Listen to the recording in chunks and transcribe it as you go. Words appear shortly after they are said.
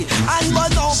And but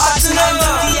no bad man,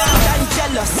 and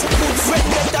jealous. Good friend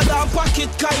better than pocket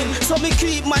kind. So me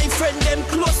keep my friend them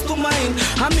close to mine.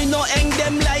 And me no hang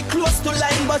them like close to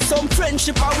line. But some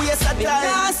friendship are waste of time.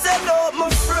 I said no, my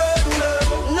friend.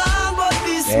 Nah, but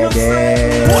this my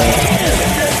friend.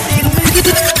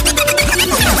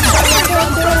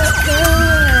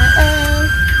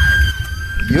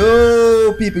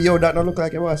 Yo, people, yo, that don't look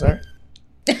like it was, sir.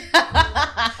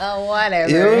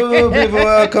 Whatever. Yo, people,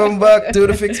 welcome back to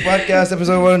the Fix Podcast,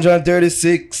 episode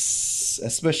 136. A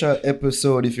special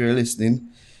episode if you're listening.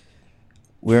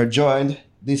 We're joined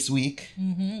this week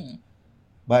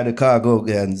by the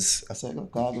Khagonians. I said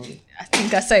Khago. I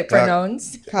think I saw it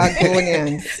pronounced.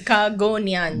 Khagonians.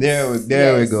 Khagonians.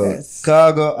 There we go. Yes.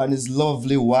 Khago and his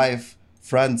lovely wife,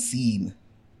 Francine.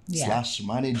 Yeah. /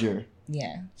 manager.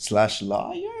 Yeah. /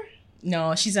 lawyer.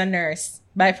 No, she's a nurse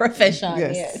by profession.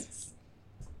 Yes.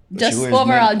 Just She wears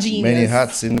overall many genius. Many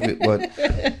hats in it, but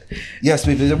yes,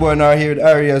 people, the boy now here at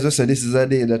Ari, as I said, this is a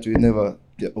day that we never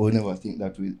think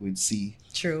that we'd see.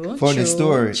 True. Funny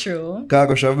story. True.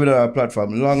 Khago should have been on our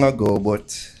platform long ago,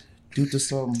 but due to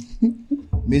some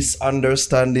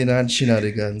misunderstanding and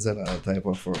shenanigans and all type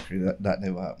of work, that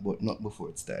never happened, but not before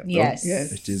it's time. no? Yes.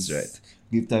 Yes. It is right.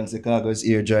 Give thanks to Khago is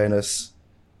here, join us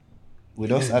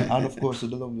with us, and of course to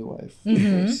the lovely wife.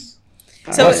 Yes.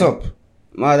 So- What's up?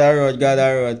 Mother road, God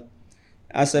road.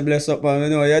 I say bless up, man. You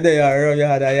know, you're there, you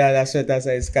had a sweater,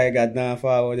 say sky God now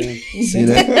forward. See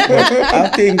that?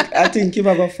 I think if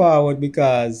I go forward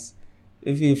because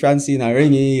if you Francine are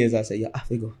ringing ears, I say, yeah, I have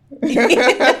to go.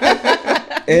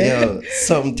 Yo,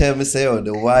 something tell me say,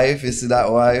 the wife, you see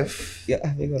that wife? Yeah, I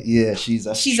have to go. Yeah, she's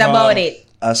about it.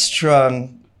 A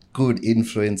strong, good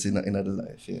influence in the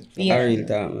life. Yeah. Yeah. A real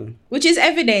time, man. Which is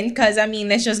evident because, I mean,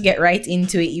 let's just get right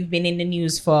into it. You've been in the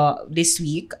news for this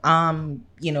week.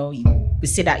 You know, we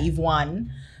see that you've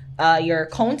won your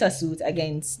countersuit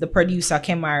against the producer,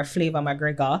 Kemar Flavor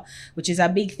McGregor, which is a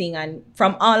big thing. And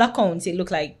from all accounts, it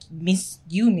looked like Miss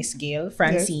Gayle,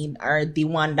 Francine, are the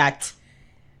one that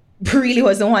really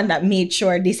was the one that made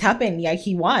sure this happened. Like,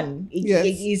 he won. Yes.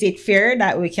 Is it fair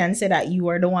that we can say that you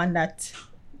were the one that...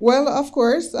 Well, of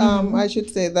course, I should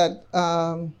say that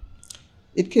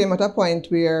it came at a point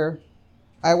where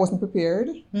I wasn't prepared.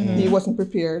 He wasn't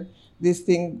prepared. This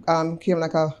thing came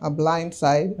like a blind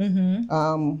side.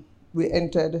 We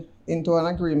entered into an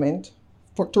agreement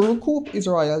to recoup his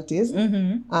royalties,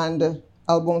 and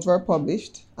albums were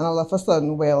published, and all of a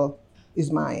sudden, well,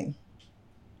 is mine.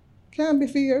 Can't be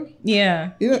fair.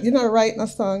 Yeah. You know, write a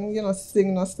song,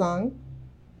 sing a song.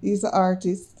 He's the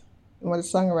artist, you're the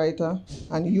songwriter,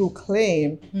 and you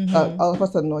claim all of a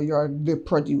sudden, no, you're the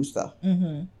producer.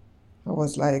 I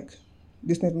was like,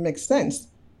 this never makes sense.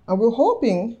 And we're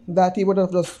hoping that he would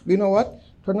have just, you know what,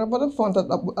 turned over the phone that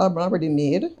the album already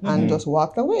made and just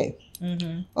walked away.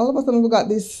 All of a sudden, we got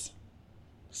this,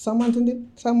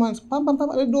 someone's pam pam pam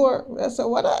at the door. I said,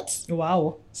 what that?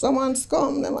 Wow. Someone's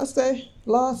come, they must say,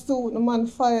 lawsuit, the man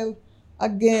filed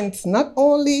against not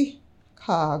only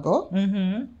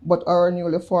Khago, but our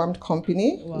newly formed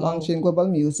company, launching global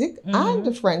music, and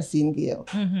the Francine Gayle.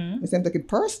 They seem to take it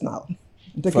personal.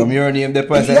 From your name, the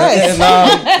person. Yes.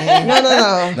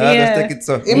 No, No. just take it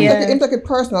so. Him take it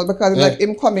personal because it's like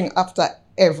him coming after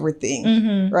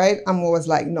everything, right? And was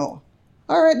like, no.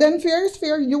 All right, then fair is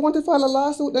fair. You want to file a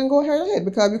lawsuit, then go ahead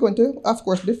because we're going to, of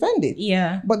course, defend it.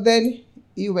 Yeah. But then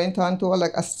he went on to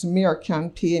like a smear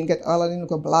campaign, get all of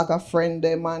the blogger friend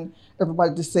them and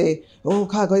everybody to say, oh,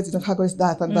 Khago is this, Khago is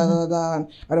that, and and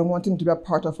I don't want him to be a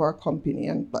part of our company.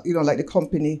 And like the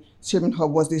company, Sherman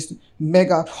Hub was this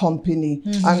mega company.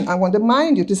 And I want to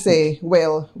mind you to say,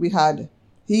 well,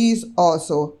 he's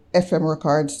also FM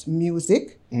Records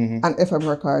Music and FM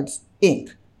Records Inc.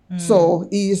 So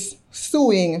he's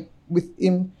suing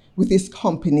with his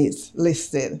companies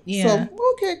listed. Yeah.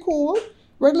 So, okay, cool.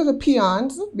 Regular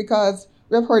peons, because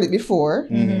we have heard it before,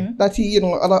 that he, a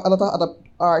lot of other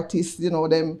artists,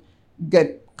 them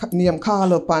get name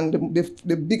call up, and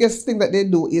the biggest thing that they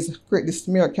do is create this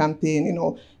smear campaign,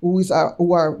 who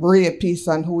are rapists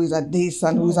and who is a this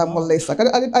and who is a molester.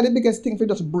 And the biggest thing for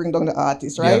just bring down the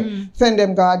artists, right? Send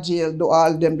them go to jail, do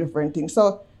all them different things.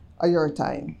 So, your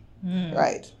time,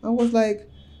 right? I was like,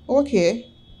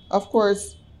 okay, of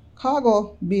course,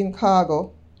 Khago being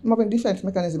Khago, I'm having defense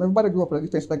mechanism. Everybody grew up with a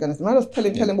defense mechanism. I just tell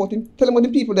him about the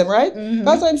people them, right?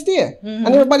 That's why I'm still. And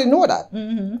everybody know that.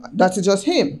 That's just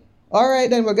him. All right,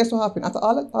 then, well, guess what happened? After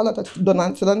all that's done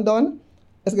and said and done,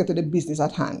 let's get to the business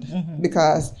at hand.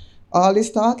 Because all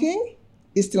this talking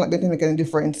is still not going to make any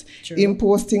difference. True. Him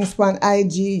posting span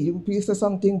IG, you posted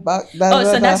something back.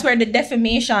 So that's where the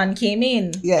defamation came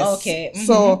in. Yes. Okay.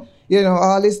 So,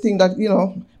 all this thing that,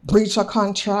 breach a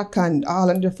contract and all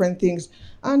and different things.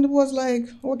 And it was like,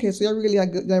 okay, so you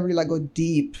really go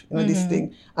deep in this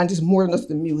thing. And it's more than just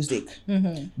the music.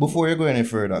 Before you go any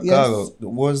further, Yes. Khago,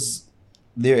 was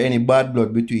there any bad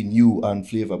blood between you and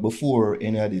Flavor before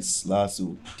any of this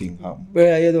lawsuit thing happened?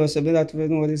 Brother, you know, so me not even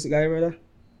know this guy, brother.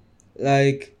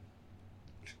 Like,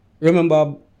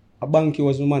 remember, a Banky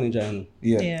was my manager,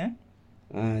 you know? Yeah.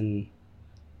 And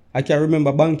I can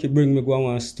remember Banky bring me go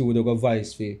on a studio, go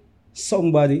voice for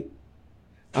somebody.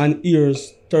 And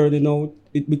ears turning out,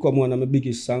 it become one of my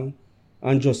biggest songs.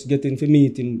 And just getting to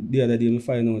meet him the other day, me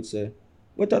find out, say,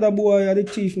 what other boy are the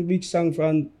chief my big song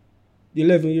from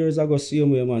 11 years ago,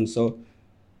 same way, man. So,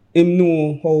 him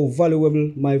know how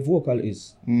valuable my vocal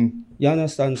is. You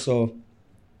understand? So,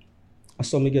 I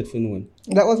saw me get for knowing.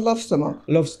 That was Love Summer.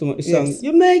 Love Stomach, the Yes. song.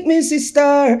 You make me see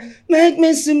star, make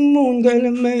me see moon, girl,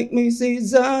 you make me see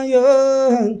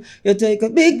Zion. You take a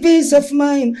big piece of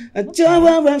mine, a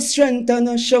tower of strength and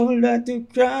a shoulder to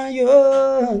cry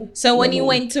on. So when you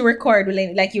went to record,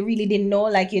 like you really didn't know,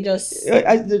 like you just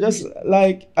I just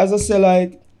like, as I say,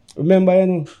 like, remember, you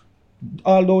know,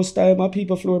 all those time,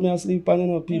 people floor me asleep and, you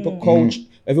know, people couch.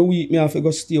 Every week, me have to go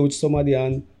stay with somebody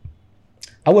and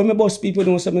when my boss people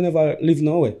know, so me never live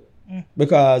nowhere.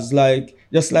 Because, like,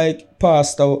 just like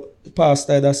pastor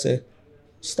that say,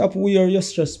 stop wear your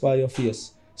stress by your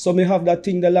face. So me have that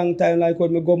thing the long time, like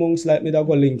when me go amongst, like, me that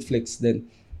go link flex then.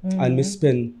 And me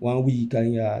spend 1 week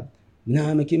and yard.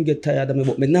 Nah, make him get tired of me,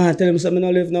 but me nah tell him so me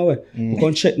not live nowhere. We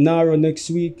can check Naro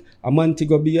next week, a month to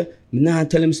go be here. Me nah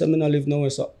tell him so me not live nowhere.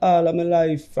 So all of my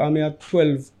life, from me at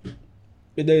 12,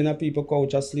 me there in a people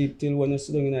couch asleep till when I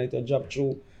sit down night, I drop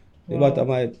through the bottom of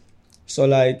my. So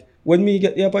like, when me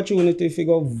get the opportunity to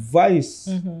figure out voice,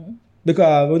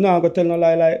 because we not gonna tell no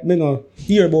lie, like, me no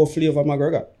hear about Flavor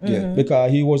McGregor.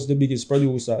 Because he was the biggest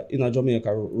producer in a Jamaica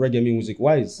reggae music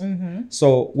wise.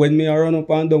 So when me run up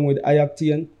and down with I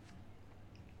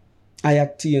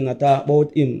talk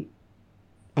about him.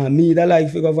 And me that like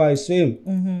figure voice for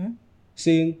him.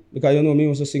 Sing, because you know me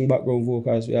also sing background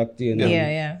vocals with Octane.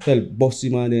 Yeah. Tell bossy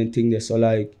man and thing there. So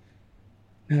like,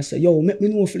 I say, yo, make me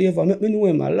know Flavor, make me know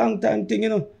him. A long time thing, you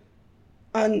know.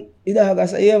 And the dog I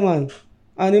say, yeah, man.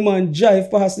 And the man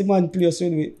drive past the man place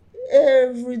with me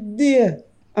every day.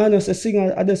 And I say,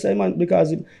 singer, I just say, man,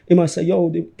 because he must say, yo,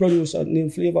 the producer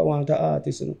named Flavor want an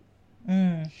artist, you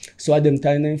know. So at them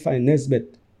time, I find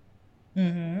Nesbeth.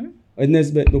 And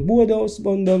Nesbeth, the board house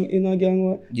burned down in a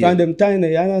gang. From them time,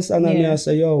 you understand? And I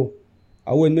say, yo,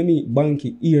 I when me meet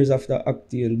Banky years after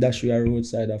acting and dash we a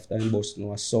roadside after in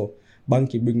Boston, I saw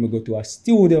Banky bring me go to a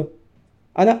studio.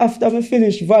 And after me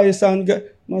finish voice and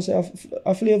I say,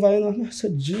 a Flavor, you know, I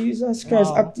said, Jesus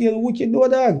Christ, acting wicked do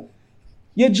dog.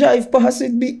 You drive past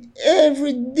it be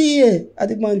every day at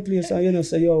the man place and you know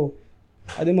say, yo,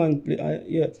 at the man place,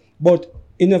 yeah. But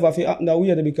it never feel happen that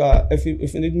way because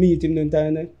if you need meet him then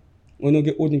time,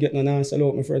 wouldn't get no answer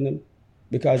out my friend them.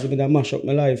 Because it been mash up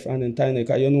my life and then time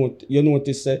because you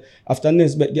notice after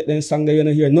Nesbeth get them song that you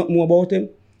don't hear nothing more about him.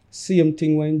 Same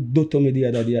thing when do to me the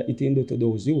other day, it ain't do to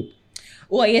those youth.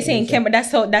 Well, you're saying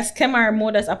that's Kemar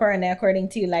modus operandi according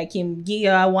to you, like him give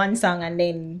you one song and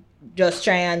then just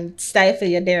try and stifle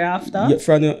you thereafter?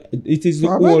 Yeah, it is the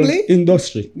Probably. whole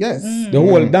industry. Yes. The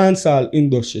whole dancehall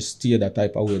industry stay that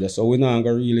type of way there. So we're not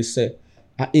gonna really say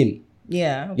him.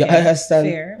 Yeah. Yeah, I understand.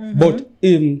 Fair. But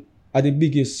him are the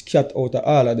biggest cat out of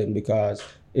all of them because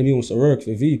him used to work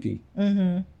for VP.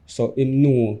 So him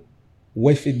know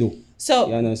what he do. So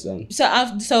you understand?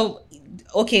 So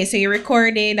okay, so you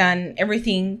recorded and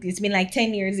everything. It's been like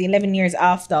 10 years, 11 years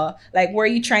after. Like, were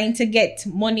you trying to get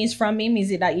monies from him?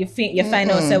 Is it that you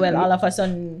find out so well all of a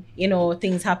sudden, you know,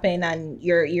 things happen and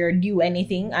you're due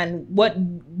anything? And what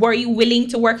were you willing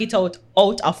to work it out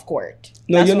of court?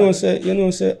 No, That's you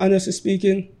know, honestly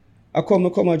speaking, I come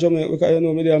to Jamaica because you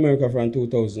know me in America from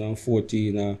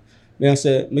 2014. I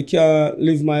say I can't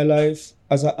live my life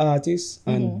as an artist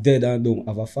and dead and don't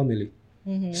have a family.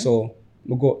 So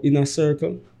I go in a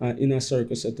circle and in a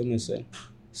circle say to myself,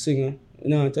 singer, you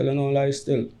know, tell you no lie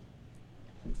still.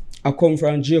 I come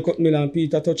from Jacob Miller and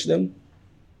Peter touch them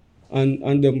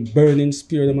and them burning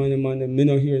spear them and them me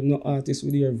no hear no artist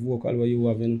with your vocal where you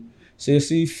have. You know. So you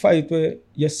see fight where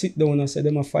you sit down and say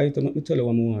them a fight and let me tell you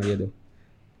what I want you do.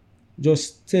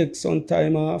 Just take some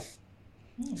time off,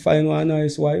 find one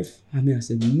nice wife. And I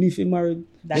said, me if you married,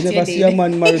 That's you never see a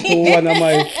man married to one of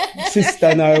my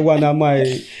sister nor one of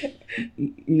my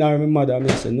nor my mother. I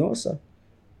say, no, sir.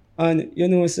 And you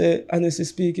know, say, honestly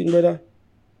speaking, brother,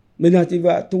 me not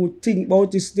even have to think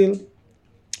about it still.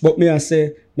 But me I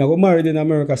say, I got married in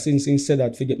America since he said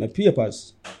that to get my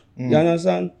papers. You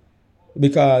understand?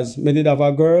 Because me did have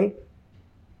a girl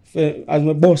as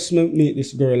my boss meet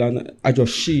this girl and I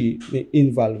just me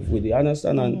involved with it,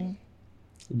 understand? And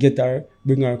get her,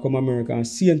 bring her come America. And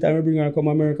same time I bring her come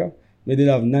America, me did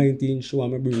have 19 show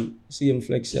and I bring same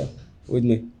Flex here with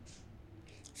me.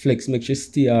 Flex make she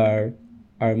stay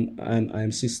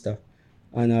I'm sister.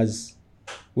 And as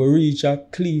we reach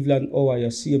at Cleveland,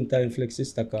 same time Flex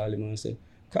sister call him and say,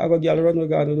 Khago girl run we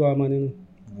gonna do man, you know.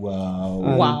 Wow.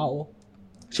 And Wow.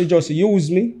 she just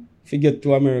used me to get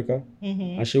to America.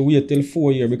 And she wait till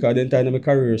 4 years because then time my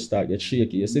career start get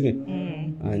shaky, you see me?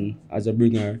 And as I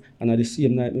bring her, and at the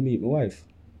same night I meet my wife.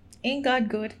 Ain't God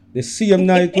good? The same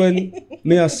night when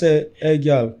me I say, hey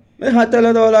girl, me I tell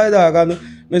her all like that, and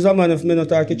me say man if me not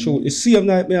talk it true. The same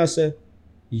night me I say,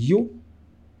 you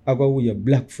I go wear a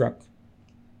black frock.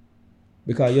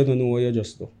 Because you don't know what you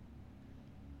just do.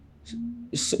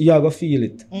 So you go feel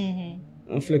it.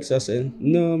 And Flex I said,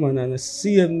 no man, and the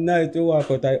same night you walk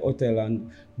out of the hotel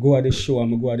and go at the show,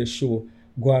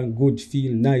 go and good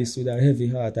feel nice with a heavy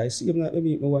heart. I see him like me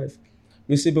meet my wife.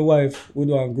 Me see my wife, we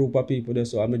do a group of people there,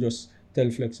 so I just tell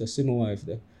Flex, I see my wife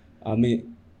there. I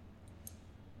mean,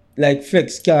 like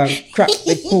Flex can crack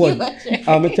the code.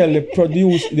 I tell the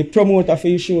promoter for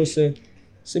the show, say,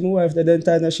 see my wife there, then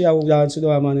time she have dance with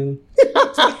her man, you know.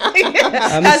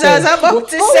 As I was about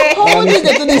to say. How did you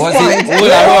get to this point?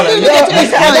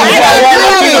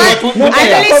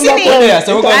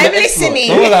 I'm listening.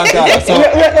 So hold on, Khago. So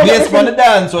based on the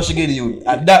dance what she give you,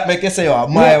 that make you say, oh,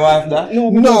 my wife that?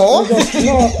 No,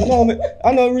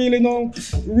 I don't really know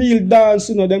real dance,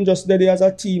 you know, them just there as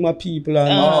a team of people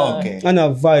and, and a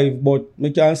vibe, but my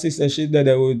can sister, she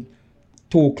there with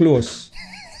too close.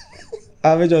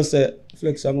 I will just say,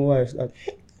 Flex and my wife that.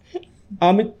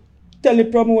 I tell the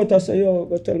promoter, say, yo,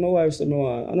 go tell my wife, say,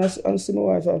 and I see my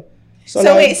wife.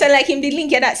 So wait, so like him did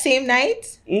link you that same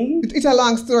night? It's a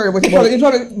long story, but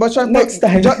next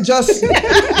time. Just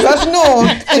know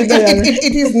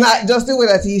it is not just the way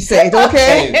that he said,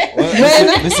 okay?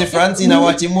 Mr. Francine, I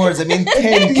watch him more. I mean,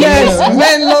 10 yes,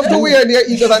 men love to wear their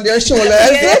egos on their shoulders.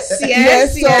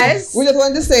 Yes. So we just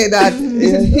want to say that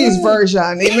his version.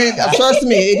 I mean, trust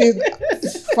me, it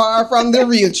is far from the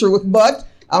real truth, but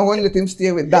I want to let him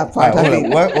stay with that part. We're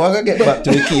going to get back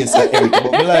to the case, Eric,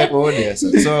 but we like over there.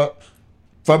 So,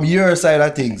 from your side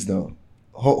of things now,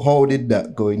 how did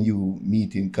that go in you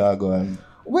meeting Khago and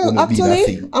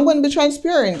actually, I'm going to be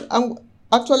transparent. I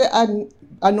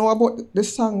know about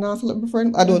this song now, my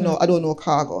friend. I don't know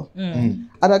Khago.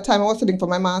 At that time, I was studying for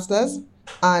my master's,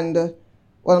 and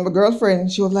one of my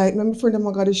girlfriends, she was like, my friend, I'm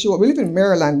going to show. We live in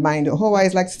Maryland, mind you. Hawaii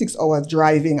is like 6 hours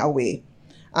driving away.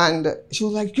 And she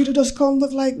was like, you just come? I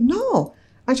was like, no.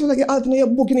 And she was like, you're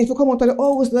booking if you come out of the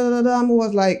house, I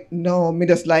was like, no, me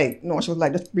just like, no. She was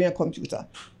like, just bring a computer.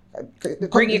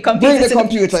 Bring your computer. Bring the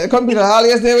computer. The computer, all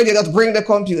you say with you, just bring the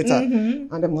computer. And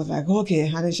then I was like,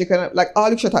 okay. And then she kind of, like, all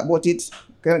you shut up about it.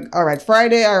 All right,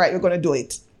 Friday, all right, we're going to do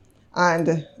it.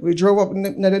 And we drove up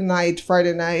another night,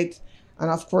 Friday night.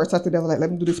 And of course, Saturday, I was like, let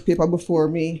me do this paper before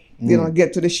me,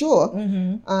 get to the show.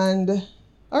 And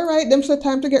all right, them said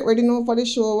time to get ready now for the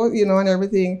show, and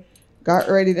everything. Got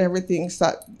ready and everything,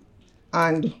 sat,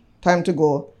 and time to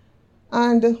go.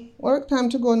 And time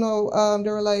to go now, they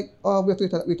were like, oh, we have to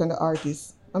wait on the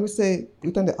artist. And we say,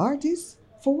 wait on the artist?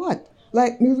 For what?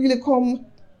 Like, me really come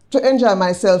to enjoy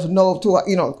myself now to,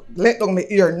 let down my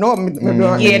ear. No,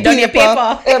 done your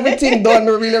paper. Everything done,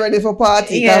 we're really ready for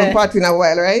party. Yeah. Can't party in a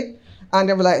while, right? And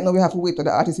they were like, no, we have to wait for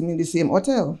the artist in the same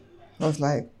hotel. I was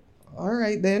like, all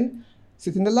right then.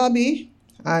 Sit in the lobby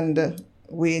and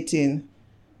waiting.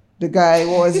 The guy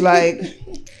was like,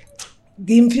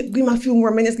 give him a few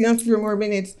more minutes.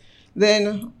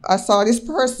 Then I saw this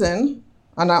person,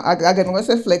 and I'm going to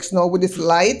say Flex now with this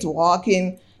light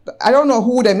walking. I don't know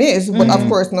who them is, but of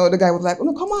course, no, the guy was like, oh,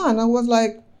 no, come on. I was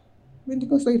like, when did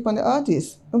you go straight from the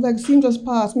artist? I was like, see him just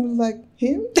pass. I was like,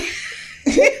 him? so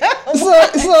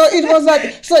it was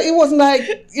like,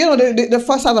 the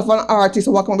facade of an artist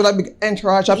walking with a big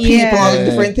entourage of people and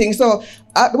different things. So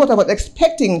what I was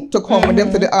expecting to come with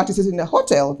them to the artists in the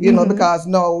hotel, because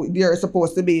now they're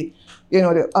supposed to be,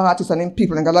 the artists and them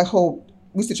people, and like how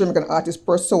we see Jamaican artist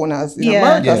personas in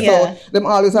America. So them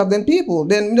always have them people.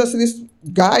 Then just this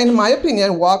guy, in my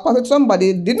opinion, walk past with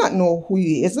somebody, did not know who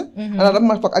he is. And as a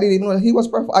matter of fact, I didn't even know that he was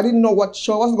perfect. I didn't know what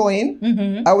show was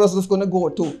going. I was just going to go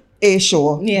to a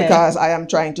show because I am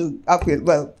trying to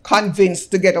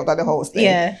convinced to get out of the house then.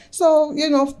 Yeah. So,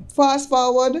 fast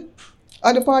forward.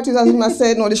 At the parties, as I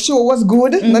said, the show was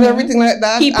good and everything like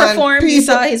that. He performed, you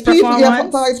saw his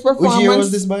performance. Which year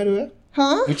was this, by the way?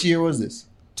 Huh? Which year was this?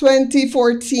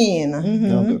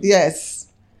 2014. Yes.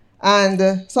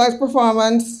 And saw his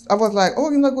performance. I was like, oh,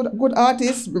 he's a good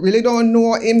artist. Really don't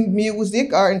know him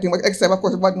music or anything, except, of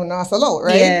course, about no Nasa Low,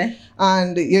 right? Yeah.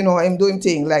 And, him doing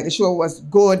thing. Like, the show was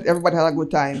good. Everybody had a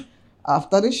good time.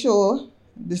 After the show,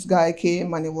 this guy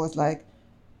came and he was like,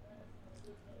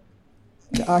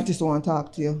 the artist want to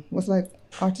talk to you. I was like,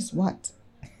 artist what?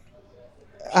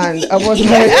 And I was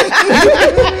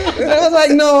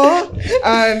like, no.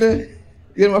 And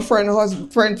my friend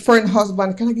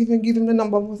husband, can I give him the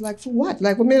number? I was like, for what?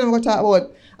 Like, what me and I'm gonna talk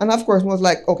about? And of course, I was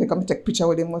like, okay, come take a picture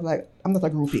with him. I was like, I'm not a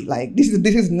groupie. Like, this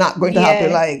is not going to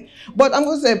happen. Like, but I'm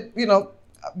gonna say,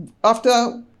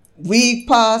 after week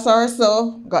pass or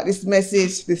so, got this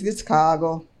message. This is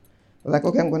Khago. I was like,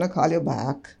 okay, I'm gonna call you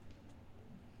back.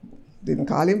 Didn't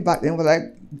call him back. Then was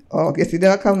like, oh, okay, see,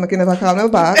 they'll come, I can never call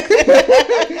him back.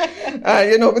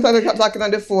 We started talking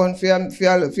on the phone for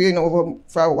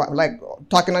like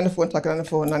talking on the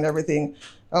phone and everything.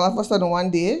 All of a sudden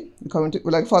one day,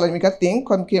 following me a thing,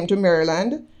 came to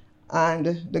Maryland,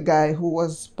 and the guy who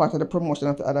was part of the promotion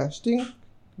of the other thing,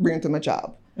 bring him to my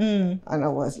job. And I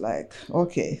was like,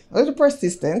 okay, a little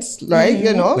persistence, right?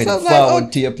 Wait, so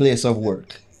forward to your place of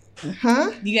work. Huh?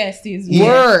 Yes, it's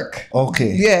work.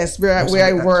 Okay. Yes, where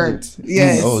I worked.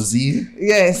 Yes. Oh, Z.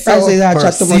 Yes. So,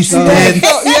 persistent. So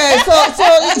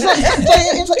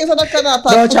it's not kind of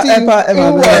don't chat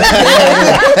ever.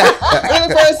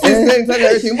 Persistence and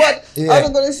everything. But I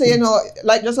was going to say,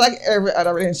 just like every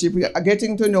other relationship, we are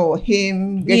getting to know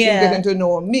him, getting to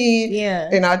know me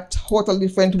in a total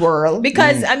different world.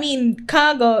 Because,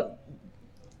 Khago,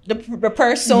 the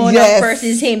persona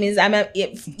versus him is,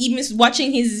 even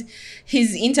watching his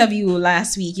interview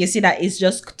last week, you see that it's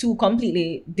just two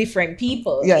completely different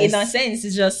people. In a sense,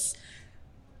 it's just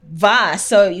vast.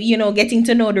 So, getting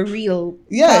to know the real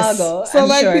Khago. So,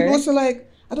 people also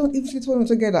like, I don't even fit them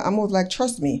together. I'm always like,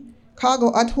 trust me,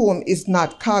 Khago at home is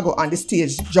not Khago on the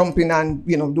stage jumping and,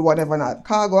 do whatever not.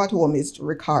 Khago at home is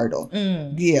Ricardo,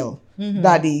 Gayle,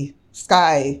 Daddy,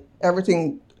 Sky,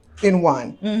 everything in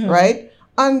one, right?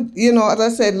 And, as I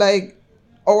said, like,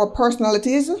 our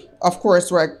personalities, of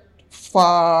course, were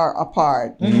far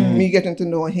apart. Me getting to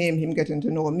know him getting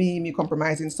to know me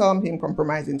compromising some, him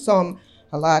compromising some,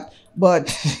 a lot. But,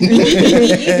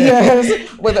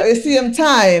 but at the same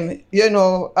time,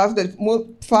 after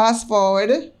fast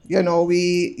forward,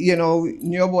 we,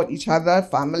 knew about each other,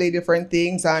 family, different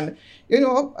things. And, as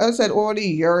I said, over the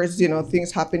years,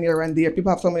 things happen here and there.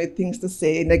 People have so many things to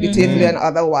say, negatively and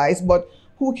otherwise. But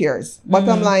who cares?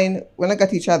 Bottom line, when I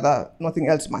got each other, nothing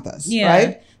else matters,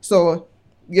 right? So,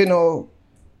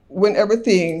 when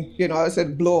everything, I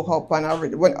said blow up and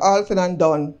everything, when all said and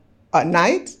done at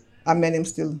night, I met him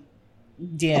still.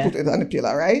 I put it on the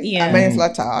pillar, right? I met him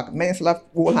still talk, met him still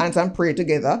hold hands and pray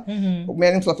together,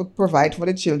 met him still provide for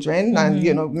the children and,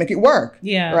 make it work,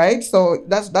 right? So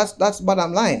that's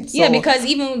bottom line. So, because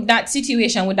even that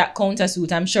situation with that counter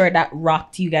suit, I'm sure that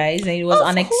rocked you guys and it was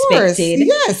unexpected.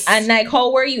 Yes. And like,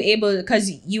 how were you able, because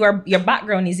your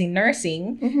background is in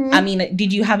nursing,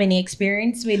 did you have any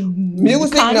experience with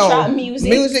music? No.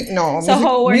 Music, no. So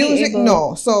how were you able?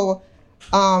 No. So,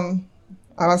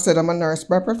 I said I'm a nurse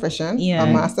by profession.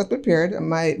 I'm master's prepared.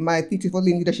 My thesis was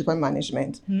in leadership and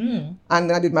management. And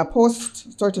I did my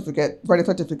post-certificate, credit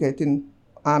certificate in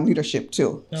leadership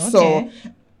too. Okay. So,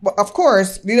 but of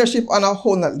course, leadership on a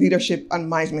whole, not leadership and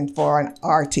management for an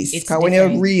artist. Because when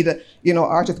you read,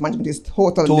 artist management is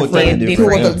totally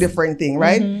different thing,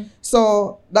 right?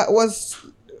 So that was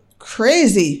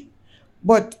crazy.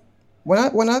 But when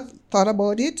I thought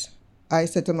about it, I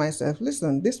said to myself,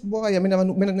 listen, this boy, I never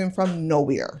knew him from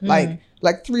nowhere.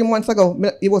 Like 3 months ago,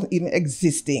 he wasn't even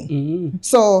existing.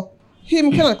 So him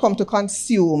cannot come to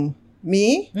consume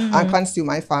me and consume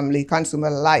my family, consume my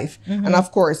life, and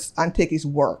of course, and take his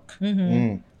work.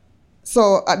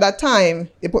 So at that time,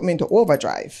 it put me into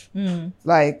overdrive.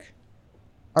 Like,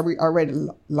 I read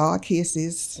law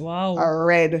cases. Wow. I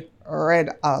read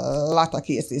a lot of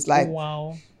cases. Like,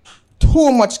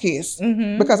 too much case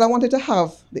because I wanted to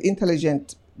have the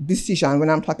intelligent decision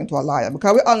when I'm talking to a lawyer,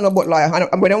 because we all know about lawyer,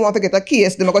 and when I want to get a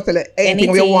case, they're not going to tell you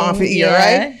anything we want to hear,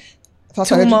 right? So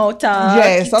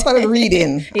I started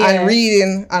reading and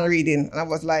reading, and I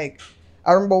was like,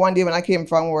 I remember one day when I came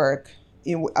from work,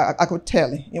 I could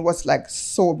tell it was like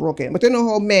so broken. But you know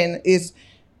how men is,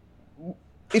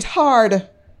 it's hard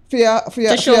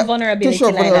to show vulnerability,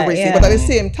 but at the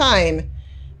same time,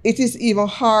 it is even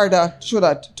harder to show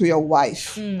that to your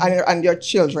wife and your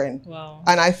children. Wow.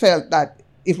 And I felt that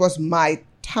it was my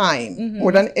time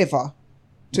more than ever.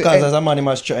 Because as a man, he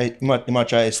must try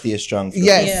to stay strong.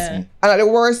 Yes. Yeah. And at the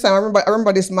worst time, I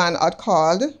remember this man had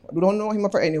called. We don't know him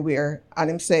from anywhere.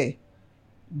 And him say,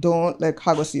 don't let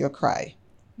Khago see you cry.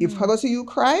 If Khago see you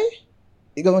cry,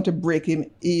 it's going to break him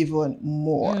even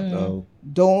more. No.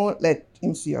 Don't let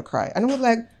him see you cry. And I was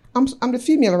like, I'm the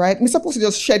female, right? I'm supposed to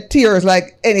just shed tears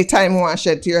like anytime I want to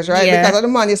shed tears, right? Yeah. Because I'm the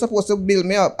man, you're supposed to build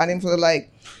me up. And him sort of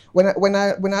like, when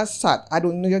I sat, I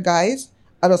don't know you guys,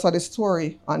 I just saw the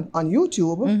story on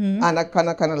YouTube, and I kind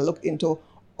of looked into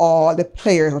all the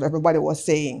players, what everybody was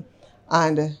saying.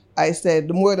 And I said,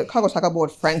 the more that Khago talk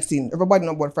about Francine, everybody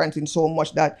know about Francine so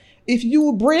much that if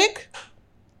you break,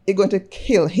 it's going to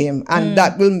kill him. And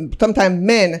that will, sometimes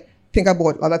men think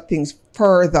about other things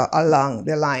further along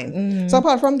the line. So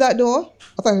apart from that though,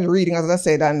 I started reading, as I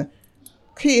said, and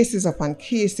cases upon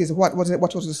cases, what was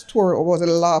the story, or was it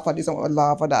a law for this or a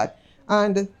law for that?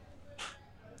 And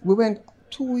we went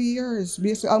 2 years,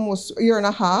 basically almost a year and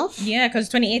a half. Yeah, because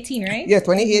 2018, right? Yeah,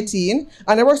 2018.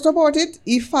 And the worst about it,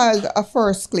 he filed a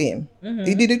first claim.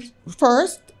 He did it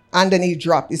first, and then he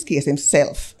dropped his case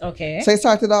himself. Okay. So he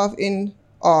started off in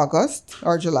August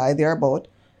or July, thereabout,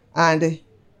 and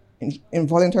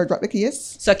involuntary dropped the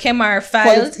case. So Kemar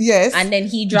filed, yes, and then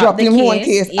he dropped the him case. one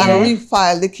case Yeah. and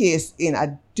refiled the case in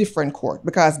a different court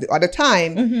because at the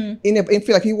time, he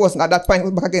feel like he wasn't at that point, he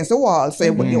was back against the wall. So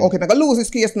okay, I'm going to lose this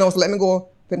case now, so let me go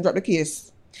then drop the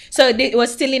case. So it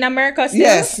was still in America still?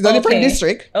 Yes, it's a different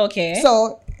district. Okay.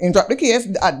 So he dropped the case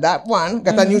at that one,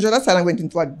 got unusual asylum, and went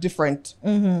into a different.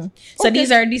 So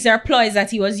these are ploys that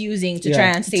he was using to try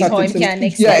and say how he can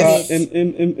extend Yes.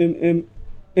 it.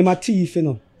 Him a thief, you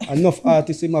know. Enough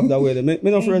artists him have that way. Me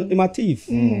not friend, him a thief.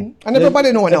 And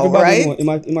everybody know now, right? Know.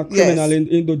 Him a criminal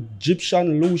in the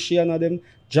Egyptian, Lucian and them,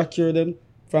 Jackie them,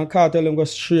 from cartel them go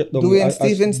straight down. Dwayne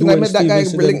Stevenson, I met that guy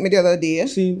linked me the other day.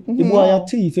 See, the boy a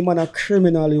thief, him a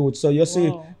criminal youth. So you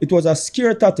see, it was a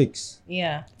scare tactics.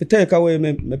 Yeah. To take away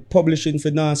my publishing for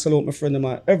now, sell out my friend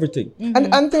and everything.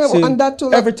 And think about and that too.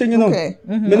 Like, everything, you know. Okay.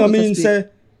 Me no mean say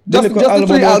Just the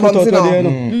 3 albums, you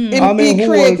know. He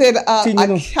created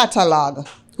a catalog.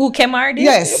 Who Kemar did?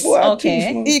 Yes.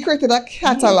 Okay. He created a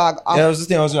catalog of... Yeah, that was the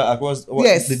thing I was going to ask. What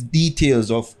Yes. the details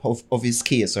of his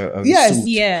case or his Yes. suit?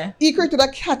 Yeah. He created a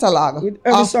catalog With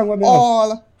every of song what we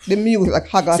all the music like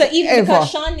Khago So even ever. because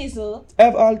Sean Nizzle,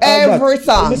 Every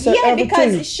song. yeah,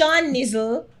 because Sean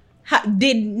Nizzle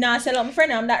did not sell out my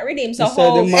friend, I'm not redeemed. So He said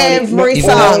the how? man- Every the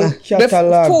song. whole The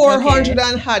catalog. 400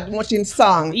 and had much in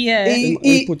song. Yeah.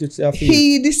 He put it self in.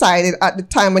 He decided at the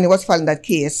time when he was filing that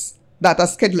case that a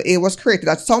Schedule A was created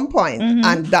at some point,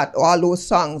 and that all those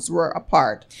songs were a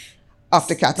part of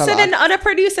the catalog. So then the other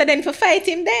producer then for fight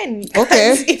him then.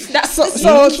 Okay. If that's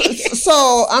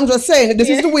So I'm just saying this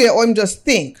is the way I'm just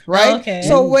think, right? Okay.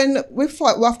 So when we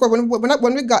fought, well, of course,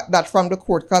 when we got that from the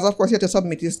court, because of course you had to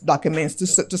submit these documents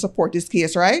to support this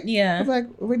case, right? Yeah. I was like,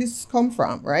 where did this come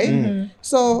from, right?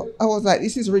 So I was like,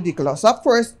 this is ridiculous. So of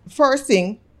course, first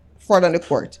thing, fraud on the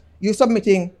court. You're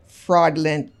submitting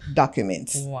fraudulent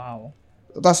documents. Wow.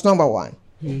 That's number one.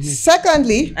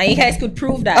 Secondly, And you guys could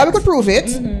prove that. we could prove it.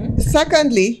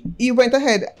 Secondly, he went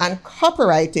ahead and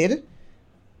copyrighted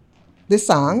the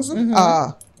songs,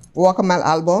 Walker Mile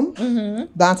album,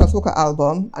 Dance and Soca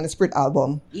album, and the Spirit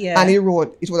album. Yeah. And he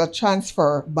wrote, it was a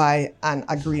transfer by an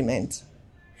agreement.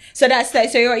 So that's that.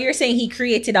 So you're saying he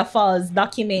created a false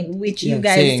document which you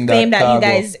guys Saying claim that that you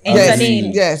guys Khago- Yes, entered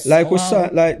in. yes. Like we saw,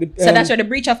 like the, So that's where the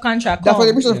breach of contract That's comes. where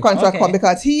the breach of contract Okay. come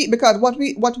because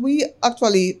what we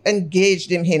actually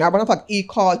engaged him in. As a matter of fact, he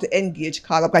called to engage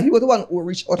Khago because he was the one who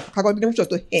reached out. Khago didn't reach out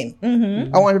to him.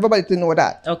 I want everybody to know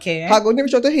that. Okay. Khago didn't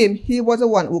reach out to him. He was the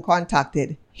one who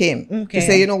contacted him Okay. to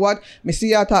say, you know what, me see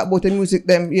you talk about the music,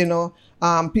 them, you know,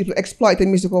 people exploit the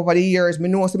music over the years. Me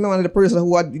know some one of the producers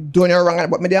who are doing it wrong,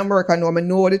 but me the American know, me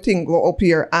know the thing go up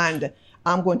here, and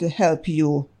I'm going to help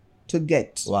you to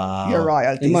get Wow. your the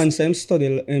royalties. man say him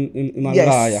study him a lawyer.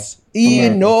 Yes, he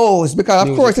American. knows because of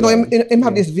Music course you know lawyer. him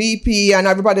have this VP and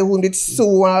everybody who did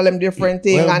sue and all them different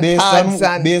things Well, and tags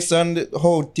and based on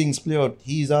how things play out,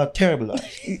 he's a terrible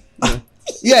lawyer.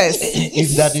 yes.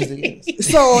 If that is the case.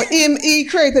 So he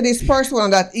created this persona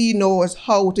that he knows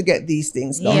how to get these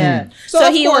things done. Yeah. So So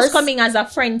of he was course- coming as a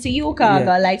friend to you, Khago,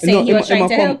 Yeah. like saying he was trying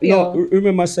to help you. No,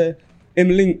 remember say him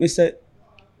link me say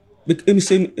him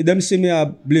see them see me a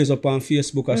blaze up on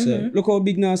Facebook. I say look how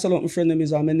big now sell out my friend them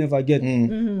is and I never get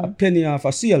a penny off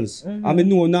of sales. I mean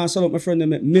know now sell out my friend them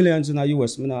make millions in the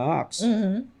US. Me not ask.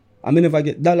 I mean never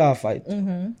get dollar fight.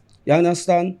 You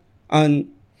understand? And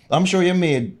I'm sure you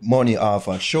made money off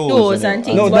of shows. Shows and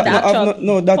things. no, But that,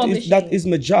 the actual that is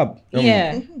my job.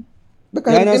 Yeah.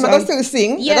 Because You he might understand? still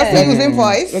sing, he Yeah. can still use him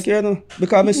voice. Look here now,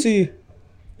 because I see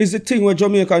it's the thing where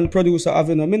Jamaican producer have,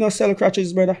 you know. Me not sell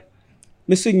crutches, brother.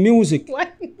 Me sing music.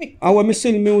 What? And when me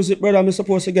sing music, brother, me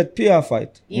supposed to get PR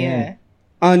fight. Yeah.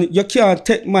 And you can't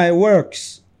take my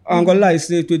works and go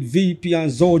license it with VP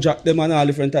and Zojak them and all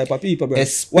different type of people, bro.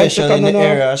 Especially in the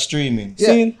era of streaming.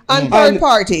 See? And third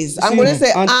parties. I'm going to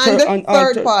say and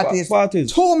third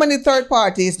parties. Too many third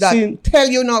parties that tell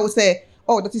you now, say,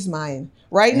 oh, that is mine.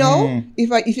 Right now,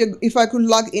 if I could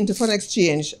log into Fun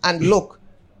Exchange and look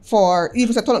for,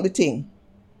 even if I turn up the thing,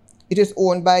 it is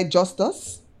owned by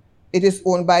Justice, it is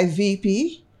owned by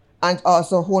VP, and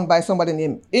also owned by somebody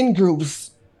named In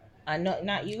Grooves. And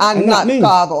not you. And not me.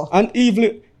 Khago. And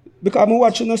even because I'm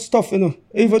watching the stuff, you know.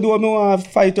 Even though I want to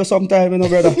fight or sometime, you know,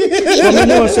 brother. But I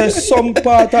know say some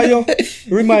part of you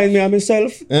remind me of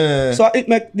myself. So it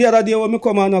make the other day when I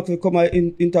come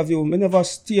and interview, I never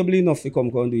stable enough to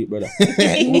come and do it, brother.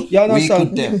 You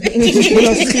understand? We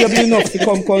not stable enough to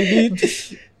come and do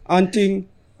it. And think,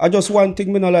 I just one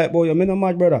thing I not like about you. I'm not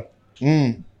mad, brother.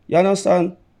 You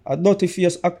understand? A dirty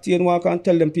face acting walk and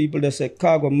tell them people they say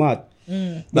Khago mad.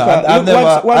 No, I've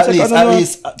never, at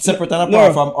least separate and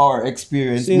apart from our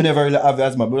experience, we never really have it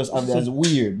as much, but just have it as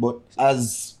weird, but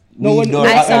as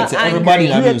everybody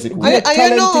in our music.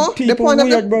 I know the point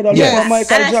weird, of brother.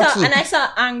 Yes. And I saw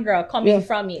anger coming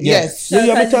from it. Yes. So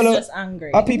you ever tell just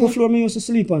angry. Are people floor me used to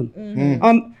sleep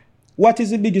on? What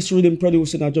is the biggest rhythm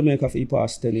produced in Jamaica for the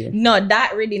past 10 years? No,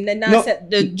 that rhythm,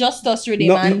 the Justice rhythm.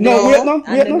 Wait, no.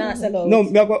 No,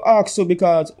 I'm going to ask you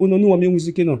because you know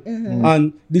music, you know.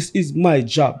 And this is my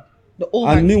job.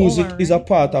 And music is a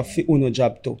part of your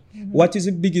job too. What is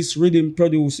the biggest rhythm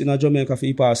produced in Jamaica for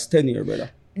the past 10 years,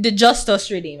 brother? The Justice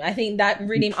rhythm. I think that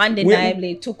rhythm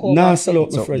undeniably took over. Nah,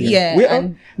 salute, my friend. Yeah.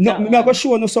 I'm going to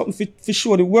show you something to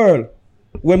show the world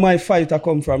where my fighter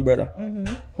come from, brother.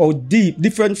 How deep,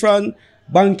 different from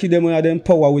Banky them when them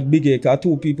power with Big A, because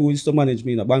two people used to manage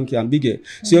me in a Banky and Big A.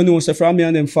 So you know, say from me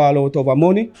and them fall out over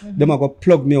money, them are going to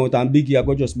plug me out and Big A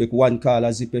go just make one call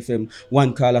a Zip FM,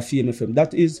 one call a Fame FM.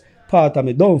 That is part of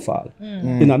my downfall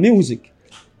in a music.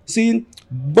 See,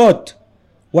 but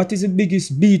what is the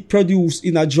biggest beat produced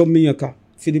in a Jamaica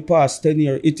for the past 10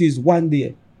 years? It is One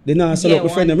Day. The answer of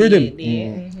my friend rhythm.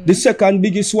 The second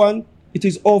biggest one, it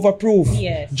is Overproof.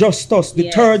 Yes. Justice.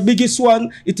 The third biggest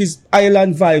one, it is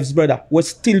Island Vibes, brother. We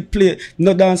still play.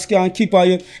 No dance can keep on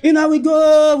you. In how we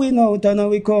going out and how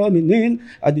we coming in.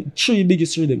 Are the three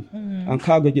biggest rhythm. And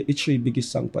Khago get the three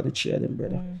biggest song for the three of them,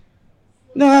 brother.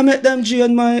 No, I make them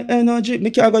drain my energy. Me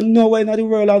can't go nowhere in the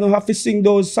world. I don't have to sing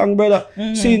those songs, brother.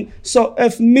 See, so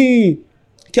if me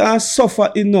can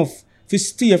suffer enough to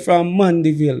stay from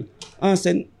Mandeville and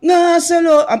say, nah,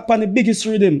 solo, I'm on the biggest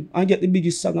rhythm and get the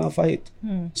biggest song off of it.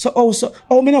 So also,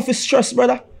 how me not feel stress,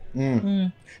 brother?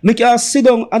 Me can sit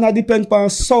down and I depend on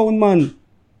sound man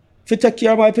to take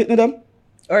care of my pit with them.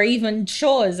 Or even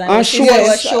shows. And shows.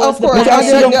 Yes, of course.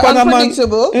 They're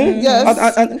unpredictable.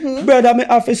 Yes. And brother, me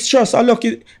have to stress. I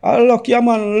lucky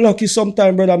man, lucky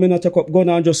sometime, brother, me not take up gun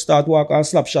and just start walk and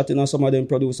slap shotting on some of them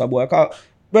producer boy.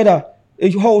 Brother,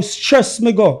 how stress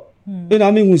me go in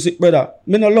a music, brother.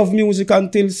 Me no love music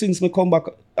until since me come back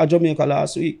to Jamaica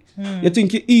last week. You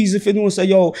think it easy if you know say,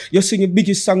 yo, you sing the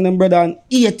biggest song them, brother, and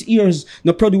 8 years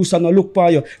no producer no look for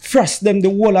you. Frost them, the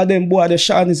whole of them, boy, the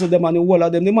shinies of them and the whole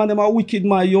of them. The man them are wicked,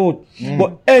 my youth.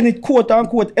 But any quote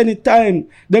unquote, any time,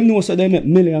 them know say they make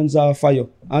millions off of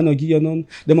you. I no give you none,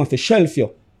 them have to shelf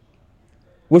you.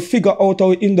 We figure out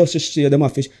our industry stay, them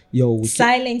have to,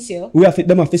 silence you.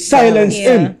 Them have to silence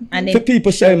him. And for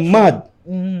people say mad.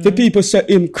 For people say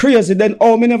him crazy. Then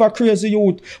me never crazy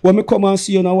youth. When me come and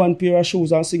see you in one pair of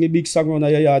shoes and sing a big song around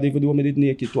your yard, even though me did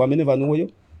naked too, I never know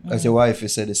you. As your wife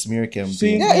said, the smear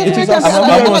campaign. Yeah, it is and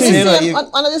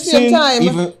at the same time,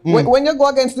 when you go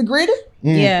against the grid,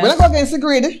 when you go against the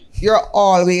grid, you're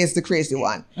always the crazy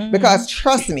one. Because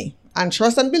trust me, and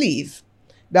trust and believe,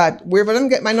 that wherever them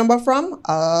get my number from,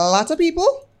 a lot of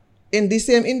people in this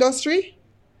same industry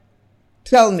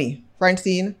tell me,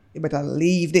 Francine, you better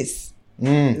leave this.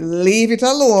 Leave it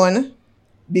alone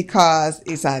because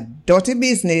it's a dirty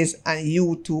business and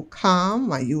you too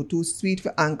calm and you too sweet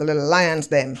for Uncle the Lions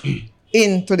them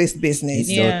into this business.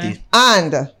 It's dirty.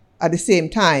 And at the same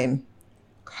time,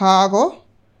 Khago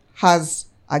has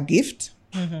a gift.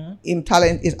 His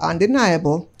talent is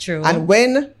undeniable. True. And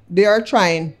when they are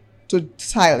trying to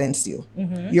silence you,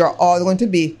 you're all going to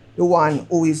be the one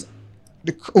who's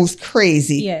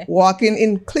crazy, walking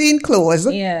in clean clothes,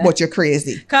 but you're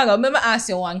crazy. Khago, let me ask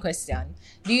you one question.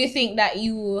 Do you think that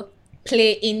you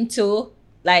play into,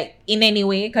 like, in any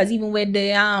way? Because even with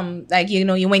the,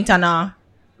 you went on a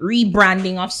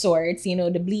rebranding of sorts,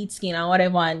 the bleed skin and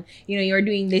whatever, and, you're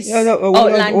doing this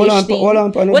outlandish thing. Hold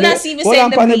on, we're not even saying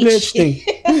the bleach thing.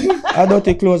 I don't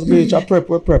take clothes bleach, I prep.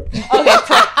 Okay, prep.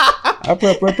 I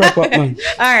prep up, man.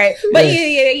 All right. But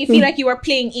you feel like you were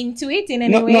playing into it in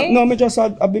any way? No, me just I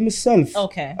be myself.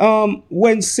 Okay.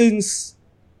 When since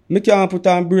me can't put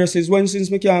on braces, when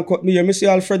since me can't cut me hair, me see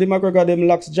Alfredo McGregor them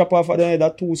locks drop off of the head,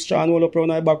 that two strand all up around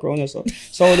my background. So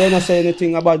they don't say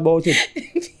anything about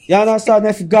it. You understand?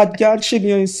 If God can't shame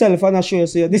you himself and I show you,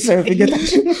 say, this is forget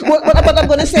that. What I'm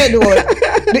going to say though,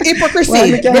 the hypocrisy,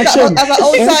 Well, because as an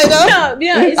outsider,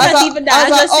 No, it's not even that.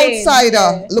 As I'm an just saying.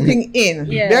 outsider looking in,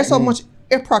 Yeah. there's so much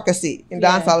hypocrisy in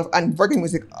dancehall and working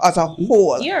music as a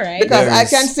whole. You're right. Because There I is.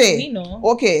 can say, We know.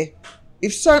 okay,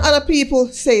 if certain other people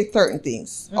say certain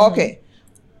things, okay,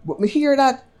 but me hear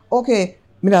that, okay,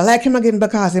 me not like him again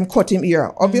because him cut him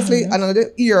ear. Obviously,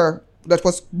 another ear that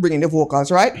was bringing the vocals,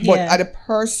 right? But Yeah. at the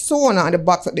persona and the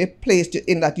box that they placed it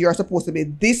in, that you're supposed to be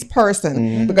this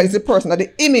person because it's the person, that the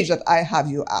image that I have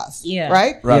you as, Yeah.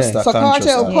 right? Rasta So conscious.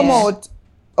 Cartel come Yeah. out,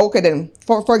 okay then,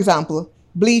 for example,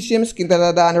 bleach him skin,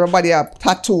 and everybody have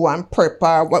tattoo and prep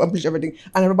or bleach everything,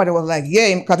 and everybody was like,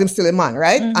 yeah, because him still a man,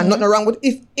 right? And nothing wrong with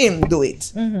if him do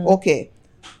it. Okay.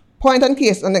 Point and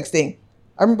case, the next thing.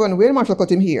 I remember when Marshall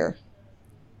cut him here.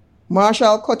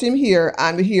 Marshall cut him here,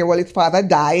 and we hear, well, his father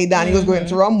died, and he was going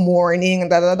through a mourning, and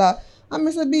da. And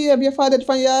Mr. Babe, your father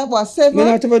from your was 7. Me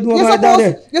not even do my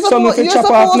daddy. Some of it chop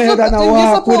off me head and I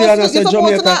walk with it and I say You're supposed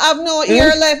to Jamaica. not have no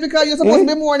ear life because you're supposed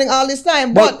to be mourning all this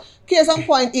time. But case and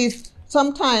point is,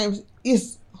 sometimes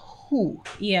is who?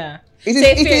 Yeah. It So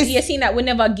is- it is- you're saying that we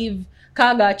never give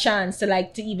Khago a chance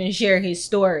to even share his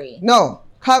story. No.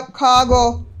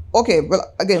 Khago, okay, well,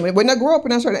 again, when you grow up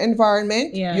in a certain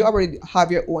environment, Yeah. you already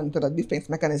have your own sort of defense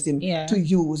mechanism Yeah. to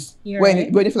use You're when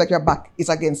right. when you feel like your back is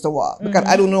against the wall. Because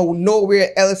I don't know nowhere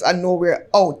else and nowhere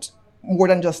out more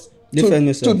than just Defend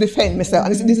myself. to defend myself.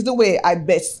 And this is the way I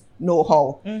best know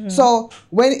how. So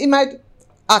when it might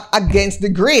act against the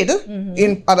grid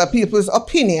in other people's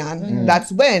opinion,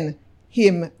 that's when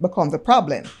him becomes a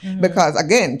problem. Because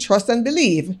again, trust and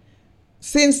believe.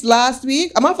 Since last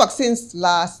week, a matter of fact, since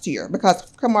last year, because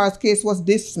Kamar's case was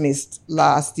dismissed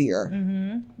last year,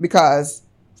 because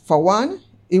for one,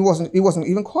 he wasn't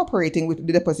even cooperating with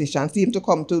the deposition, see him to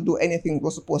come to do anything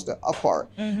was supposed to occur.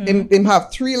 Him have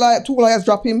two lawyers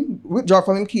withdraw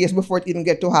from him case before it even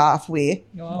get to halfway.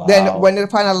 Wow. Then when the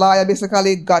final lawyer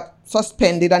basically got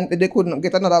suspended and they couldn't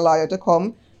get another lawyer to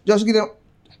come, just give them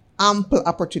ample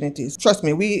opportunities. Trust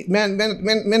me, we men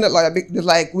that lawyer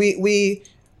like we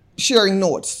sharing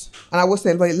notes, and I was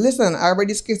saying, "But listen, I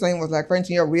already this case." And he was like,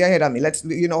 "Francine, you're way ahead of me. Let's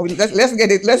get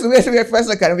it. Let's wait first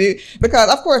second." Because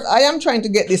of course I am trying to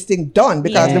get this thing done.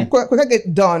 Because the quicker I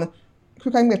get done,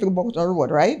 quicker I get to go to the road,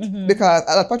 right? Because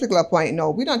at a particular point, no,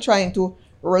 we're not trying to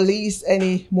release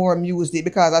any more music.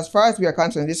 Because as far as we are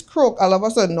concerned, this crook all of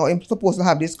a sudden, no, he's supposed to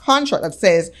have this contract that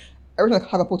says everything that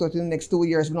Khago put out in the next 2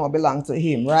 years will now belong to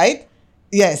him, right?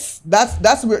 Yes,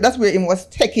 that's where he was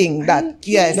taking that.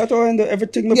 Yes, That's why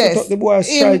everything me yes. put up, the boy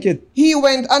strike it. He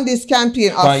went on this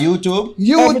campaign of On YouTube?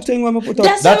 Everything when me put up.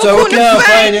 That's how we can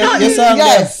find it. Yes, I'm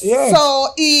yes. Yeah. So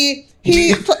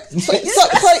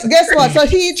so guess what? So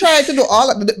he tried to do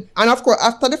all of the, and of course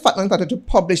after the fact, he started to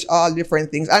publish all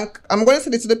different things. And I'm going to say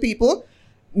this to the people.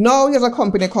 Now he has a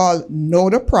company called Know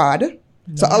the Prod.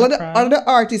 So all of the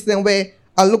artists then where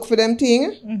I look for them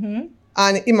thing.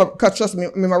 And because trust me,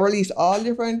 I release all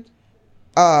different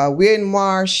Wayne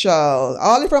Marshall,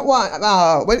 all different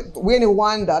Wayne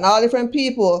Wanda, and all different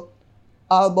people.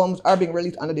 Albums are being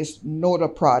released under this Know the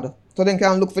Prod, so they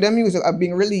can look for their music are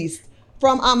being released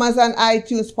from Amazon,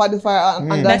 iTunes, Spotify,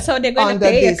 and That's how they're gonna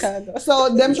pay you, Khago.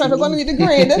 So them trying to go with the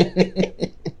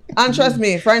grade. And trust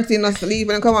me, Francine must leave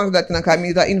and come out with that thing because I'm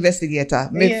an investigator.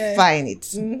 Me find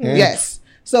it. Yes.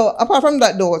 So apart from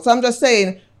that though, so I'm just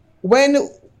saying when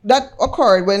that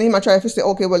occurred, when him tried to say,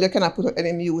 okay, well, you cannot put out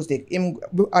any music. Him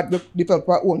develop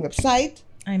our own website.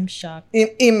 I'm shocked.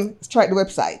 Him tried the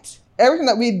website. Everything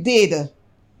that we did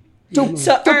To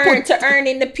earn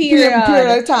in the period.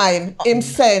 period of time, him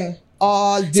send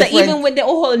all So different. even with the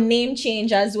whole name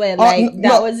change as well,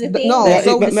 that was the thing. No, Yeah,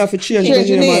 so me have to change change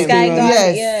the the name name. and thing,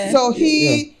 Yes. yeah. So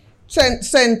he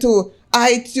sent to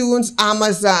iTunes,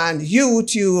 Amazon,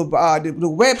 YouTube, the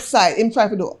website. Him trying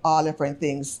to do all different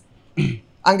things.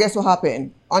 And guess what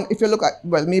happened? If you look at,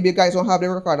 well, maybe you guys don't have the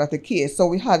record of the case. So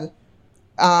we had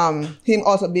him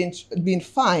also being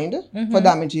fined for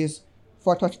damages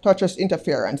for tortious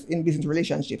interference in business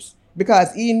relationships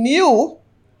because he knew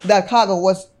that Khago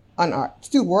was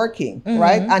still working,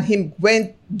 right? And him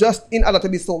went just in order to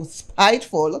be so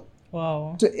spiteful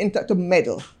to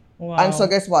meddle. Wow. And so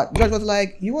guess what? Judge was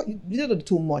like, you did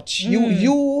too much.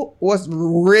 You was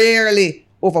rarely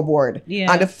overboard.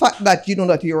 Yeah. And the fact that you know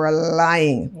that you are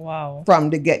lying Wow. from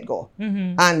the get-go.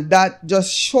 And that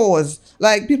just shows,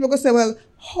 like, people go say, well,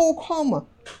 how come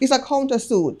it's a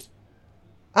countersuit?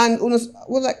 And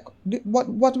we're like,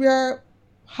 what we are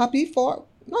happy for?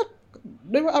 Not,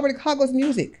 they were already Khago's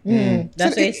music. That's So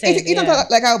what it's saying. it's not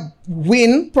like a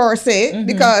win per se,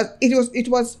 because it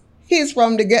was his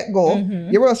from the get-go.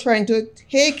 You were trying to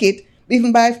take it,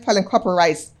 even by filing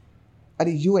copyrights at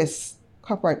the US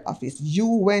Copyright Office. You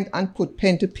went and put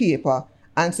pen to paper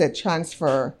and said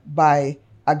transfer by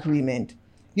agreement.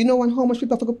 You know how much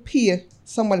people have to pay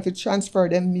someone to transfer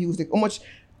their music? How much,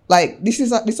 like, this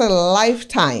is a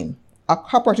lifetime. A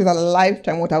copyright is a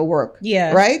lifetime worth of work.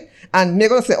 Yeah. Right? And they're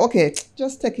gonna say, okay,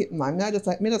 just take it, man.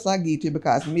 Me just like give you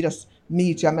because me just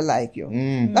meet you and me like you.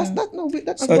 That's not good.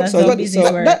 That's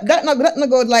not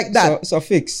good like that. So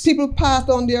fix. People pass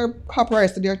on their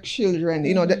copyrights to their children.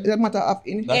 You know, the matter of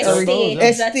Estate.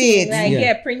 estate. Like,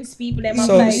 Yeah. Prince people, them So,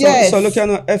 apply. Yes. so look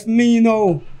at if me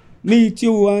now meet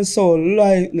you and so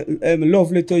like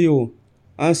lovely to you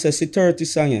and say 30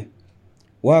 song,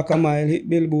 Walk a Mile hit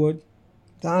Billboard,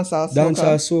 Dancehall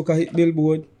Soca hit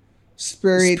Billboard,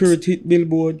 Spirit hit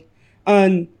Billboard,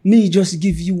 and me just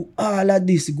give you all of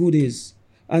these goodies,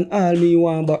 and all me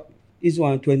want but is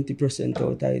 20%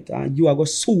 out of it, and you are gonna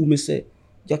sue me say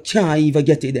you can't even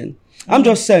get it then. I'm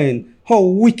just saying how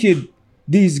wicked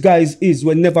these guys is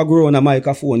when never grow on a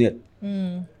microphone yet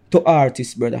to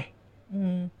artists, brother.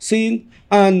 See,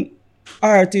 and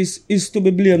artists is to be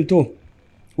blamed too.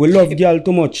 We love girl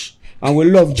too much, and we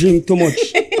love drink too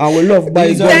much, and we love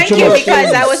buy gun Thank too you, much.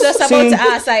 because I was just about to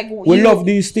ask, like, we love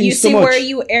these things you see too much. where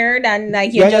you aired and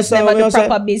like you You just understand never what do I'm saying?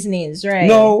 proper business, right?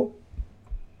 No,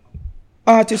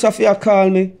 artists have to call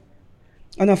me,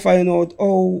 and I find out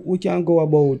how we can go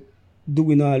about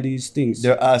doing all these things.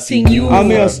 They're asking Think you. you- And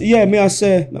me I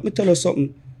say, let me tell you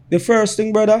something. The first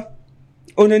thing, brother,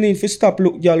 only need to stop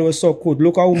look girl was so good.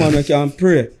 Look at woman who can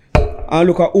pray. And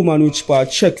look at woman which part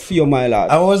check for your my lad.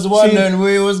 I was wondering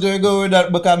where you was going to go with that,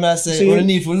 because I say, See? you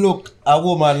need to look a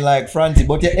woman like Francine,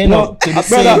 but you end No, up to the brother,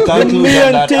 same the conclusion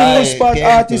main that thing I was spot came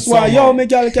to artists why, yo, someone. me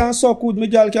girl can so good, me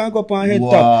girl can go up on head Wow.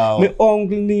 top. Me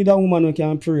uncle need a woman who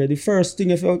can pray. The first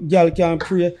thing, if a girl can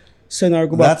pray, send her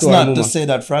go back That's to her not mama. to say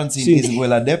that Francine See. is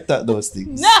well adept at those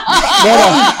things.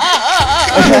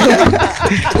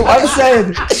 I'm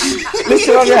saying,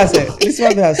 listen what me I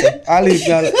say. I leave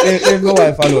my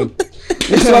wife alone.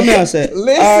 Listen what me I say.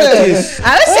 Listen. Artists,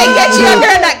 I was saying get you a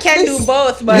girl that can do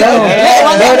both, but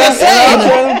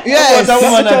Yes. But a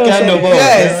woman that can do both.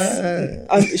 Yes.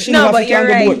 and she no, have but to you're can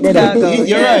do right. both, brother. Khago.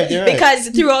 You're right. Because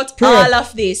throughout all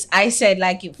of this, I said,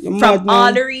 like, from mad, all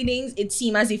man. the readings, it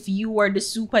seemed as if you were the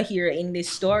superhero in this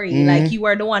story. Like, you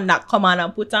were the one that come on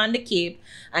and put on the cape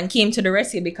and came to the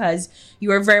rescue, because you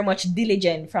were very much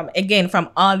diligent. From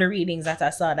all the readings that I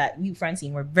saw, that you,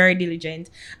 Francine, were very diligent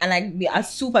and like be a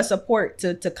super support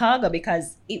to Khago,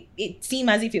 because it seemed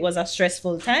as if it was a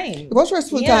stressful time. It was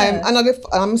stressful Yeah. time, and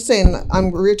I'm saying, I'm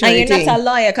And reiterating. you're not a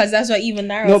lawyer, because that's what even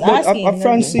Nara No, was but asking.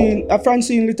 a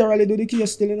Francine literally do the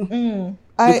case still, you know.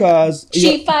 I- Because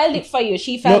She filed it for you.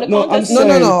 She filed No, the I'm counter.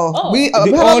 saying- No. Oh. We the have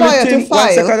a only lawyer to thing, one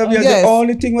file. second, Yes. the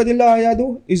only thing what the lawyer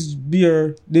do is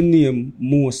bear the name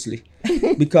mostly.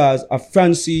 Because a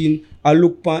Francine, I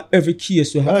look upon every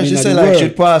case we have She in said the like world.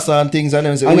 she'd pass on things and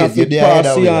then say, And wait, if you're you there pass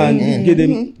either it way. and give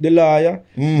them the lawyer,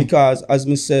 because as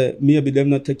me say, maybe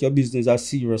them not take your business as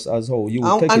serious as how you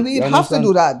would take And it. we You have to understand?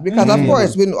 do that because, of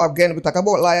course, we talk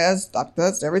about lawyers,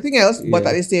 doctors, everything else, but Yeah.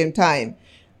 at the same time,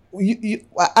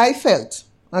 I felt,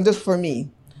 and just for me,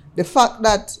 the fact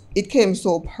that it came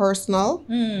so personal,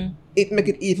 it make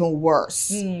it even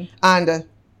worse. And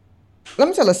let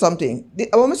me tell you something.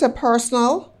 When we say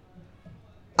personal,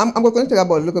 I'm going to talk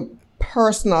about look at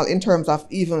personal in terms of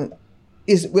even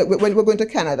when we're going to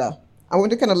Canada. I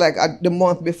went to Canada like the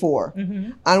month before,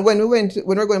 and when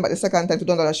we're going back the second time to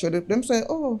do another show, them say,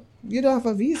 "Oh, you don't have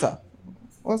a visa."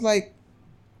 I was like,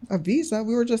 "A visa?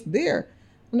 We were just there,"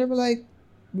 and they were like,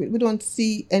 "We don't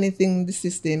see anything in the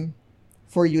system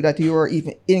for you that you were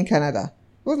even in Canada."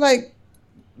 I was like,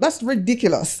 "That's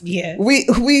ridiculous." Yeah.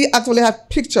 We actually have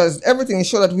pictures, everything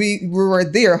show that we were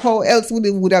there. How else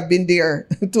would have been there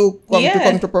to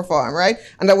come to perform, right?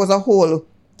 And that was a whole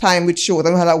time with shows,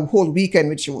 and we had a whole weekend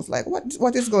with shows. Like,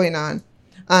 what is going on?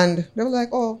 And they were like,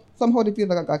 "Oh, somehow the visa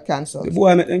got cancelled." The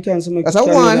boy met them cancel me That's a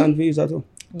one. Canadian visa too.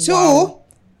 Two,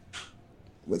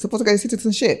 we're supposed to get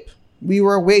citizenship. We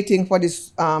were waiting for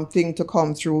this thing to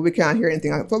come through. We can't hear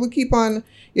anything. So we keep on,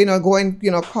 going,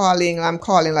 calling. I'm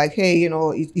calling like, hey,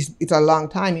 it's a long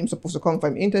time. I'm supposed to come for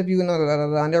an interview,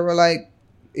 and they were like,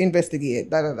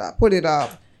 investigate, put it up.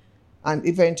 And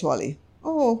eventually,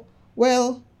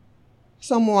 well,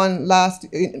 someone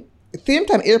same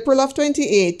time, April of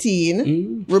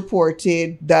 2018,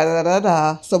 reported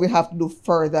so we have to do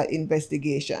further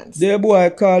investigations. The boy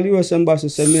called US Embassy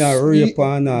said me a rape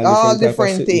and all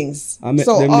different things. I met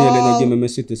So them all- give me my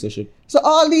citizenship. So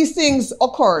all these things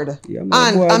occurred. Yeah, my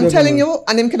And boy, I'm them, telling man. you,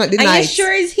 and them cannot deny Are you it. sure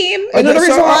it's him? You know the That's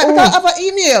reason why? all. Because I have an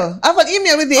email. I have an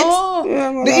email with it. Oh,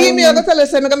 Yeah, man. The email that tell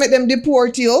us I'm gonna make them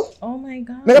deport you. oh my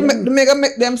God.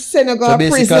 Make them Senegal So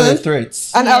basically the prison.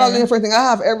 threats. And all of Yeah. the different things. I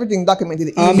have everything documented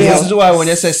in the Um, email. This is why when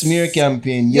you say smear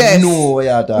campaign, you Yes. know what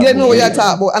you're talking You know what you're about.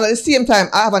 talking about. And at the same time,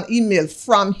 I have an email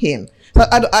from him. So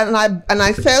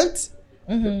I felt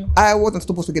I wasn't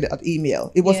supposed to get that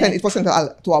email. It was Yeah.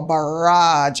 sent to a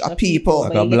barrage of people.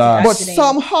 Like But a you get blast. to But accident.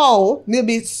 somehow,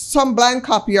 maybe some blind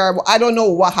copier, I don't know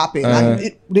what happened.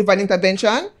 And divine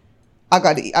intervention, I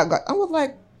was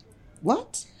like,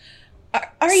 what?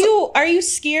 Are you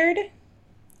scared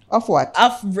Of what?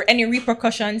 of any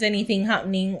repercussions, anything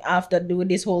happening after doing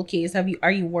this whole case?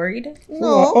 Are you worried?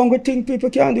 No. Only thing people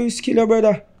can do is kill your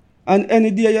brother. And any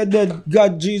day you're dead,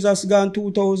 God, Jesus gone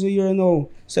 2,000 years now.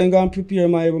 So I'm going to prepare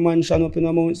my mansion up in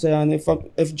the Mount Zion.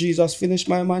 If Jesus finish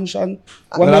my mansion,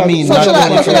 what Well, I mean, So not should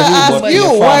only I for ask but you,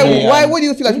 your family why and- would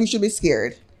you feel like we should be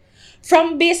scared?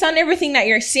 From based on everything that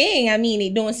you're saying, I mean,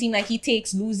 it don't seem like he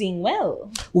takes losing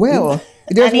well. Well,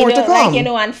 there's and he more to don't come. like,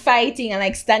 and fighting and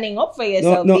like standing up for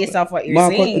yourself based off what you're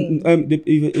Mark, saying.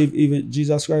 Even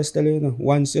Jesus Christ tell you,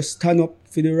 once you stand up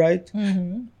for the right,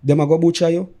 them are going to butcher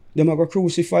you, them are going to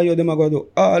crucify you, them are going to do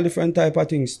all different type of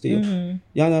things to you.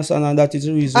 You understand? And that is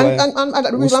the reason why And the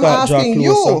we reason I'm start draw asking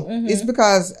closer. you is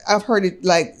because I've heard it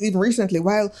like even recently.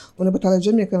 While when I battle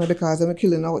Jamaica, because I'm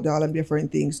killing out all and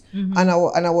different things, and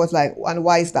I was like, and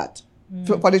why is that?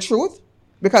 For the truth,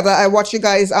 because I watched you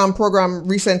guys program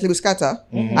recently with Scatter,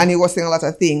 and he was saying a lot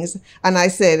of things, and I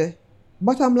said,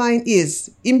 bottom line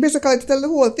is, in basically to tell the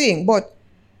whole thing, but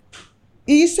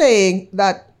he's saying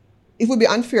that it would be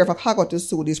unfair for Khago to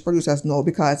sue these producers now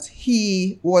because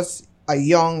he was a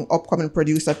young upcoming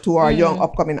producer to our young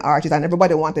upcoming artist and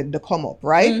everybody wanted to come up,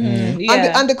 right?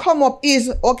 Yeah. And the come up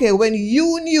is, okay, when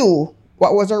you knew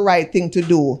what was the right thing to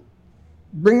do,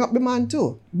 bring up the man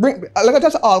too. Let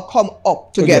us all come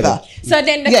up together. So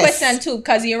then the Yes. question too,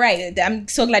 because you're right. I'm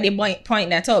so glad you point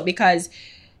that out because,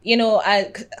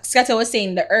 Scatter was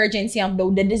saying the urgency of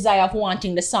the desire of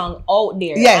wanting the song out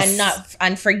there Yes.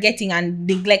 and forgetting and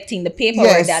neglecting the paperwork,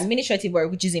 Yes. the administrative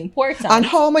work, which is important. And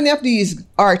how many of these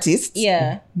artists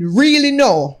yeah. really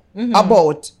know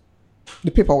about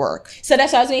the paperwork? So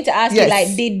that's what I was going to ask Yes.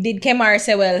 you. Like, did Kemar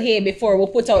say, well, hey, before we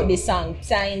put out this song,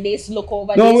 sign this, look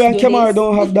over No, this, we and do Kemar this?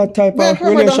 don't have that type We and of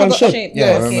Kemar don't have that- relationship. Yeah, I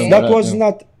Okay. remember That was yeah.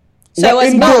 not. So it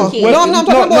was in not group, kid. when- No, I'm not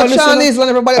talking about listen, Shawnees when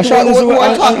everybody who Shawnees are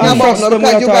and- talking and about Fox, no, them we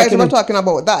because are you guys talking were about. talking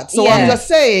about that. So Yeah. I'm just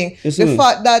saying Listen. the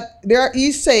fact that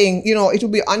he's saying, it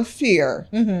would be unfair.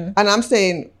 And I'm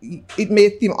saying it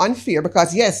may seem unfair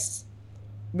because yes,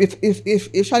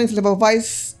 if Shawnees level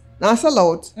voice not sell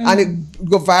out and it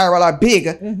go viral or big,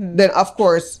 then of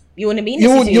course You want to be in you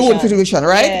the would situation. situation,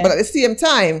 right? Yeah. But at the same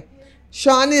time,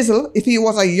 Sean Izzle, if he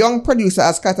was a young producer,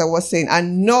 as Kata was saying,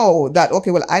 and know that,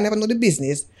 okay, well, I never know the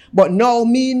business, but now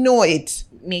me know it,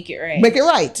 Make it right. make it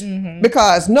right.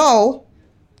 Because now,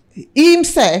 him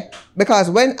say, because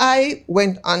when I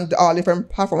went on all different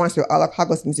performances with all of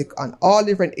Khago's music on all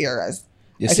different eras,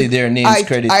 You see their names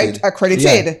credited. I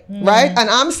credited, right? And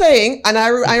I'm saying, and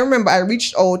I remember I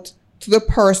reached out to the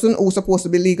person who's supposed to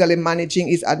be legally managing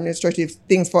his administrative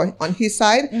things on his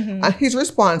side, and his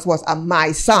response was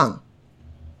my song,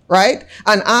 right?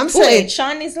 And I'm saying, Wait,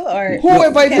 Sean is or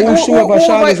whoever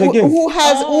Sean is again.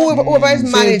 whoever is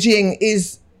managing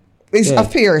is Yeah.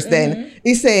 affairs, then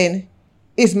is saying,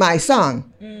 "It's my song,"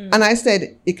 and I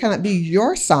said, "It cannot be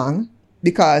your song."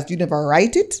 Because you never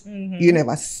write it, you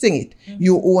never sing it.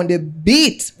 You own the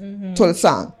beat to the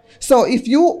song. So if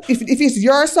it's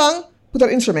your song, put an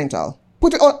instrumental.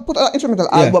 Put an instrumental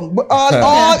album.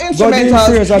 All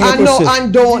instrumentals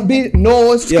and don't be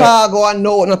no Khago and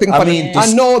no nothing funny.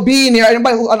 And no being here.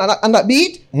 Anybody who on that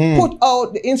beat, put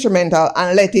out the instrumental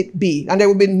and let it be. And there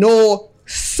will be no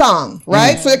song.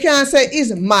 Right? So you can't say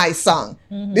it's my song.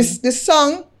 This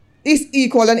song is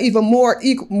equal and even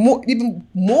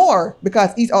more because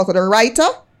he's also the writer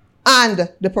and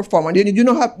the performer. You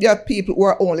don't have people who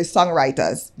are only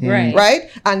songwriters, right?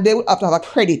 And they would have to have a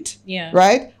credit,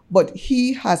 right? But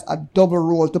he has a double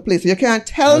role to play, so you can't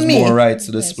tell There's me more rights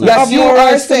to the split. that you more are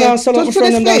rights to saying now sell out to from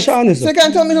them than the split. Sean, So you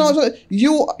can't tell me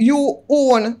you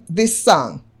own this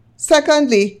song.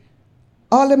 Secondly,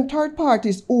 all them third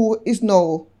parties who is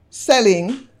now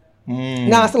selling.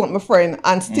 Now I still want my friend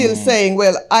and still saying,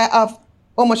 well, I have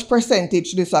how much percentage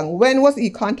to the song? When was he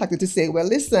contacted to say, well,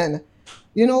 listen,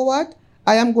 you know what?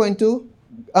 I am going to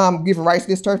give rights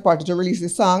to this third party to release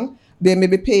this song. They may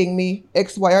be paying me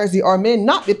X, Y, or Z, or may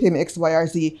not be paying me X, Y, or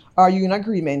Z. Are you in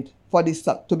agreement for this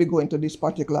to be going to this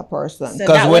particular person?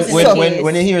 Because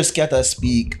when you hear Scatter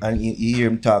speak and you hear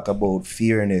him talk about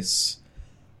fairness,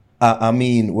 I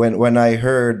mean, when I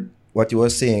heard what you were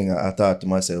saying, I thought to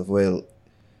myself, well,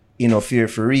 fear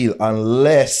for real,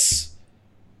 unless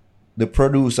the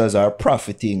producers are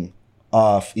profiting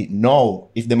off it now,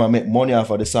 if they might make money off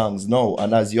of the songs now.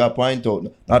 And as you have pointed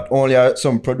out, not only are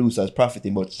some producers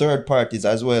profiting, but third parties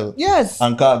as well. Yes.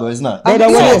 And Khago is not. Brother,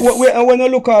 when I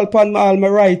look upon all my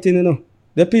writing,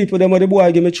 the people, them the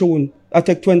boy give me tune, I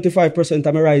take 25%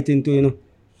 of my writing too,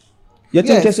 You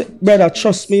think, Yes. just, brother,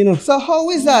 trust me, So how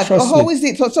is that? Trust How me. is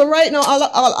it? So right now,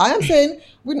 all I am saying,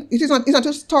 it's not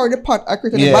to stir the pot or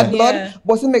create Yeah. bad blood, Yeah.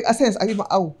 but to make a sense of even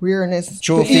awareness.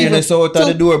 Throw to even- fairness out of to-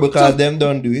 the door because to- them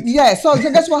don't do it. Yeah, so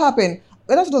guess what happened?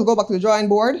 Let us just go back to the drawing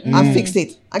board and fix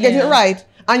it and get it Yeah. right.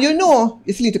 And you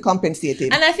still need to compensate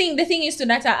it. And I think the thing is to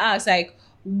that I ask, like,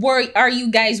 are you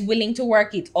guys willing to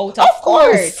work it out? Of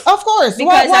course. Because,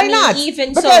 Why I mean, not? even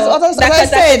because so, as I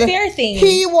that's said, a fair thing.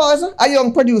 he was a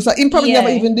young producer. He probably Yeah. never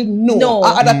even did know No.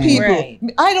 other people. Right.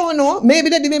 I don't know. Maybe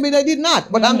they did, maybe they did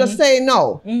not. But I'm just saying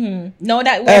no. No,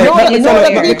 that Hey, No, let me no, tell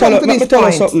that you- we let me come tell to you- let this me tell you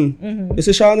point. something. You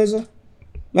see, Sean is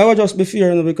I will just be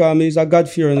fearing because he's a God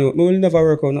fearing. I will never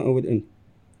work out nothing with him.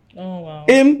 Oh, wow.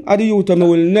 Him and the youth, I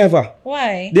will never.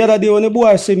 Why? The other day when the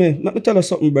boy see me, let me tell you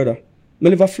something, brother. I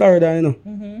live in Florida,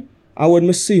 And when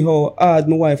I see how hard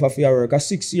my wife have to work,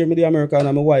 6 years, I do America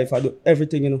and my wife, I do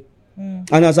everything,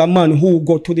 And as a man who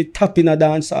go to the top in a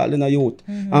dance hall in a youth,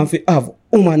 and fi have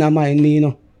woman of mine, me,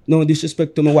 no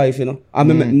disrespect to my wife, I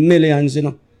make millions,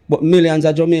 But millions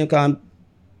of Jamaica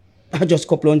and just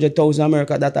couple 100,000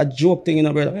 America, that a joke thing,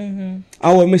 brother. And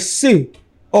when I see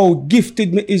how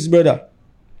gifted me is, brother,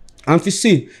 and fi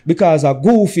see, because of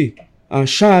Goofy and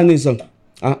Shawnism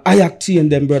and Ayakti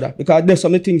and them, brother, because that's how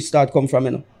my things start come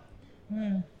from,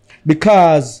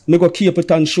 Because me go keep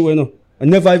it on show, I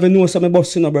never even know some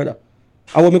boss, brother.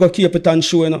 I want me go keep it on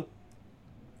show, And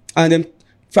then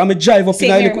from a drive up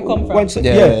Same in here me come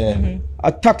from.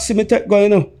 a taxi me take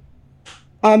going,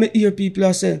 And me hear people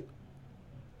I say,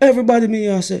 everybody me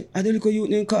here say, I the little youth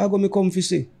in Khago me come fi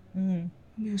see.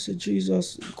 Me I say,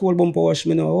 Jesus, cold bumper wash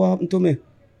me now, what happened to me?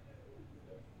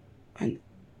 And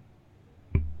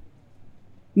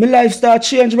my life start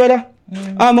change, brother.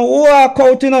 I'm a walk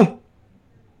out,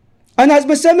 And as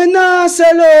me say, me nah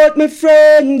sell out my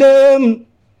friend them.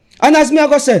 And as me I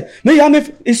go say, me have me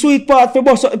a sweet part for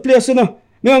bus up the place,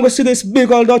 Me I go see this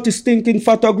big old dirty stinking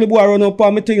fat ugly boy run up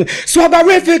on me thing. So I got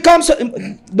refill come so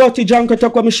dirty junker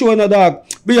talk when me show no dog.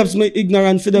 Behaves me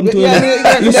ignorant for them too.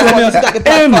 You see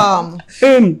me?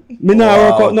 Him. Me nah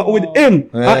work out nothing with him.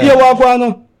 And here what go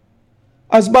on,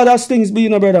 as bad as things be,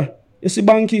 brother. You see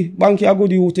Banky a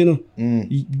good youth,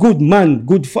 Good man,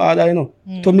 good father,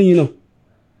 to me,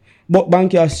 But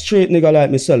Banky a straight nigga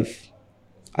like myself.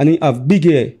 And he have big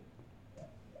hair.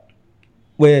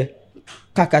 Where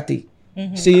Kakati.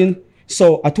 Seeing?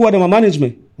 So I told them I manage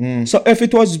me. So if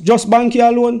it was just Banky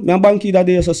alone, me and Banky that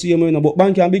day so see him, but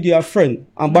Banky and Biggie are friend.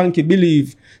 And Banky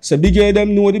believe. So Biggie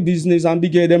them know the business and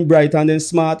Biggie them bright and then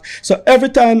smart. So every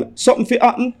time something fi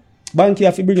happen, Banky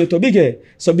have to bring it to Biggie.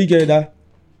 So Biggie that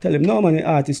tell him, no man, the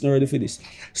artist not ready for this.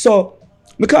 So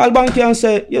I call Banky and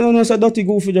say, you know, so dirty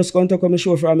Goofy just come to come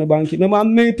show for me Banky. Remember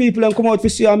many people them come out to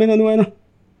see him, know.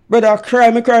 Brother,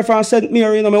 I cry for St.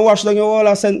 Mary, I wash down your wall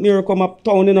of St. Mary come up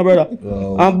town, brother.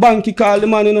 Wow. And Banky call the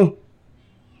man,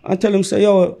 and tell him, say,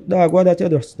 yo, dog, what that you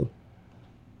just do?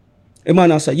 The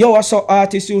man I say, yo, I saw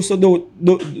artists used to do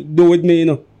with me,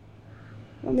 And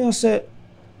I say,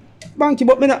 Banky,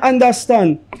 but me not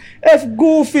understand. If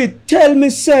Goofy tell me,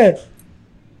 say,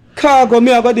 Khago,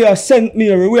 me I go there St.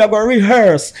 Mary, we are going to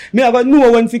rehearse. Me I go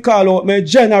know when to call out my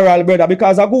general, brother,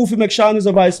 because I Goofy make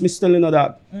Shawnism vice me still,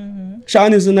 that.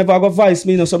 Shawnism never go vice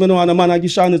me, so I know the man I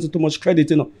give Shawnism too much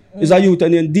credit, He's a youth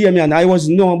named Damian, I was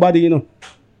nobody,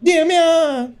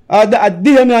 Damian!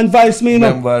 Damian vice me,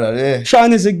 Remember that, yeah.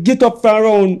 Shawnism get up from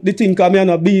around the thing, because me and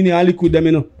Beanie and liquid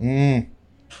them,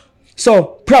 So,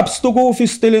 props to Goofy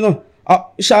still,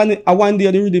 Shawnism, one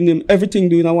day they redeem him, everything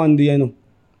doing a one day,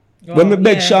 Wow, when me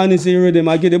beg Shawnism to redeem,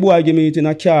 I get the boy give me it in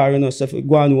a car, so if I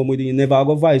go on home with him, he never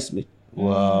go vice me.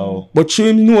 Wow. But through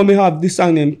him know me have this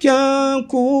song name, can't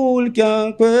cool,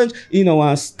 can't quench,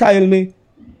 and style me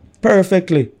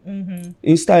perfectly.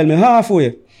 He style me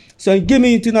halfway. So he give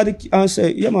me it in the and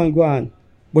say, yeah man, go on.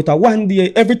 But one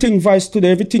day, everything vice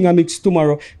today, everything I mix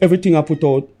tomorrow, everything I put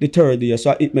out the third day.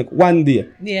 So it make one day.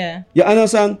 Yeah. You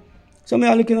understand? So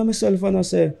I looking at myself and I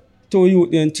say, to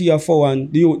youth in Tier 4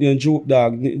 and the youth in Jupe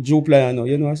Dog, Jupe Lion,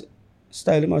 you know,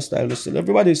 style my style still.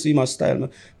 Everybody see my style. Man.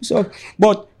 So,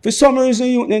 but for some reason,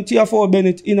 youth in Tier 4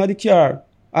 Bennett in the car,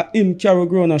 him carry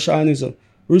grown and Shanizo.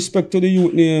 Respect to the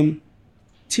youth name,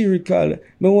 Tyrical.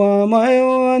 Me want my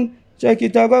own, check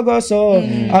it out, go so.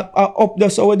 I up the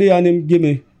so there and him give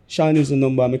me Shanizo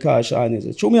number, me call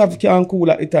Shanizo. Show me have can cool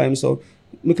at the time, so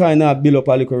me kind of build up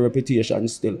a little reputation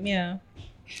still. Yeah.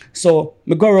 So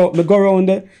me go around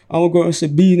there and we go and say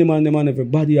Beanie Man, them and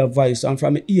everybody have voice. And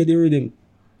from me hear the rhythm,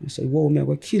 I say, wow, me I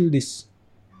go kill this.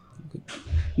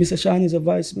 Mr. Sean is a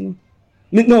voice, me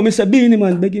no. Me say Beanie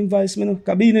Man begging voice, me no.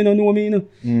 Cause Beanie no know me, no.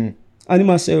 And he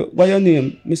must say, what your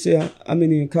name? Me say, I'm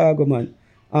in Khago, man.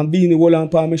 And Beanie hold on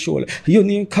upon my shoulder. You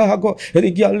name Khago. And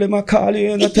the girl them a call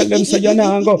you and I tell them say you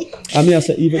nah go. And me I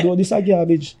say, even though this a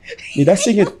garbage, me that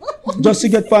sing it just to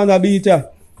get pan a beat ya.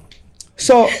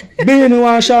 So, Beanie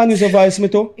want Sean is a voice me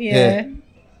too. Yeah.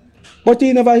 But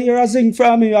he never hear a sing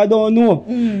from me, I don't know.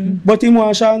 But he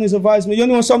want Sean is a voice me. You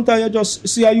know, sometimes you just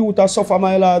see a youth a suffer,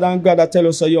 my Lord, and God a tell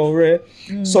us, yo, Ray.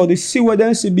 So, they see where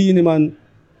they see Beanie Man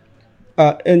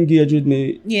engage with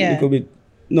me. Yeah. Little bit.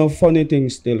 No funny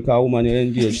things still, because woman you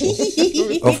engage.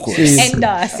 Of course.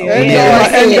 Endorse you.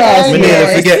 I need to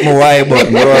forget my why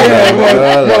button.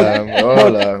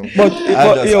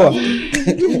 But yo,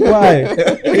 why?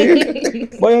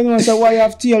 But you know, so why you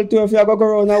have tail too if you go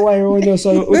around a wire around you,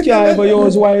 so we can't ever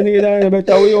use wire neither,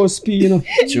 better we use speed, you know.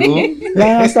 True. You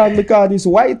understand, because this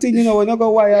white thing, you know, we not go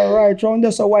wire right round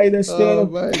there, so why they still, Oh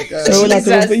my God. so we not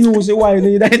have to use the wire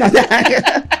neither.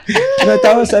 But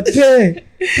I was say,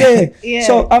 pay. Yeah.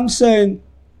 So I'm saying,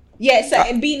 Yeah, so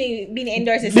Beanie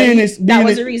endorses. Beanie- That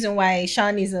was Beanie- the reason why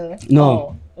Sean is a. No.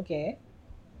 Oh, okay.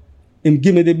 him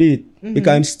give me the beat.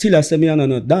 Because I'm still a say me and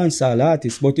a dancehall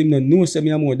artist, but him no know say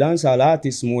me a more dancehall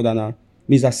artist more than a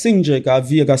me's a singer, because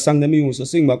Vega sang the me used to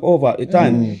sing back over at the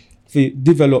time to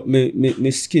develop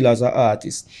me skill as an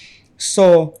artist.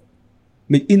 So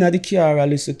me in the car I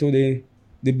listen to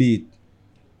the beat.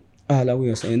 All the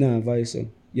way I say, nah, voice.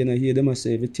 You know, hear them I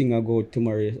say everything I go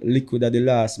tomorrow. Liquid at the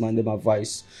last man, them a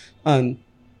voice. And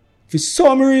for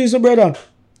some reason, brother,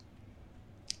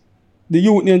 the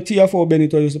youth named Tier 4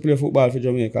 Benito used to play football for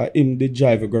Jamaica. Him the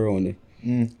driver go around there.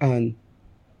 And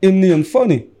him name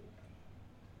funny.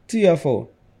 Tier 4.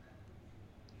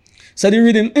 So the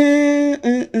rhythm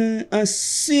and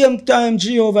same time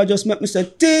Jehovah just make me say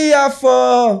Tier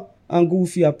 4 and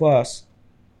Goofy a pass.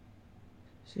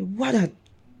 Say what that?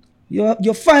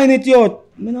 You find it out.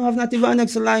 Me don't have not even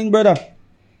next line, brother.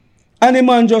 And the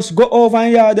man just go over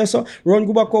and yard so run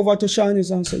go back over to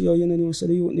Shanice and say, yo, you know, so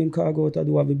the youth named Khago to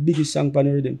do have the biggest song on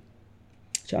the rhythm.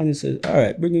 Shanice says,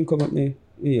 alright, bring him come at me.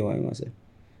 You know what I say.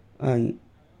 And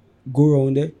go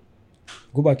around there,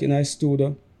 go back in our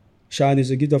studio.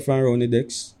 Shanice get up and round the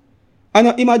decks.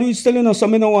 And him a do it still, you know, so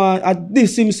me no want at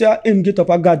this him say him get up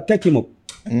and God take him up.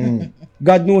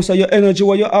 God knows so your energy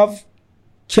what you have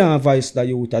can't vice the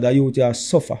youth you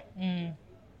suffer.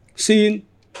 Seeing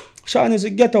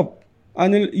Shanice get up.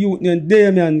 And the youth named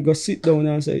Damien go sit down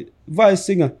and say, voice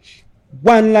singer,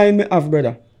 one line me have,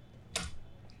 brother.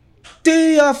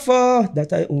 Tier 4,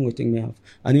 that I only thing me have.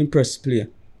 And him press play.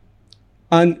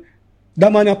 And that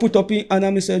man I put up in and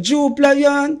I say, Jupe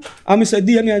Lion. And I say,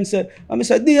 Damien say,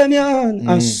 Damien.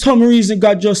 And some reason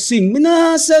God just sing. Me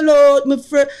nah sell out, my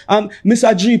friend. And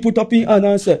Mr. G put up in and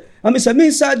I say,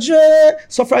 Mr. J,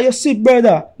 so far you see,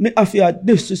 brother, me have your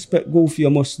disrespect, Goofy, you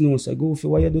must know. Say, Goofy,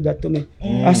 why you do that to me?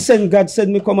 I send God said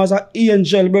me come as an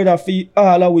angel, brother, for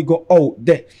all of we go out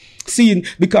there. Seeing,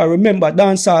 because remember,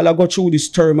 dancehall I go through this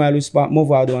turmoil with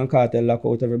Movado and Cartel lock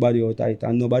out everybody out tight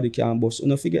and nobody can bust. You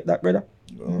don't forget that, brother?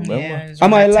 Yeah,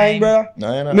 Am I lying, brother?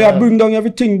 No. Me I bring down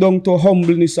everything down to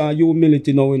humbleness and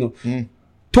humility now, you know.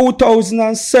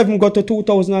 2007 got to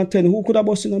 2010. Who could have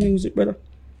bust in the music, brother?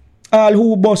 All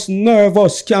who bust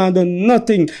nervous can't do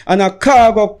nothing. And a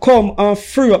Khago come and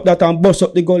free up that and bust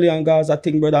up the gully and Gaza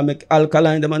thing, brother, make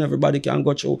alkaline them and everybody can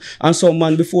go through. And some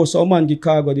man before some man give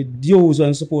Khago the dues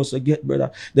and supposed to get,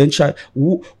 brother. Then try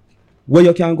where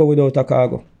you can go without a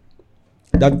Khago.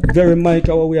 That very mic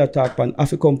how we attack and have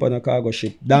to come on a cargo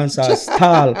ship. Dancer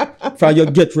style for you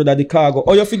get rid of the Khago.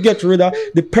 Or you have to get rid of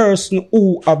the person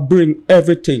who bring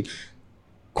everything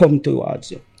come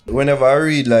towards you. Whenever I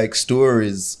read like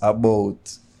stories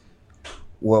about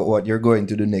what you're going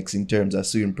to do next in terms of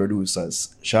suing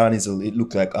producers, Sean is it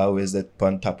look like always that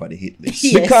on top of the hit list.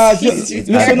 Yes. Because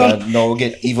listen Now we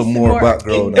get even more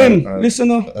background listen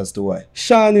as to why.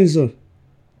 Sean is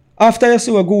after you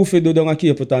see what Goofy do down a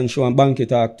Cape Town show and Banky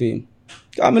talk to him.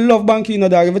 I love Banky, you know,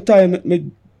 that every time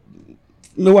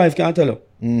my wife can't tell her.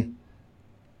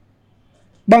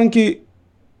 Banky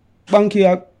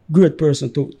a great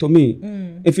person to me.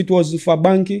 If it wasn't for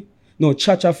Banky, no,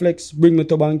 Chacha Flex bring me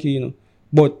to Banky, you know.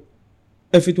 But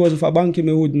if it wasn't for Banky,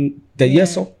 me wouldn't.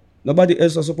 Yes, sir. Nobody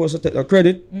else is supposed to take the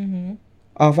credit. And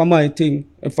for my thing,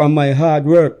 and for my hard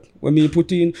work, when me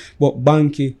put in, but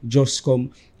Banky just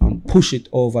come and push it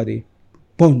over the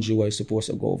bungee where it's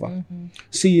supposed to go over.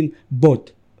 Seeing,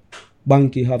 but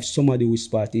Banky have somebody who is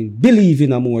starting believe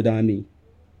in him more than me.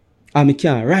 And me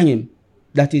can't rang him.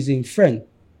 That is in friend.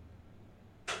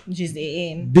 Which is the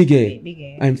aim. Big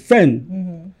A. I'm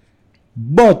friend.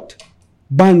 But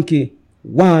Banky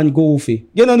one goofy.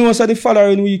 You know what's the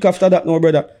following week after that now,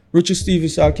 brother? Richie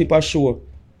Stevens keep a show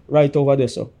right over there,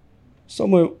 so.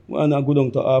 Somewhere when I go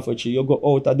down to Half a Tree, you go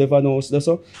out at Devon House there,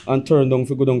 so, and turn down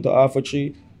to go down to Half a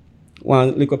Tree.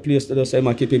 One little place that say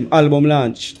I keep him album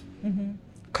launch.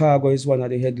 Khago is one of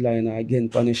the headliner again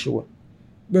on the show.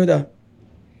 Brother,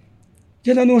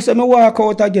 you know say I walk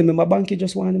out again, my Banky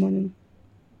just want the man, you know.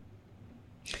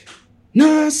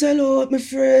 Nah, sell out my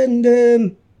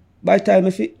friend. By the time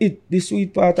if you eat the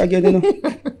sweet part again, you know.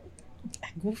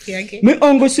 Goofy again. Me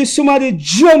uncle see somebody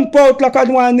jump out like a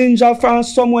one ninja from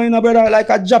somewhere, you know, brother, like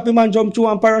a Jappy man jump through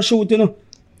and parachute, you know.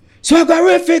 So I got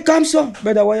real come, so.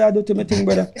 Brother, what you do to me thing,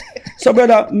 brother? So,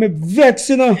 brother, me vex,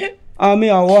 you know, and me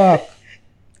a walk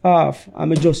off, and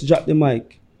me just drop the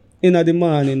mic. In the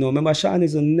morning, you know. Remember,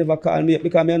 Shanice never call me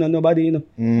because me know nobody, you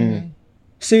know.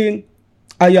 Saying,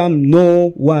 I am no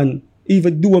one.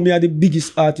 Even though me are the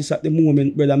biggest artist at the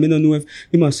moment, brother, me don't know if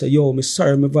he must say, yo, me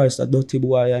sorry, my voice that dirty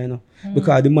boy, you know.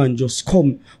 Because the man just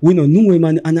come. We don't know him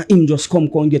and him just come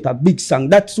get a big song.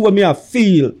 That's what me I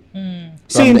feel.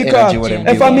 See, because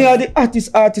if I me are the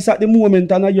artist at the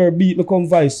moment and I your beat me come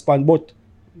vice span, but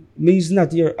me is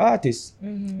not your artist.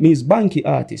 Me is Banky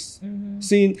artist.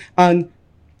 See, and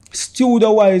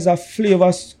studio wise a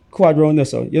Flavor Squad round there,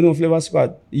 so you know Flavor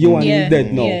Squad. You and him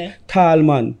dead now. Tall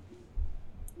man.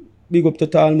 Big up to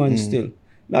Tall man still.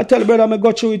 I tell you, brother, I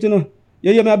go through it, you know.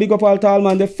 You hear me, I big up all Tall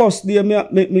man. The first day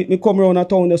me come around a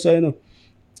town there, so, you know.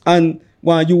 And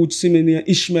one youth see me near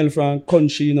Ishmael from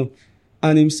country, you know.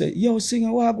 And him say, yo,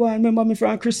 singer, what go on? Remember me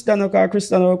from Christiana, because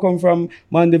Christiana come from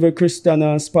Mandeville,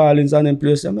 Christiana, Sparlings, and them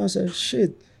place. And I say,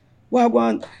 shit, what go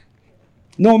on?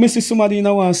 Now, me see somebody in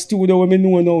our studio where me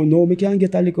know now. No, me can't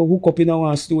get a little hook up in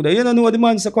our studio. You know the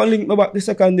man say, come link me back the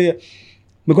second day.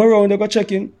 Me go around, I go check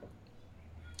him.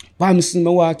 Pamson,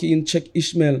 me walk in, check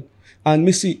Ishmael. And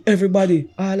me see everybody,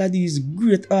 all of these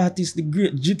great artists, the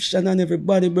great Egyptian and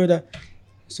everybody, brother.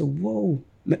 So, whoa,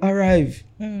 me arrive.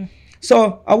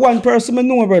 So, I one person I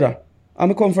know, brother.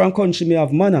 And I come from a country, me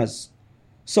have manners.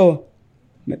 So,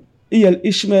 me hail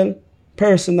Ishmael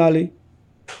personally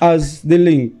as the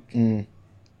link. And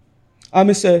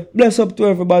I say, bless up to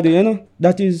everybody, you know.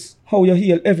 That is how you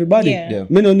heal everybody.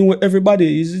 Me don't know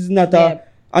everybody. It's not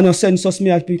a census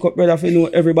me I pick up, brother, if you know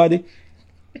everybody.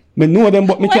 Me know them,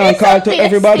 but me can't call to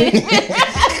everybody.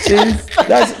 See,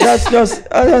 that's just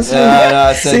we have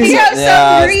some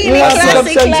really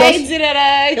classic lines in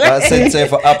it. That's sensei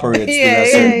for operates.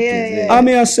 I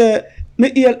mean, I say,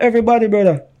 me heal everybody,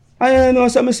 brother. I know,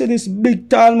 so I see this big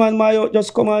tall man, my out,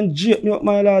 just come and jape me up,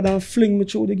 my lord, and fling me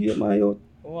through the gate, my out.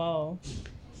 Wow.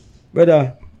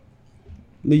 Brother,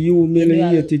 me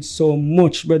humiliated so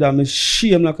much, brother. Me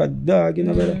shame like a dog, you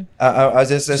know, brother.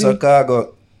 As I say, so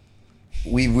Khago,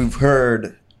 we've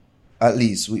heard, at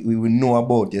least, we know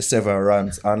about your several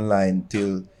rants online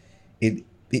till it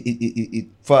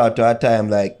far to a time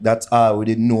like that's all we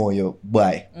didn't know you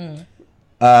by.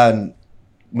 And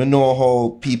we know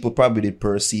how people probably did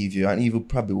perceive you, and even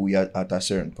probably we at a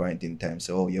certain point in time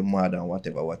say, oh, you're mad and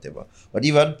whatever. But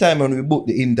even at the time when we booked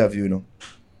the interview, you know,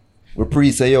 we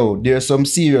pre-say, yo, there's some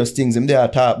serious things in there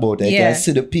to talk about. I can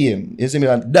see the pain. You see me?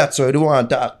 And that's why I don't want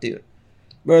to talk to you.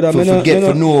 Brother,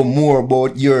 to know more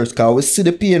about yours, because we see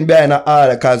the pain behind the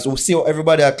order, because we see how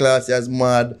everybody at class is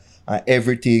mad and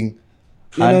everything.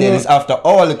 And then it's after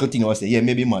all little thing I say, yeah,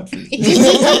 maybe mad for you.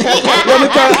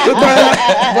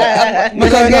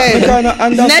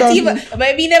 Not even,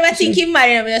 maybe never think him mad,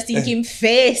 I'm just think him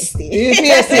faced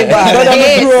it.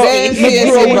 I grew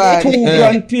up with two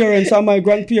grandparents, and my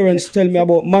grandparents tell me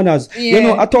about manners. You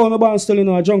know, I told me born still, you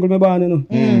know, a jungle me born, you know.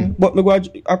 But me go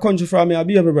a country from me, a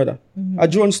baby brother. A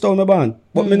Jonestown me born.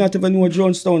 But me not even know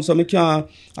Jonestown, so me can't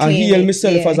heal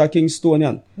myself as a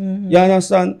Kingstonian. You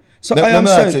understand? So I am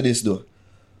saying this though.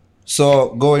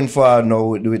 So going forward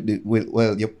now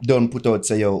well, you don't put out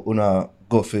say yo una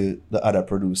go for the other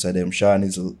producer them, Sean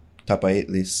is top of 8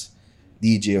 list,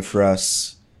 DJ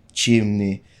Frost,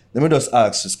 Chimney. Let me just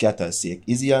ask for scatter's sake,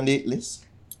 is he on the 8 list?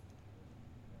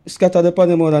 scatter the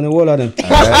panel more than the whole of them.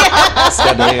 Alright.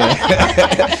 Scatter,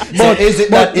 yeah. So is it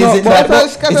that you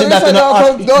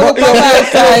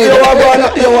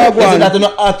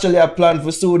not actually a plan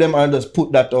for sue them and just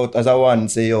put that out as a one,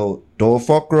 say yo, don't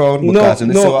fuck around because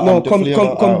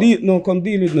come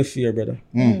deal with my fear, brother.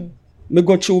 Me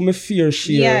go through my fear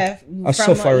share a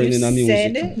suffering in a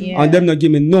music. And them not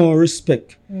give me no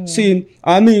respect. See,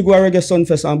 I mean go a reggae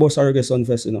sunfest and boss a reggae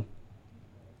sunfest, you know.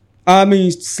 I mean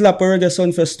slap a reggae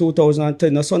sunfest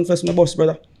 2010. A sunfest my boss,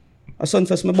 brother. A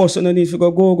sunfest my boss, you know, need to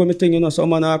go me thing, you know. Some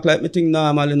man act like me thing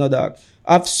normal, you know, dog.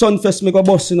 I've sunfest me go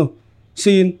boss, you know.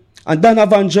 See, and then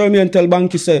Van Germain tell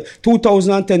Banky say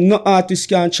 2010 no artist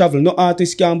can travel, no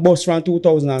artist can bust from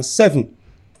 2007.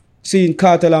 Seeing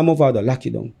Cartel and Movada lock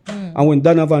it down. And when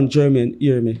Donovan Germain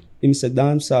hear me, him say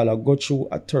dancehall I go through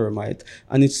a termite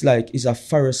and it's like it's a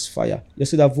forest fire. You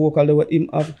see that vocal that him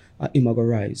have and him a go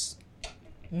rise.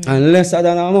 And less than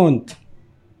a month,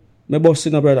 me boss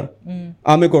in a brother.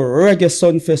 And me go reggae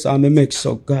sunfest and me make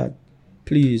so God,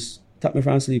 please tap me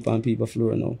from sleep on people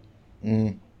floor now.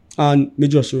 And me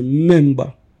just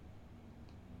remember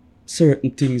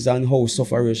certain things and how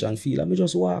sufferation feel. And me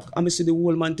just walk and me see the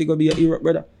whole man thing go be a hero,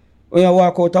 brother. When I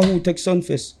walk out of who take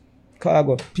sunfest,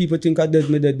 Khago, people think I dead,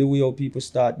 me dead the way how people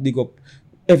start dig up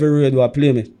every radio I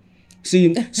play me.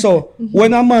 See, so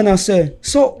when a man I say,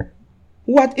 so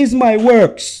what is my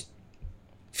works?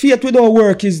 Faith without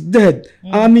work is dead.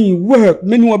 I mean work.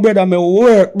 Me know brother, me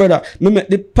work, brother. Me make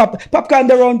the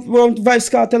popcorn around Vice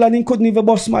Cartel and he couldn't even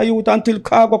bust my youth until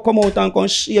Khago come out and come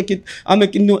shake it and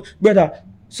make him know, brother,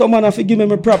 some man have to give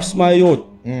me props, my youth.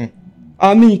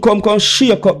 I mean, come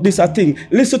shake up this a thing.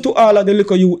 Listen to all of the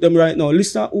little youth them right now.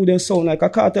 Listen to who they sound like a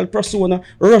cartel persona.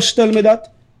 Rush tell me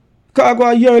that.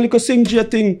 Khago a year little sing J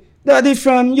thing. Daddy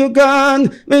from you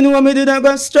gone. Me know me didn't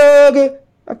go struggle.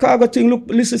 A Khago thing, look,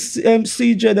 listen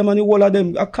CJ them and the whole of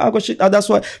them. A Khago shit. And that's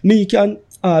why me can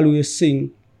always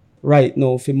sing right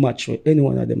now for match with any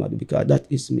one of them because that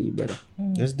is me, brother.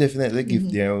 There's definitely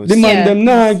gift there. The man them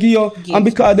not give you. And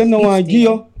because them no want give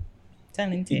you.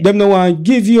 Talented. Them no want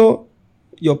give you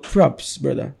your props,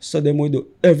 brother. So them will do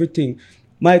everything.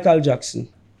 Michael Jackson.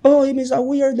 Oh, he is a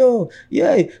weirdo.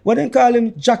 Yeah. What they call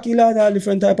him? Jackie Lad, all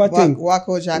different type of thing.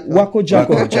 Wacko Jacko. Wacko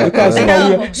Jacko. Because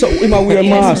him a wear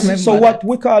mask. So what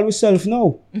we call ourselves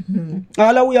now?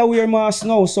 All of we are wear mask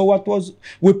now. So what was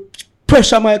we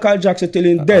pressure Michael Jackson till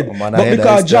he's dead. But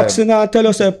because Jackson tell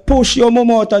us, push your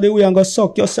mom out of the way and go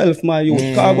suck yourself, my youth.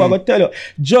 Khago, I go tell you,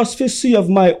 just for save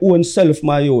my own self,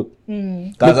 my youth.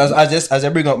 Because as I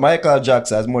bring up Michael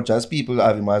Jackson, as much as people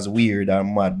have him as weird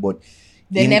and mad, but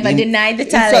they never denied the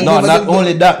talent. No, not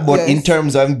only that, but in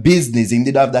terms of business, he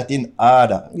did have that in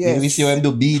order. We see him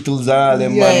do Beatles and all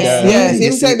them. Yes,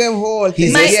 him say them whole thing.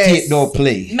 His estate don't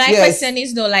play. My question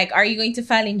is though, like, are you going to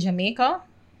file in Jamaica?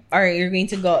 Or you're going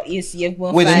to go, you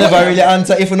won't they never really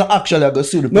answer if you not actually go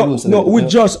sue the producer. No, we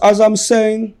just, as I'm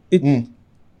saying, it.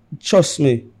 Trust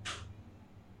me.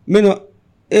 Me not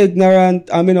ignorant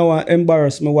and me not want to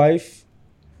embarrass my wife.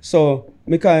 So,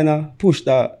 me kind of push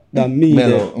that me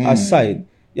aside.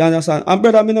 You understand? And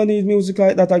brother, me no need music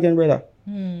like that again, brother.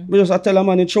 Me just I tell a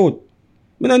man the truth.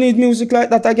 Me no need music like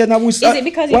that again. Is it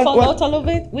because you fall out all of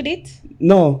it with it?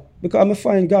 No, because I'm a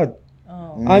fine God.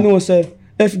 I know, say,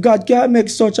 if God can make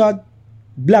such a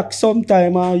black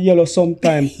sometime and yellow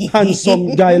sometime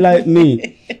handsome guy like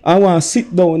me, I want to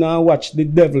sit down and watch the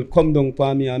devil come down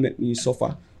for me and make me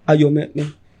suffer. And you make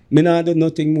me. Me not do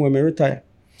nothing more, me retire.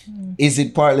 Is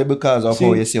it partly because of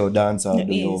how you see how dancehall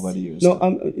do over the years?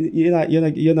 No,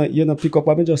 you're not pick up.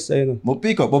 I'm just saying. No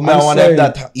pick up, but I want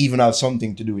that even have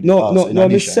something to do with No,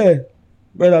 me say,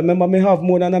 brother, remember me have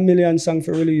more than 1 million songs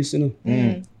for release, you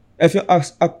know. If you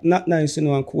ask Not Nice, you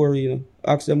know, and Corey, you know,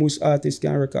 ask them which artist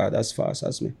can record as fast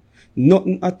as me.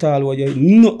 Nothing at all what you,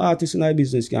 no artist in our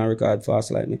business can record fast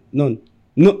like me. None.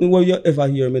 Nothing what you ever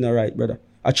hear me not right, brother.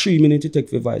 A 3 minutes to take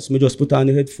for voice. Me just put on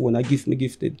the headphone, I give me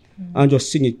gifted, and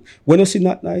just sing it. When you see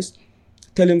Not Nice,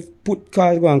 tell him put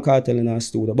Khago and Cartel in our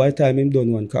studio. By the time him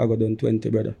done one, Khago done 20,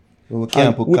 brother. We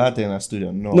can't put Cartel in our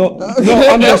studio, No,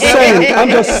 I'm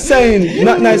just saying,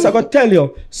 Not Nice, I gotta tell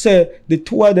you, say, the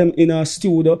two of them in our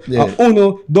studio, and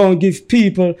Uno don't give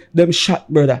people them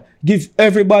shot, brother. Give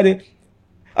everybody.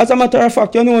 As a matter of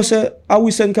fact, you know, say, I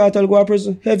will send Cartel go to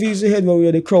prison. Heavy is the head where we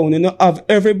are the crown. You know, have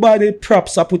everybody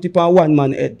props I put it on one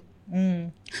man head.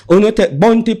 Uno take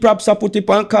bounty props I put it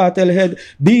on Cartel head.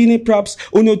 Beanie props.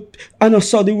 Uno, I know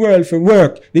saw the world for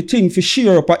work. The thing for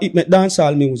sheer up and it make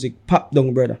dancehall music. Pop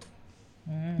down, brother.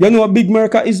 You know what Big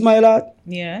Merca is, my lad?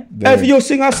 Yeah. If you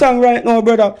sing a song right now,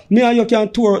 brother, me and you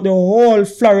can tour the whole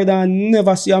Florida and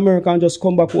never see America and just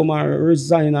come back home and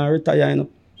resign and retire, you know.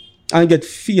 and get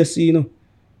facey, you know.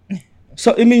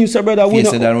 So it means, brother, we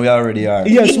Facer than we already are.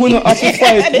 yes, we not have to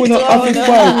fight. We not have to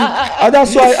fight. And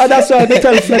that's why they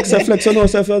tell Flex, you know,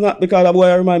 so if you're not, because that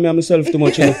boy remind me of myself too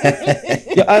much, you know.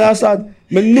 Yeah, and I said,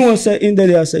 me know say in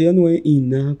there, I say, you know,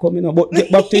 in coming up. But get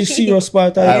back to the serious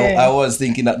part. I was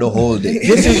thinking that the whole day.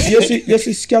 You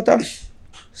see, scatter a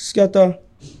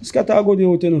good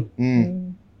youth, you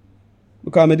know.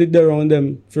 Because I did that around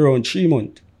them for around 3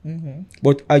 months.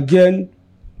 But again,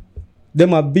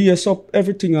 them are base up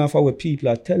everything off our people.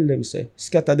 I tell them, say,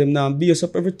 scatter them now and base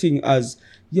up everything as,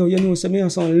 yo, you know, say, me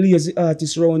have some lazy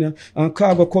artists around here, and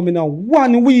Khago coming out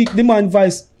 1 week, the man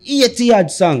voice 80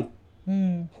 odd song.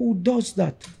 Who does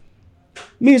that?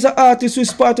 Me as an artist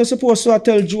who's part of supposed to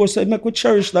tell Joe, say, make we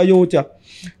cherish the youth here.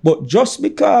 But just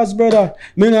because, brother,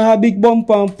 me not have big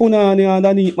bumper and punani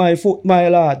underneath my foot, my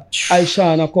lad, I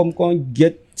shanna come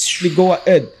get the go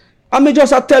ahead. And me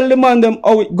just tell the man them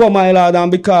how it go, my lad,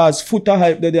 and because foot a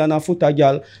hype there and a foot a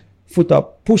girl, foot a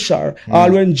pusher.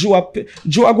 All when Joe a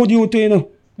good youth, you know.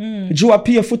 Joe a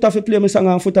pay foot a fi play me song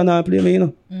and foot a not play me, you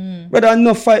know. Brother,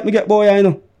 enough fight me get boy, you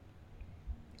know.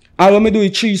 And when me do a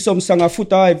 3 some song, a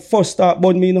foot a hype, first start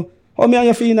bun me, you know. How me and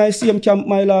you feel in the same camp,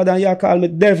 my lad, and you call me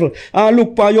devil. And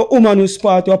look for your woman who's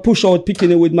part, you push out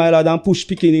picking with my lad and push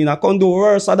picking in. I can't do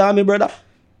worse than me, brother.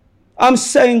 I'm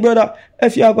saying, brother,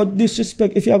 if you have got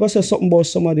disrespect, if you have got say something about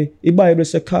somebody, the Bible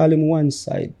say call him one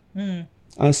side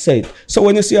and say it. So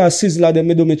when you see a sizzler,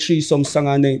 they do me 3 some song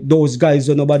and then those guys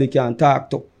who nobody can talk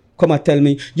to, come and tell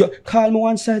me, yo, call me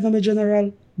one side, my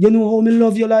general. You know how me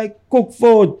love you like cook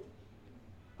food.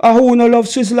 And who no love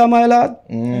sizzler, my lad?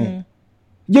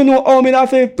 You know how me not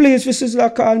feel please for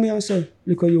sizzler call me and say,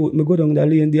 look at you, me go down the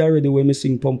lane there already when me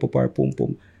sing pump up or pum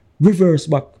pum. Reverse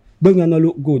back, don't you no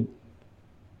look good.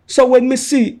 So when me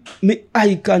see me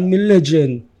icon, me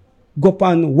legend, go up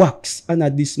and wax, and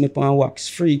at this me pan wax,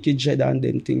 freaky Jedi and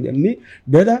them thing, them me,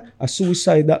 brother, a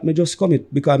suicide that me just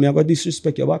commit because me I got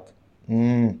disrespect your back.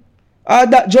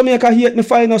 That Jamaica hate me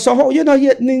final. So how you not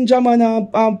hate Ninja Man and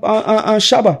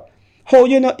Shabba? How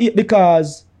you not hate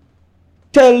because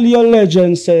tell your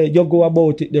legend say you go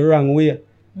about it the wrong way.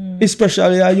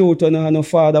 Especially a youth and a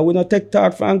father. We don't take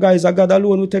talk from guys. I God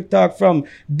alone we take talk from.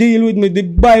 Deal with me. The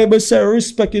Bible says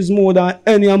respect is more than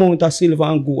any amount of silver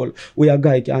and gold. Where a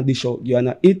guy can dish out. You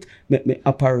and it make me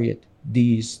operate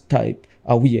these type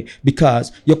of way.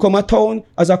 Because you come a town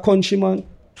as a countryman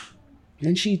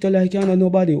and she tell like you know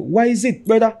nobody. Why is it,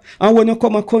 brother? And when you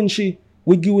come a country,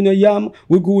 we give you no yam,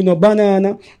 we give you no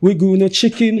banana, we give you no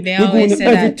chicken, we give you no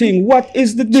everything. What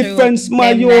is the difference, my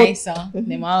youth?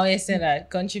 Them always say that.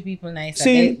 Country people nicer.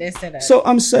 See, they say that. so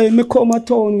I'm saying, me come a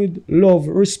town with love,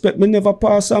 respect. Me never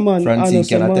pass a man. Francine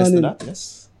can attest to that,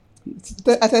 yes.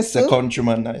 Attest It's a to?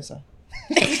 countryman nicer.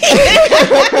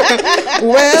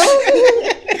 Well,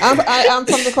 I'm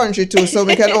from the country too, so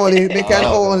we can only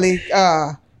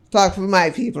talk for my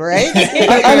people, right?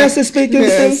 Honestly speaking,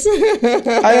 Yes.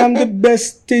 I am the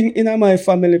best thing in my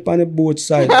family on the both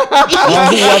sides. And who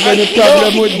have any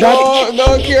problem with that?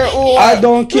 Don't care who. I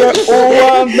don't care who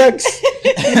I'm vexed.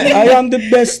 I am the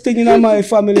best thing in my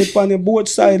family on the both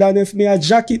sides, and if me a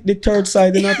jacket the third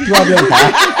side, then no problem.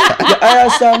 You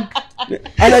understand?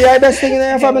 And are you the best thing in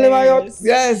your family, my youth?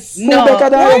 Yes. No, better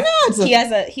than why you? not?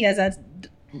 He has a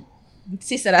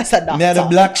sister that's a doctor. Me are the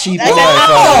black sheep. That's boy, a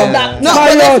No,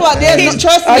 My but that's Lord, what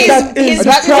trust me. that is the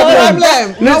That is problem. the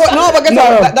problem. No, but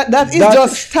that is that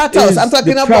just status. is I'm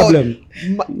talking the about. problem.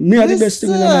 Me are the best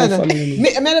thing in my family. Me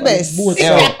the best. Both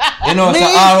Yo, sides. you know, Me- so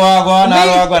all I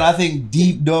go on, I think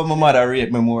deep down my mother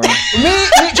rate me more. Me,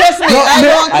 trust me, No, I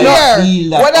don't I care. feel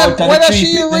that out of Whether the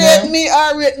she three rate people, me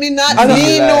or rate me not, I me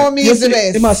feel know like- me You is the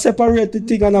see, he must best. separate the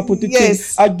thing and I put the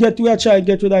Yes. thing. I get where I try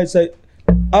get to that. It's like,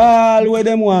 all what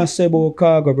them want to say about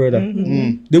Khago, brother.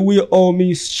 The way how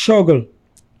me struggle.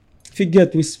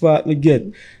 Forget which part me get.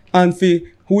 And for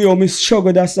who how me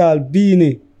struggle, that's all.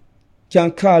 Beanie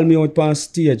can call me out on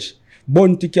stage.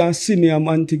 Bunty can see me and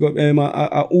Manti go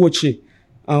a Ochi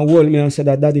and hold me and say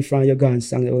that daddy from your gun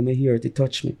song that when me hear it, it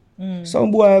touch me.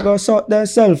 Some boy go sort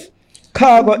themselves.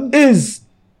 Khago is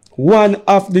one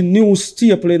of the new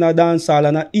staple in a dance hall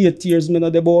and 8 years me know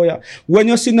the boy. When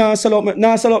you see now sell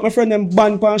out my friend them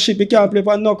band pan ship, he can't play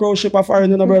pan no crow ship a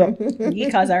foreign, you know, brother.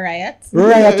 He cause a riot.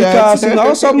 Riot to cause you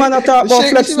know. Some man a talk about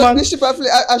flex man. The ship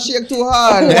I shake too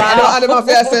hard. And the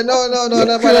mafia say no,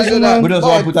 brother, do that. We just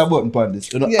want to put a button on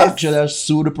this. You know, Yes. actually I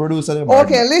sue the producer. Them,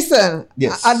 Okay, listen.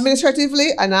 Yes.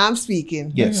 Administratively, and I'm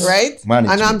speaking. Yes. Right?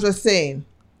 Management. And I'm just saying,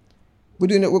 we're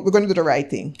going to do the right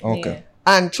thing. Okay.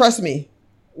 And trust me,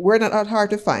 we're not that hard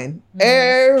to find.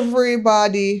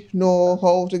 Everybody know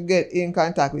how to get in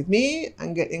contact with me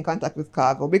and get in contact with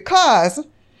Khago because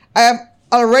I have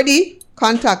already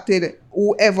contacted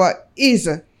whoever is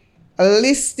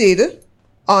listed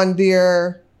on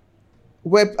their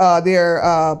web,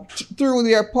 through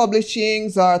their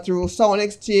publishings or through Sound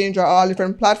Exchange or all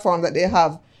different platforms that they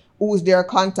have, who's their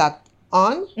contact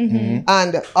on,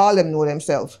 and all them know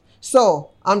themselves.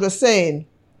 So I'm just saying,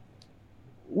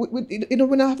 we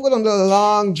don't have to go down the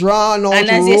long, drawn out road. And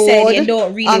as you said, you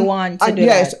don't really want to do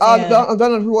yes, that. down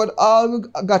the road, all we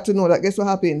got to know that, guess what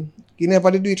happened? You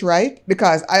never did do it right,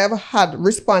 because I have had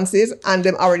responses and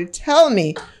them already tell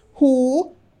me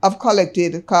who have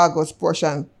collected Khago's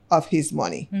portion of his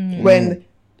money. When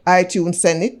iTunes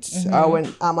send it, or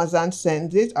when Amazon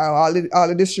sends it, or all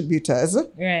the distributors.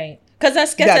 Right. Because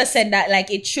as Keta said that, like,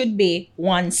 it should be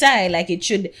one side. Like, it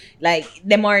should, like,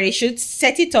 them already should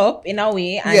set it up in a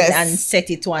way and set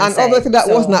it one and side. And obviously that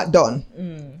was not done.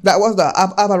 That was that.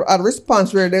 I've had a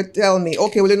response where they tell me,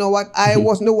 okay, well, you know what? I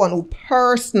wasn't the one who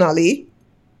personally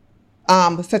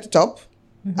set it up.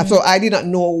 And so I did not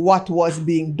know what was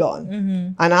being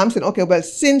done. And I'm saying, okay, well,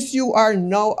 since you are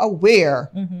now aware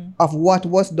of what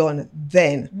was done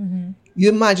then, you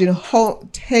imagine how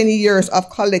 10 years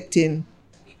of collecting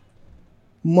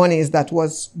monies that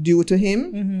was due to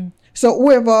him. So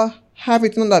whoever have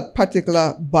it in that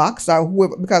particular box, or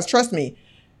whoever, because trust me,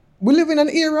 we live in an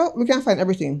era we can't find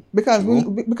everything, because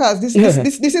this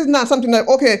is not something that,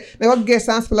 okay, I got guess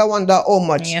and people I wonder how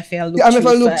much. If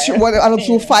I look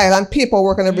through file and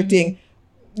paperwork and everything.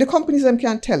 The companies them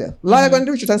can't tell you. Like, I'm going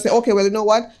to reach out and say, okay, well, you know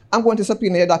what? I'm going to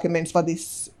subpoena your documents for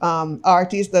this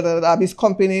artist, this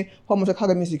company, how much of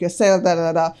Khago music you sell,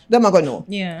 Them are going to know.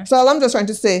 Yeah. So I'm just trying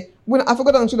to say, when I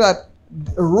forgot onto that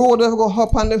road, I go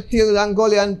up on the hill and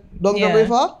gully and down the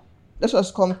river, let's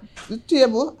just come to the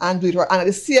table and do it right. And at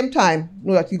the same time,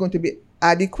 know that you're going to be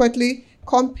adequately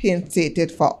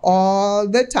compensated for all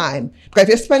the time. Because if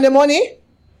you spend the money,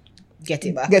 get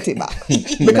it back.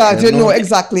 Because you know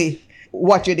exactly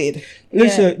what you did.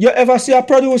 Listen, you ever see a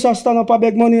producer stand up and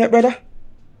beg money yet, brother?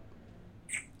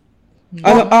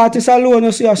 And the artist alone,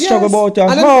 you see a struggle about it.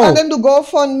 And then do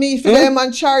GoFundMe for them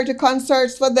and charity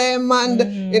concerts for them, and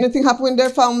anything happen in their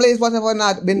families, whatever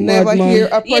not. We never hear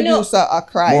a producer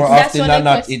cry. More often than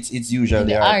not, it's usually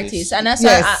the artist. And that's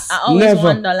why I always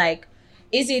wonder, like,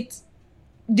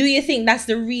 do you think that's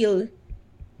the real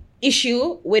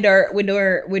issue with our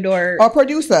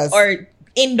producers or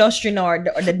industry or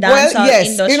the dancehall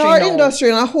industry? In our industry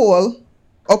in a whole,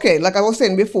 okay, like I was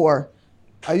saying before,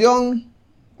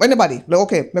 anybody, like,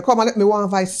 okay, me come and let me want a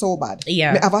voice so bad.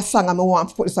 Yeah. Me have a song and me want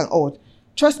to put the song out.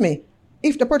 Trust me,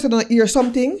 if the person don't hear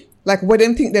something, like what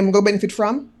them think them go benefit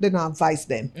from, they not advise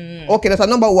them. Okay, that's a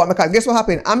number one, because guess what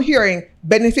happened? I'm hearing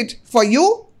benefit for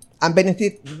you and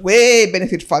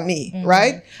benefit for me,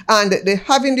 right? And they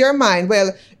have in their mind,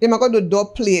 well, am I going to do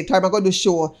play, or am I going to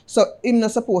show? So I'm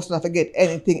not supposed to forget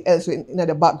anything else in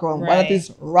the background. But that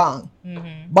is wrong.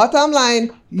 Bottom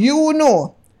line, you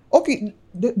know, okay,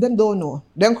 them don't know.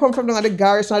 Them come from the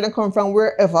garrison, or them come from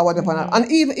wherever, whatever.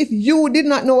 And even if you did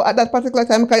not know at that particular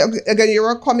time, because again, you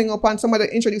were coming up and somebody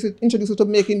introduced you to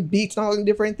making beats and all the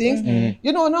different things,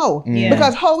 you don't know.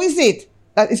 Because how is it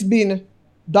that it's been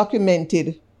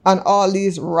documented on all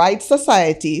these rights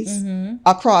societies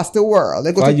across the world?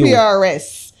 They go to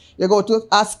PRS, you go to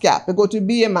ASCAP, you go to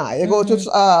BMI, you go to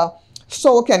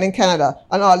SOCAN in Canada,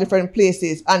 and all different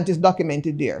places, and it's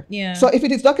documented there. So if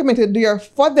it is documented there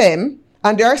for them,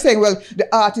 and they are saying, well, the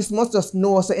artist must just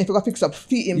know, so if you go fix up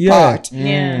fee in part.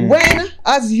 When,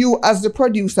 as you, as the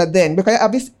producer then, because you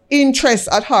have this interest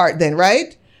at heart then,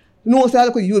 right? No, so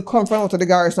look, you would come from out of the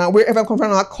garrison, wherever I come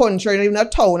from, a country, or even a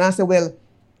town, and say, well,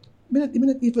 I don't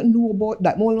even know about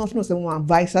that. More enough know say I want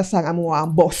vice a song and I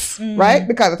want boss. Right?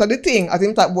 Because that's the thing. As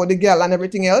him talk about the girl and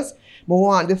everything else, I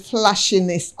want the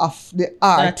flashiness of the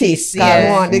artist. I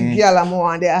want the girl and I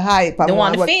want the hype. They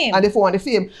want the fame. And they want the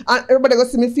fame. And everybody go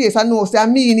see my face and know say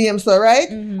I'm me name, so right?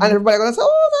 And everybody gonna say,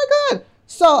 oh my God.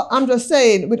 So I'm just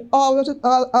saying, with all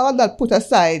that put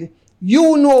aside,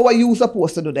 you know what you're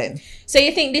supposed to do then. So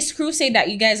you think this crusade that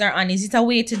you guys are on, is it a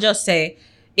way to just say,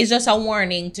 it's just a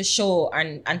warning to show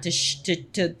and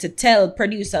to tell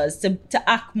producers to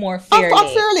act more fairly? Act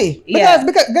fairly.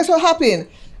 Because guess what happened?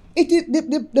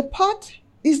 The pot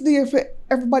is there for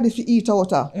everybody to eat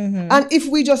out of. And if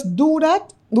we just do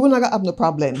that, we're not gonna have no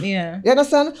problem. Yeah. You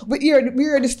understand? We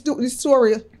hear this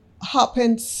story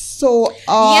happen so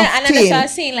often. Yeah, and that's what I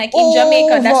was saying, like in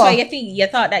Jamaica, that's why you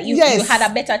thought that you had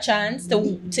a better chance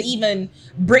to even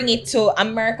bring it to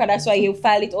America. That's why you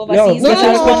file it overseas.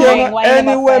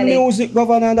 Anywhere music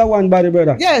govern under one body,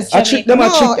 brother. Yes, I treat them a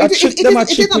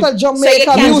it's not a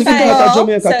Jamaica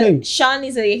music thing. Sean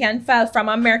is you can file from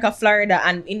America, Florida,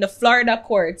 and in the Florida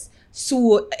courts,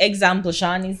 sue, example,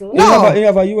 Sean is No. You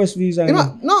have a US visa.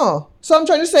 No. So I'm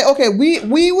trying to say, okay,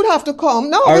 we would have to come.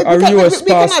 No, Or US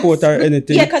passport cannot, or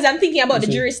anything. Yeah, because I'm thinking about the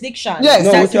jurisdiction. Yes,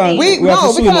 No, That's we can't. the thing. We have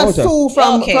to sue cannot him sue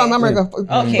from, Okay. from America.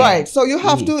 Okay. Right. So you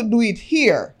have to do it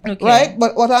here. Okay. Right?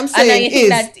 But what I'm And then saying you think is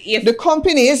that if- the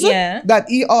companies Yeah. that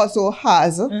he also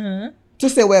has to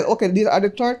say, well, okay, these are the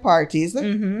third parties.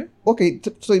 Okay,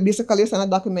 so basically you send a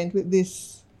document with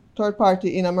this third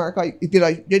party in America, you did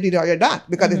or you that.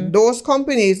 Because if those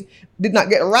companies did not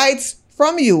get rights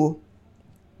from you,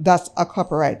 that's a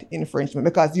copyright infringement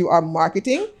because you are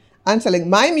marketing and selling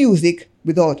my music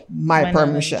without my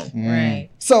permission. Right.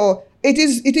 So it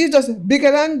is just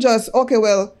bigger than just, okay,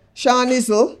 well, Sean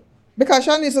Izzle, because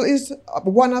Sean Izzle is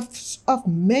one of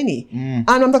many. And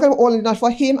I'm talking about only not for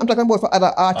him, I'm talking about for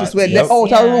other artists where they're out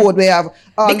Yeah. road, we have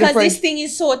Because different- this thing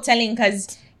is so telling,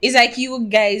 because it's like you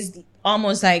guys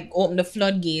almost like open the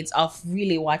floodgates of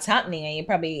really what's happening, and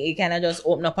you kind of just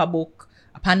open up a book,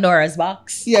 a Pandora's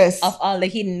box, Yes. of all the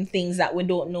hidden things that we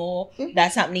don't know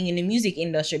that's happening in the music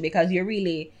industry, because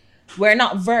we're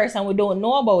not versed and we don't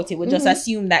know about it. We just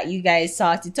assume that you guys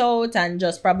sort it out and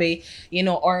just probably,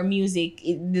 our music.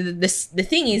 The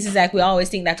thing is like we always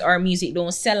think that our music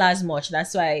don't sell as much.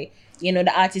 That's why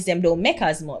the artists them don't make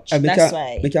as much. That's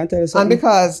why. We can't tell you And something.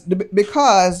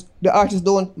 because the artists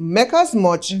don't make as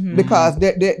much because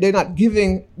they're not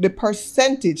giving the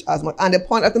percentage as much. And the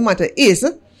point of the matter is,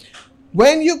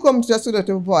 when you come to the studio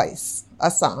to voice a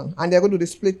song and they're going to do the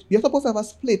split, you're supposed to have a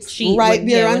split Sheet, right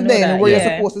there we and know then that, where yeah.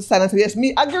 you're supposed to sign and say, yes,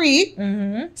 me agree.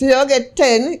 So you'll get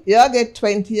 10, you'll get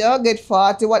 20, you'll get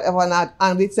 40, whatever not.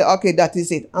 And we say, okay, that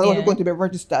is it. And we're going to be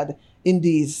registered in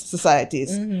these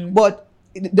societies. But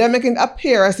they're making it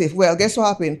appear as if, well, guess what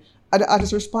happened? The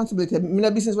artist's responsibility. Me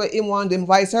no business where him want them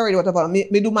vice already, whatever. Me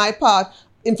do my part,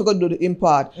 him to go do the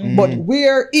part. But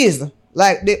where is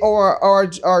like the or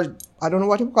I don't know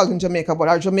what you call it in Jamaica, but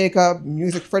our Jamaica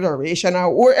Music Federation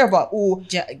or wherever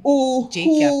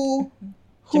Jamaica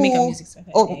Music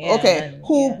Federation. Okay.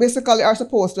 Who basically are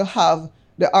supposed to have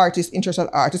the artist, interested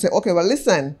artists say, okay, well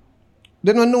listen,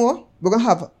 they don't know. We're gonna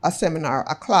have a seminar,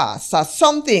 a class, or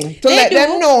something to let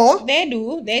them know. They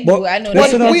do. But I know.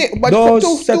 listen They up, do. but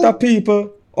those set of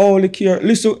people only care.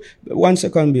 Listen, 1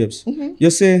 second, babes.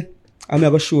 You say, I'm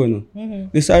never sure no.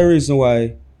 This is the reason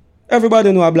why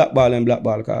everybody know a blackball and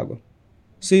blackball Khago.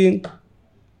 See,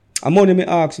 a money me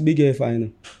ask big if I know.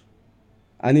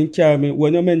 And in carry me,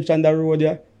 when you mention the road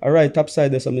there, I write top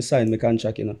side there so me sign my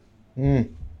contract,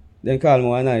 Then call me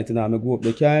one night and I go up.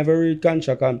 They can't ever read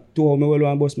contract and 2 hours me well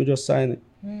and bus me just sign it.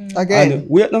 Again, And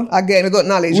wait now. we got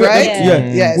knowledge, Wait, right? now.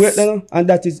 Yeah. Yes. Wait now. And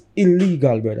that is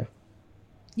illegal, brother.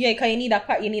 Yeah, because you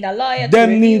need a lawyer to Them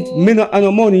review. need me not and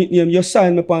no money name. You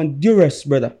sign me upon duress,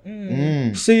 brother.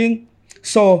 Seeing?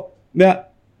 So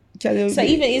So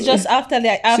even it's just after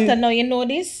that, after now you know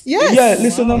this? Yes. Yeah,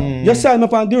 listen now. You sign me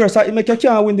upon duress. I make you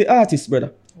can't win the artist,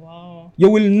 brother. Wow. You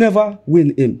will never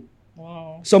win him.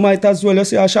 Wow. So might as well you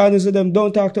say, Sean is them,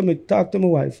 don't talk to me, talk to my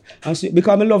wife. And see,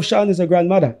 because I love Sean is a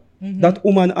grandmother. That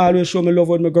woman always show me love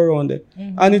when me go around there.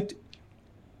 And it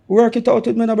work it out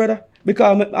with me, no, brother.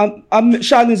 Because I'm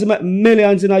Sean is make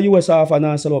millions in the US off and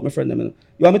I sell out my friend them. You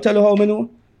want me to tell you how I know?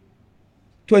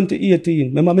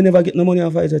 2018, my mama never get no money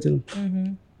off of it.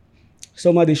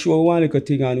 Somebody show one little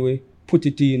thing and we put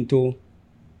it into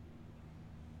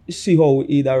see how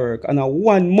it work. And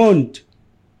 1 month,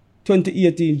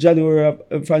 2018, January,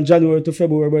 from January to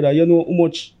February, brother, you know how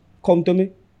much come to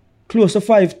me? Close to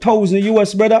 5,000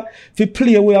 US, brother. If you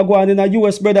play where you going in a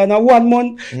US, brother, in 1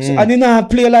 month. So, and you not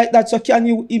play like that. So can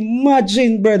you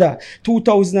imagine, brother,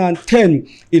 2010,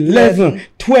 11,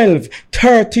 12,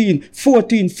 13,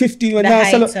 14, 15, when The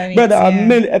I sell, heights of it, brother,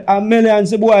 yeah. a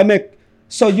millions the boy I make.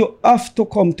 So you have to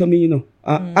come to me,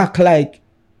 and act like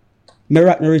me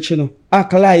rotten rich,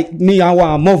 Act like me, I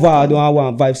want Movado, I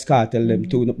want Vibes Cartel them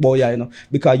too, boy,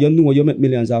 because you know you make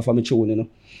millions off of me tune,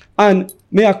 And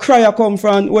me a cry a come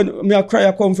from, when me a cry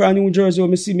a come from New Jersey,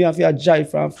 when me see me have a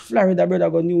jive from Florida, brother,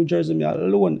 go New Jersey, me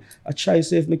alone. I try to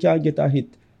see if me can get a hit.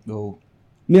 No.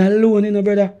 Me alone,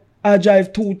 brother. I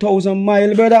drive 2,000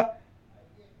 miles, brother.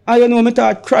 And me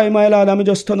start cry my lord, and me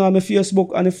just turn on my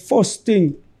Facebook, and the first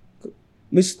thing,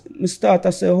 me start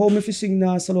to say, how me fi sing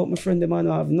now, sell out my friend, them and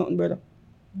I have nothing, brother.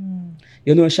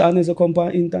 Sean is a come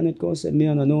on internet, go say, me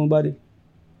and nobody.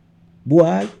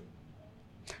 Boy,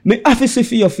 me have to see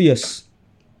for your face.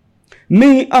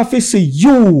 Me have to see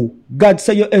you. God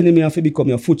say your enemy have to become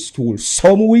your footstool.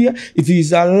 Somewhere, if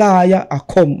he's a liar, I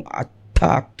come and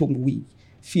talk to me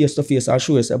face to face and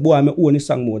show you, say, boy, I own a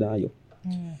song more than you.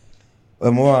 We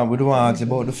don't want to ask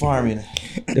about the farming.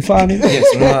 The farming? Yes,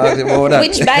 we don't want to ask about that.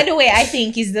 Which, by the way, I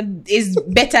think is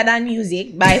better than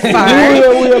music by far.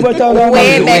 Way better than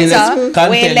Way music. better,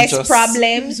 way less contentious.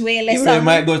 problems, way less. They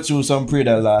might go through some period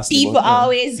that last. People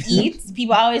always eat.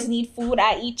 People always need food.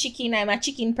 I eat chicken. I'm a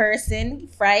chicken person.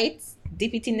 Fried,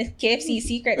 dip it in the KFC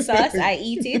secret sauce. I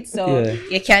eat it. So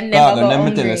you can never go let me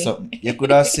hungry. tell you something. You could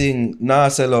have sing Nah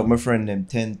Sell Out My Friend them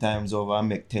 10 times over and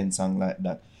make 10 songs like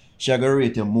that. She gonna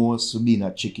rate you most to being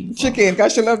a chicken. Chicken,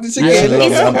 because she love the Yeah,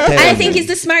 chicken. I think it's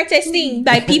the smartest thing.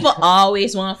 Like people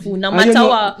always want food, no matter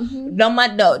what. No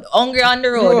matter hungry on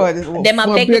the road. Them a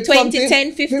beg the 20,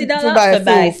 10, $50 to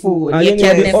buy food. And You you know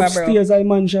can the never, bro. upstairs I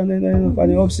mentioned and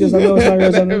the upstairs I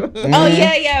know. Oh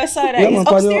yeah, I saw that. Yeah, It's man,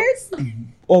 for the- upstairs.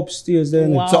 Upstairs there.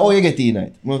 Wow. So how you get in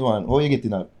it? Most one, how you get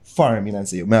in a farming and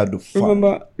say, may I do farm?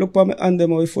 Remember, look for me and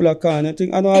them are full of can. I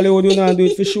think I know Hollywood you not do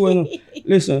it for sure. You know.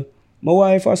 Listen, my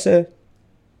wife I say,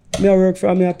 me I work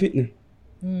for me a pitney.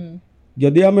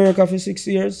 You're there America for 6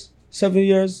 years, 7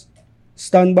 years.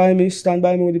 Stand by me with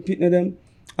the pitney them.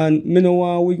 And me know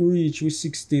want we reach with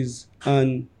 60s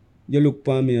and you look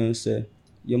for me and say,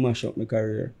 you mash up my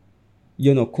career.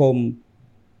 You know, come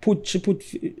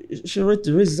she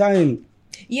resign.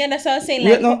 Yeah, that's what I was saying.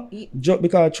 Wait, Like, no, just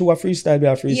because through a freestyle be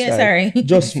a freestyle. Yeah, sorry.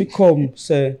 Just fi come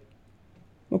say,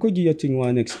 I could give you a thing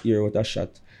one next year with a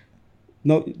shot.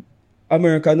 Now,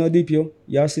 America no deep you.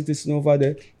 You're a citizen over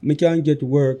there. Me can get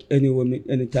work anywhere,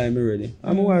 anytime me ready.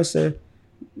 I'm want to say,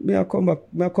 me I come back,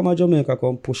 me I come to Jamaica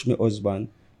come push my husband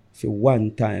for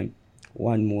one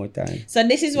more time. So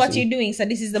this is what you're doing. So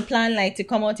this is the plan, like to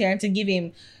come out here and to give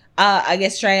him, I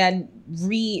guess, try and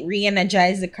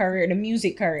re-energize the career, the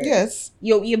music career. Yes.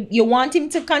 You want him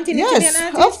to continue to be an Yes,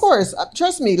 artist? of course.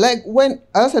 Trust me. Like when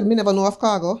I said, me never know of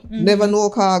Khago, never know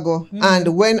Khago.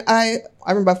 And when I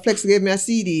remember Flex gave me a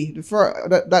CD for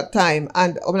that time,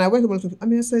 and when I went to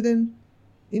I said then,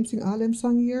 him sing all them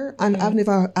songs here, and I've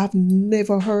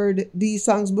never heard these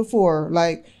songs before.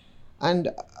 Like, and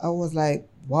I was like,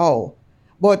 wow.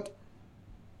 But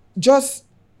just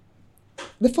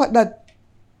the fact that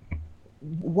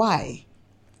why?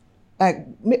 Like,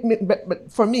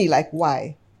 but for me, like,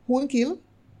 why? Who in kill?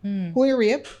 Who in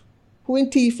rape? Who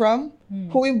in tea from?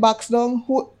 Who in box down?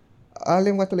 Who? All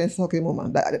them what to let's talk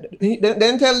moment.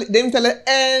 Then tell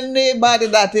anybody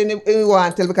that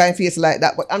anyone tell because I face like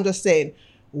that. But I'm just saying,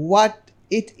 what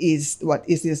is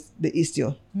the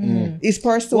issue? Is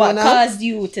personal. What caused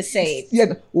you to say it?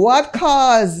 Yeah. What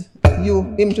caused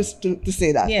him to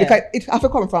say that? Yeah. Because it have to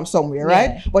come from somewhere,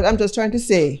 right? Yeah. But I'm just trying to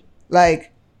say,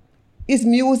 like, his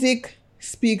music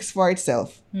speaks for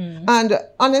itself. And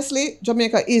honestly,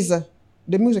 Jamaica is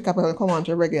the music capital come on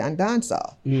to reggae and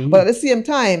dancehall. But at the same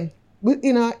time, we're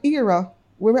in an era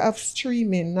where we have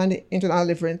streaming and the internet and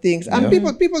different things. And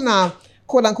people now,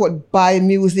 quote unquote, buy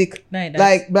music like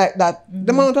that.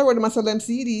 The amount of them sell them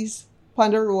CDs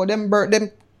on the road, them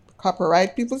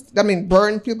copyright people,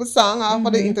 burn people's song off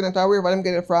of the internet or wherever them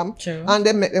get it from. True. And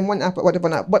then make them one app, whatever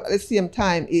not. But at the same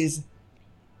time it's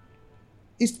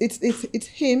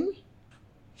him,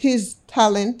 his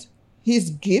talent,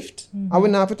 his gift. I will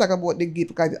not have to talk about the gift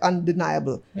because it's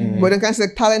undeniable. But you can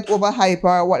say talent over hype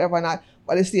or whatever not.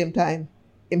 But at the same time,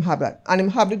 him have that. And him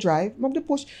have the drive, him have the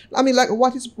push. Like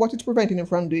what is preventing him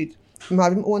from doing it? Him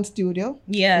have his own studio.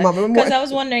 Yeah. Because I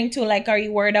was wondering too, like, are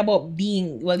you worried about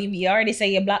being, well, you already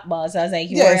say you're black boss. I was like,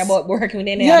 you worried about working with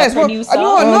any other producer?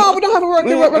 No, we don't have to work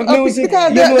with music.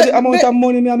 because You know the amount of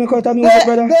money me make out of music,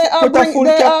 brother. Put a full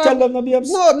cap, tell them no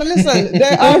babes. No, listen.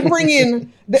 They are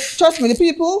bringing. Trust me, the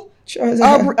people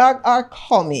are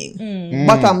coming.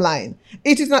 Bottom line,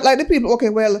 it is not like the people. Okay,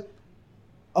 well,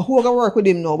 who gonna work with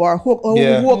him now, or who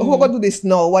gonna do this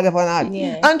now, whatever not.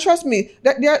 Yeah. And trust me,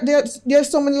 there's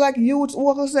so many like youths who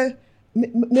will say,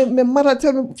 my mother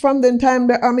tell me from the time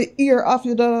that I'm ear off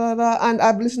you, and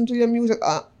I've listened to your music.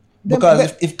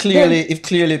 Because if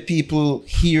clearly people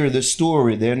hear the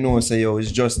story, they know say,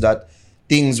 it's just that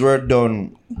things were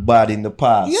done bad in the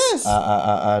past. Yes.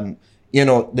 And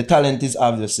the talent is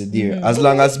obviously there. As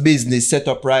long as business set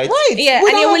up right. Yeah,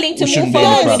 and you're willing to move shouldn't be any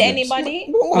forward with problems.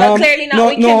 anybody? Well, clearly not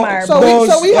with Kemar.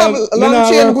 So we have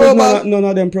Long Chain Global. None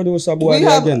of them producer boy We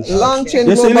have again. Long Chain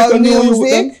You see, Global look at you with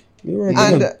Music. them.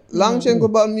 And Long Chain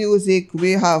Global Music,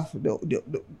 we have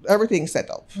the everything set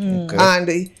up. Okay.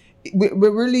 And we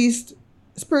released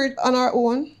Spirit on our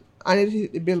own, and it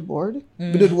hit the Billboard.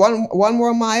 We did one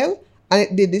more mile, and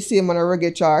it did the same on the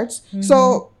reggae charts.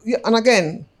 So, and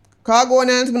again,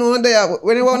 Khagoians,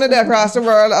 when you want to there across the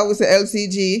world, I would say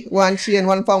LCG, one chain,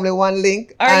 one family, one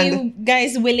link. Are you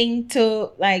guys willing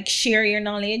to like share your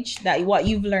knowledge that what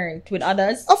you've learned with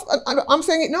others? I'm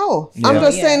saying it now. Yeah. I'm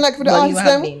just saying like for the Well, you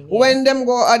artists have them, been, yeah. when them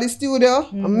go at the studio,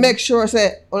 make sure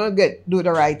say, do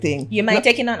the right thing. You might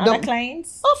take in on other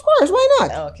clients? Of course, why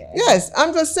not? Okay. Yes,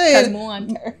 I'm just Because saying. more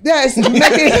on her. Yes, make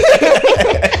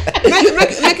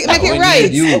it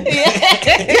right.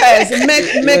 Yes,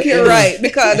 make it right.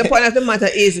 Because the point of the matter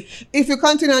is, if you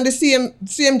continue on the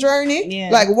same journey,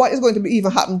 like what is going to be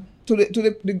even happen to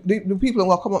the people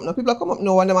who come up now? People come up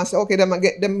now and they say, okay, they might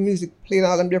get them music playing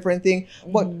all them different things.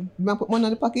 But when I put money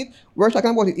in the pocket, we're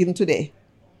talking about it even today.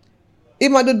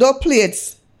 If I do dub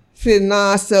plates, feel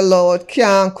nah, sell out,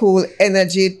 can't cool,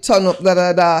 energy, turn up,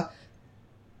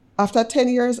 after 10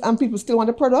 years and people still want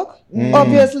the product,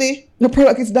 obviously the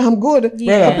product is damn good.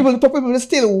 Yeah. People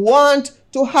still want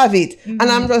to have it. And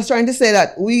I'm just trying to say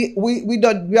that we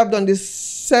have done this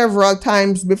several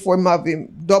times before having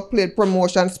dub plate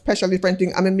promotion, special different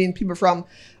thing. I mean people from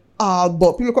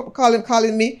but people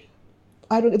calling me.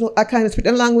 I can't speak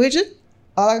the language.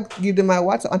 I'll give them my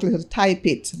WhatsApp until they type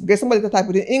it. Get somebody to type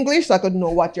it in English so I could know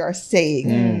what you're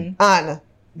saying. And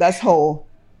that's how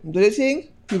do the thing.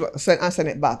 People send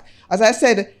it back. As I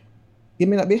said, you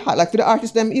may not be hot. Like for the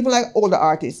artists, them even like older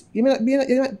artists, you may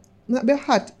not be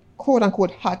hot, quote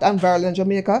unquote hot and viral in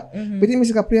Jamaica. But your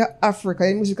music play Africa,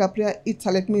 your music play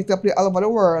Italy, your music play all over the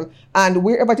world. And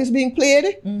wherever it is being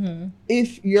played,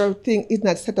 if your thing is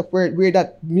not set up where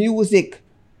that music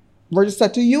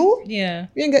registered to you, you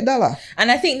ain't get dollar. And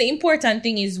I think the important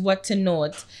thing is what to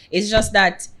note is just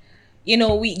that, you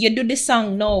know, you do this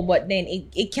song now, but then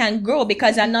it can grow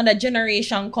because another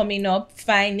generation coming up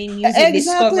finding music,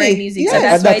 discovering music. So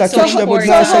that's why it's so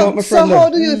important. So how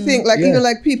do you think, like even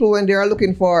like people when they are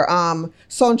looking for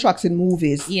soundtracks in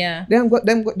movies,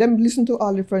 them listen to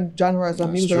all different genres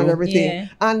of music and everything,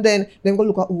 and then go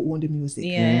look at who own the music.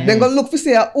 Then go look for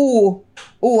say who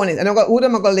own it, and then who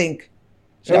them go link.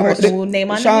 Whose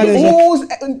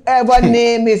ever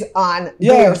name is on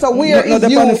there. So where is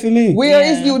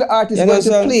you the artist going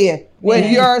to play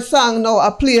when your song now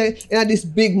are play in this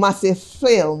big massive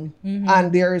film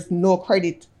and there is no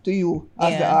credit to you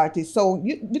as the artist? So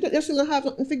you still have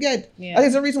nothing to get. That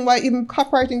is the reason why even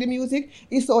copyrighting the music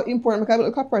is so important, because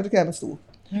the copyright can do.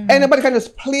 Anybody can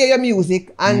just play your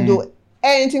music and do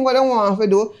anything what they want to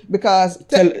do, because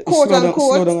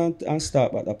slow down and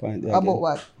stop at that point. About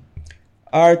what?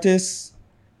 Artists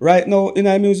right now in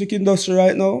our music industry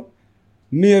right now,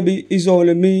 maybe it's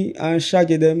only me and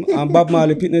Shaggy them and Bob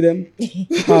Marley Pitney them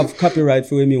have copyright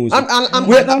for the music.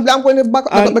 I'm going to back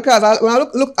up because when I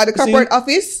look at the corporate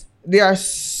office, they are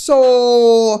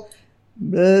so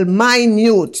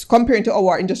minute compared to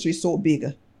our industry so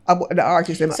big. About the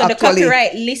artists. So the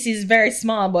copyright list is very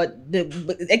small, but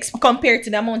compared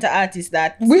to the amount of artists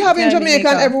that we have in Jamaica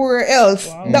and everywhere else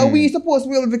that we supposed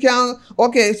we can.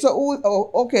 Okay, so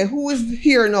who is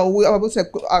here now? I would say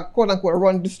quote unquote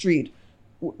run the street.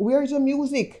 Where is the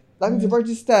music that is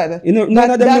registered? You know, none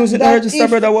of the music registered,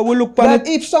 brother. What we look for that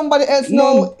if somebody else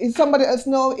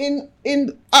know,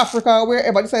 in Africa or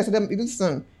wherever decides to them,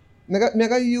 listen. I'm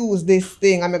gonna use this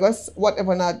thing. I'm gonna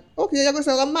whatever not. Okay, you're gonna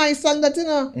say, my song that you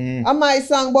know. My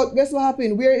song, but guess what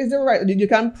happened? Where is the right? You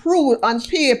can prove it on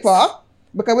paper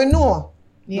because we know.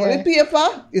 Yeah. The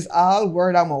paper is all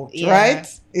word of mouth, right?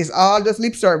 It's all just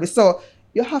lip service. So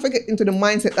you have to get into the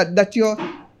mindset that your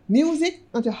music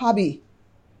not your hobby.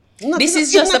 This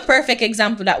is just a perfect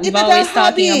example that we've always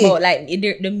talking about, like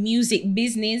the music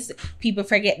business. People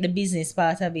forget the business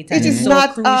part of it. It is so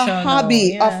not a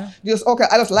hobby of just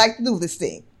I just like to do this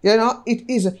thing. You know, it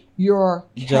is your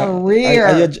career.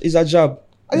 It's a job.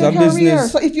 It's a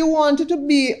business. So if you want it to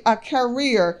be a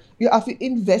career, you have to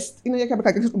invest in your career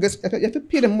because you have to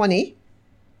pay the money. You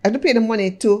have to pay the money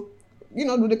to, you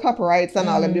know, do the copyrights and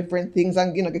all them different things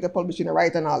and, you know, get the publishing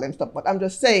right and all them stuff. But I'm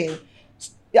just saying,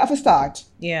 you have to start.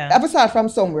 Yeah. You have to start from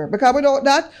somewhere. Because without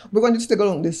that, we're going to stick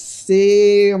along the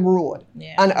same road.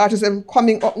 Yeah. And artists are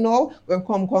coming up now, we're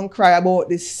going to come cry about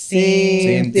the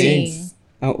same things.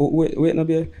 Wait, no,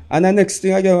 be. And the next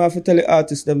thing again, I have to tell the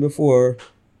artists them before.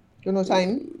 You know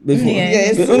time? Before.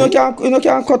 Yes. You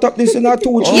can't cut up this in a 2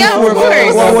 3 4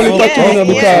 Yeah,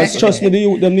 because trust me, the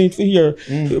youth them need to hear.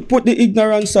 Put the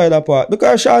ignorance side apart.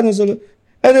 Because Sean is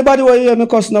anybody who hear me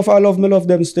cussing off, I love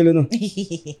them still, you know.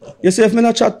 You see, if me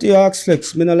not chat to you, ask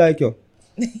flex, me not like you.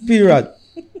 Period.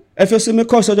 If you see me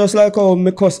cuss, just like how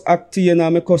me cuss Acti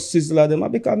and me cuss Sizzler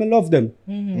them, because I love them.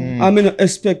 And me not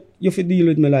expect you to deal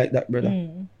with me like that, brother.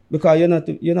 Because you're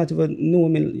not even know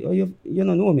me. Or you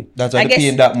don't know me. That's why I they're guess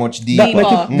paying that much deep. That make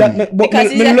it, that make, but Because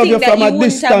me it's a love thing you that from you a wouldn't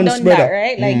have distance, done brother. that,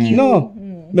 right? Like you. No,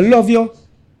 me love you,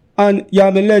 and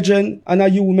you're my legend,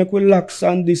 and you make we relax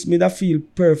and this me that feel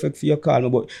perfect for your call me.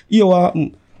 But you what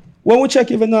happen? When we check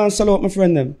even now and sell out my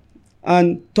friend them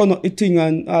and turn up the thing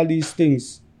and all these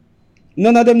things,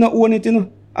 none of them not own it, you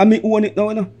know. I me own it now,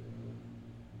 you know.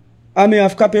 I may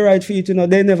have copyright for it, you know.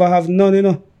 They never have none, you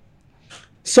know.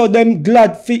 So them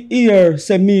glad for hear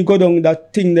say me go down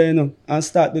that thing there, you know, and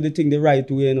start do the thing the right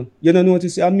way, you know. You don't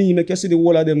notice I me make you see the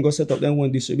whole of them go set up their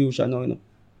own distribution now, you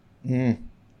know.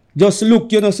 Just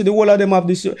look, you know, see the whole of them have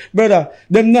this. Brother,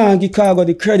 them now give Khago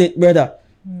the credit, brother.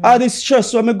 All this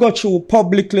stress when I go through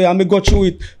publicly, and I go through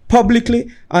it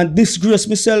publicly and disgrace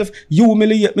myself,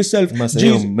 humiliate myself. I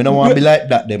don't want to be like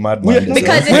that, they madman.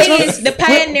 Because the thing is, the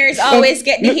pioneers always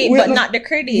get the hit, but not the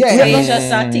credit. Yeah. So it's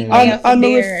just a thing they have to And I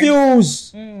bear.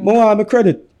 refuse. I want my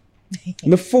credit.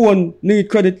 My phone need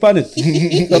credit for it.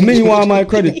 So me want my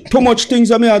credit. Too much things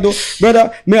I may do.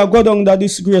 Brother, may I go down that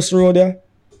disgrace road there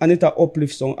and it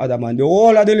uplift some other man. The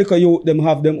whole of the liquor youth them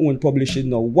have them own publishing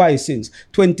now. Why since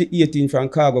 2018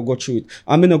 Khago go through it?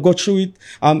 I'm gonna go through it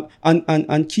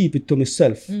and keep it to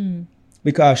myself.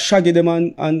 Because Shaggy them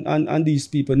and these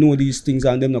people know these things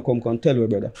and them not come tell you,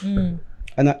 brother.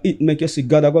 And it make you see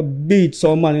God I go beat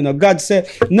some man, you know. God say,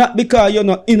 not because you're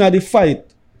not in the fight.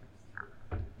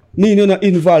 Mean you're not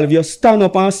involved. You stand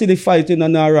up and see the fight in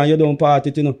and around, you don't part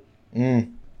it, you know.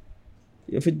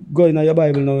 If it go in your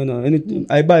Bible now, you know, anything,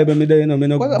 I Bible me there, you know, me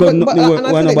no But go no the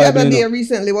Bible, other you day know.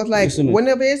 recently was like, Listen me.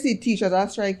 whenever you see teachers are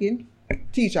striking,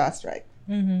 teachers strike.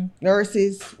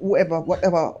 Nurses, whoever,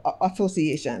 whatever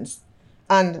associations.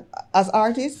 And as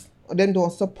artists, then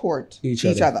don't support Each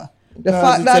each other. other. The Because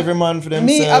fact it's that every man for me, I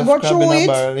themselves, go crab through in a it,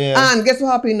 barrel, yeah. and guess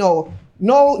what happened now?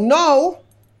 No,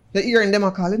 the hearing them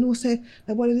a call, you know, say,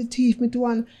 like, what did the thief me to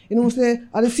one? You know, say,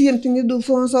 are the same thing you do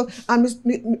so and so, and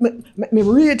me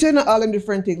rating all them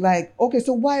different things. Like, okay,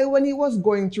 so why when he was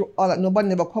going through all that, nobody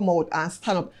never come out and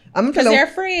stand up? I'm Because telling they're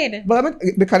you, afraid. but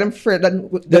because I'm afraid that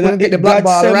they're Then going to get the God black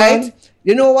ball, say, right? man.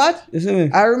 You know what? You see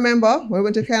me? I remember when we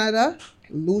went to Canada,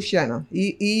 Luciano,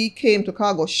 he came to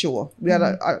Khago's show. We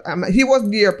had he was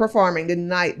there performing the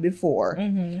night before,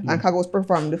 and Khago was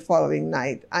performing the following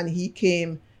night, and he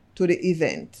came to the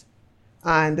event,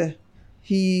 and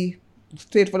he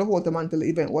stayed for the whole time until the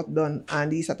event was done,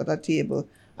 and he sat at a table,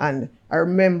 and I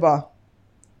remember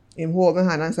him hold my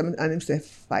hand and him say,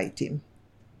 fight him,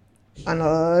 and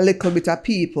a little bit of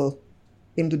people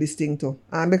him do this thing too,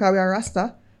 and because we are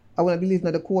Rasta, I want to believe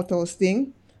in the courthouse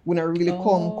thing. When I really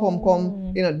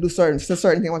come, you know, do certain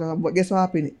thing, whatever. But guess what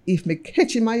happened? If me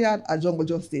catch in my yard, I jungle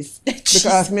justice.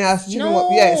 Because me ask him No,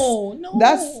 yes.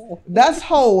 no. That's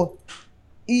how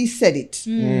he said it.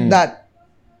 That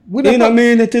we You know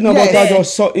mean anything about Yes. that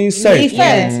just so inside. he felt,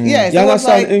 yes. You it was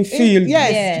understand? like- Him feel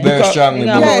Yeah. Very because- strongly.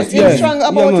 Yeah. about Yes, it. he was Yeah. strong Yeah,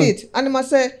 about man. it. And they must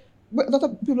say, but a lot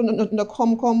of people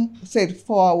don't come say it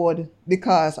forward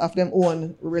because of their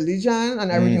own religion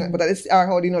and everything. But that's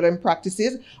how they know them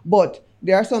practices. But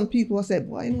there are some people who say,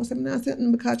 boy, you know, I'm not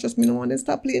saying because trust me, no one, they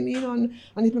stop playing me, you know, and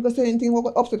if people say anything,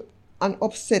 we'll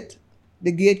upset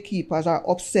the gatekeepers or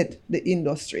upset the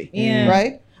industry. Yeah.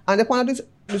 Right? And the point of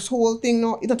this whole thing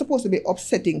now, it's not supposed to be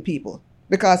upsetting people.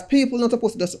 Because people not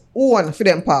supposed to just own for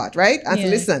them part, right? And Yeah. to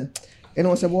listen. You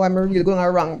know, say, boy, I'm really going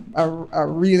a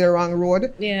really wrong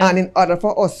road. Yeah. And in order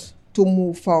for us to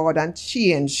move forward and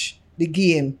change the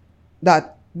game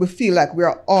that we feel like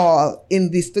we're all in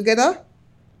this together,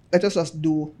 let us just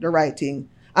do the right thing.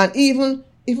 And even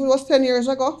if it was 10 years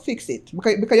ago, fix it.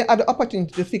 Because you had the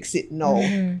opportunity to fix it now.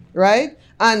 Right?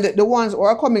 And the ones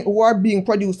who are being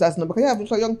producers now, because you have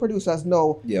some young producers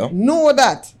now, Yeah. know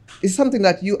that it's something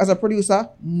that you as a producer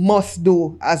must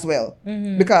do as well.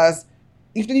 Because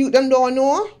if the youth them don't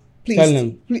know, Tell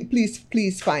them.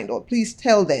 please find out. Please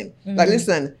tell them. Like,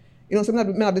 listen, you know,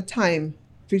 sometimes we have the time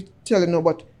to tell them, no,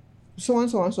 but so and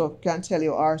so can tell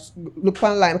you or look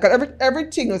online. Because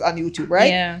everything is on YouTube, right?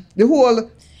 Yeah. The whole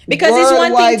Because it's World one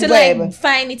thing Wide to Web. like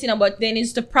find it, you know, but then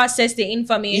it's to process the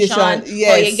information, Yes.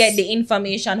 how you get the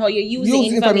information, how you use the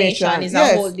information is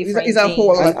Yes. a whole different It's a thing.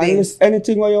 whole other And thing. it's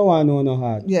anything what you want to know no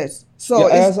hard. Yes. So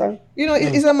Yeah, it's, understand? you know,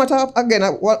 it's a matter of again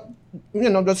what you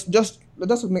know, just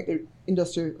make the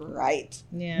industry right.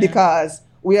 Yeah. Because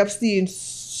we have seen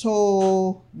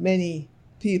so many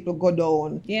people go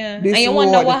down. Yeah. this And you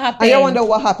wonder road. what happened. And you wonder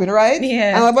what happened, right?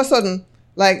 Yeah. And all of a sudden,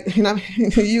 like in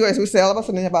the US, we say all of a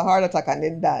sudden they have a heart attack and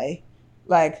then die.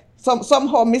 Like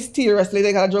somehow mysteriously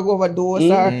they got a drug overdose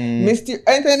or anything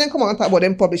they come on and talk about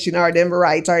them publishing or them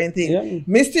rights or anything. Yeah.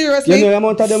 Mysteriously. You know the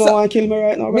amount of them want to kill me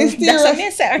right now, brother? That's what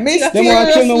me say. Them want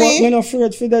to kill me, I'm not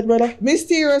afraid for that, brother.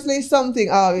 Mysteriously something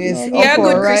always You're a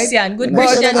good right? Christian. Good But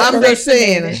Christian. I'm just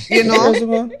saying, you know, Yes,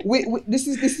 man. we this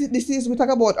is we talk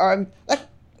about our like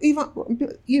even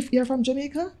if you're from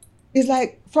Jamaica, it's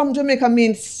like from Jamaica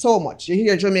means so much. You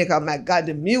hear Jamaica, my God,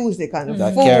 the music and the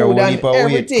That food carry one and heap of weight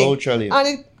everything, culturally.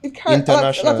 and it carries a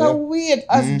lot International, of weight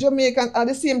as Jamaican. At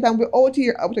the same time, we're out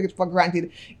here. I would take it for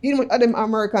granted. Even with them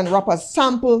American rappers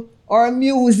sample our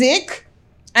music.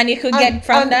 And you could get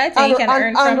from that, and you can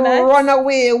earn from and that. run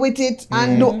away with it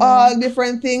and do all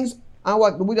different things. And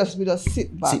what we just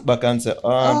sit back. Sit back and say,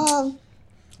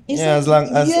 It's yeah, as long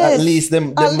as yes, at least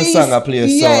them at least- song a play.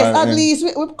 Yes, so, at least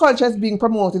with culture is being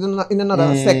promoted in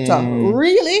another sector.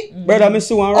 Really? Brother, I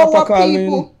see one rapper Our call me, you know.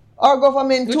 people, our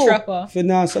government Which too. rapper? If you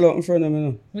not sell out in front of me,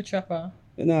 no. Which rapper?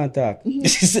 You not talk. What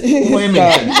do you mean?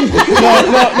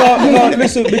 No,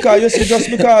 listen, because you see, just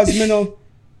because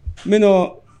me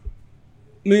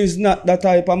is not that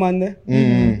type of man there.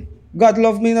 God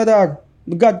love me, no dog.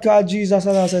 God called Jesus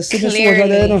and I said, see this soldier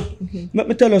there, you know. Let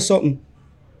me tell you something.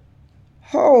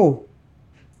 How?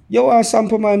 You want to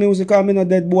sample my music and me no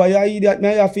dead boy, you idiot, me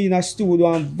have to in a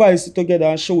studio and voice it together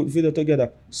and shoot video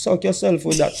together. Suck yourself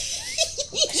with that.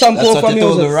 Sample That's for what you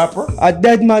told music. the rapper? A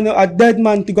dead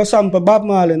man to go sample Bob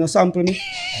Marley, no sample me.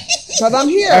 But I'm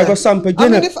here. I go sample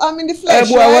I'm Guinea. I'm in the flesh.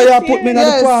 Hey boy, why right? you put me in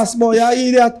Yes. the past, boy? You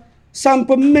idiot.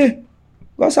 Sample me.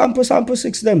 Go sample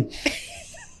 6 them.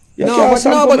 You No, can't but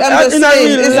sample me. I'm just In a saying,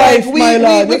 real it's life, like my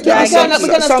lord, we you can't cannot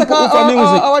sample stick for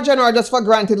music. our genre just for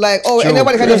granted. Like, oh, True.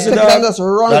 anybody can Yes, just take that- it and just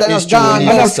run that and is just true. dance.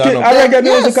 Yeah. And stand up. I reggae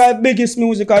Yes. music, biggest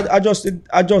music, I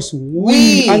just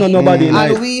we and nobody and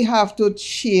like. we have to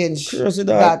change Crazy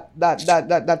dog.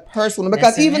 that person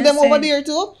because Listen, even them listen. over there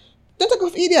too, they talk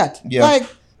of idiot. Yeah. Like,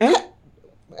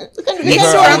 We It's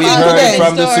heard, from we the heard it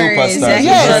from the stories, superstars. like, We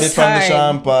yes. heard it from the hard.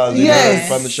 Sean Pauls. We Yes. heard it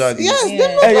from the Shaggy. yes, Yeah.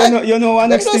 them look Hey, like, you know what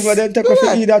next them thing where they just take do off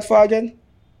that. eat that for again?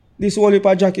 This whole heap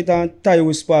of jacket and tie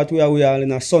with spot where we are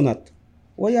in a sonnet.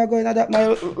 Where you going at that, my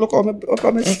look how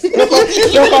me sexy. Look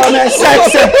how me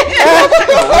sexy.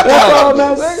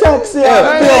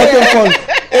 Beautiful.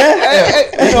 You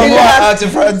know what I asked you,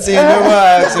 Francine? You know what I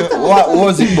asked you? What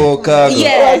was it about Khago?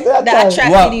 Yeah, that that time?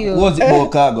 attracted What you. was it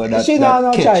about Khago? That, She that not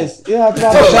no catch choice. you? You have to So,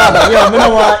 have a Khago, yeah, me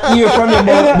don't want to hear from you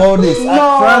about this.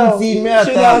 No. Francine, me I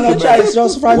She talk not no to choice,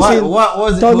 just Francine. What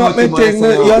was it Turn about up me you, thing,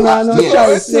 man? you not no Yes.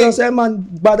 choice. You know say man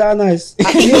bad and nice. I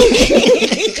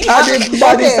the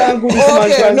baddest and goodest man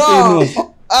Francine know.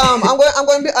 I'm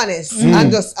going to be honest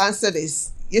and just answer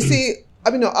this. You see, I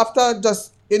mean, after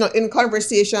just in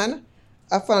conversation,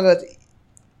 I found that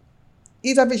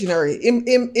he's a visionary.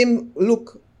 Him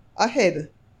look ahead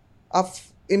of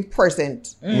him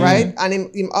present, right? And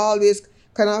him always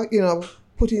kind of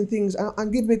putting things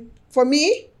and give me for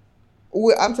me.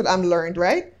 I'm learned,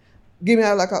 right? Give me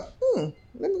let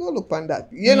me go look on that,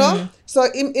 So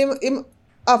him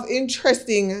have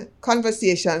interesting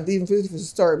conversations, even if it's a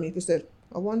story. Me, he said,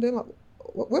 I wonder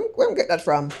where get that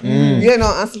from, and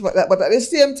stuff like that. But at the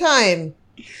same time,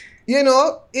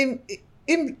 him,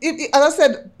 as I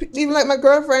said, even like my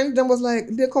girlfriend, then was like,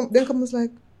 was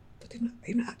like, but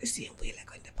they're not the same way like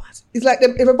in the past. It's like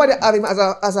everybody have him as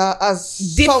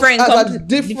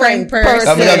different person.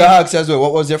 I'm gonna ask you as well.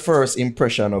 What was your first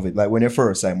impression of it? Like when you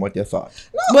first time, what you thought?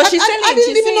 No, But she I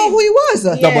didn't even know who he was.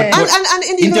 Yeah. No, but And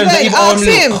in the in terms of event, him ask own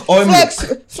him, look, own flex,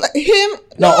 him.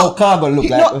 No, Khago look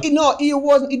like. No, he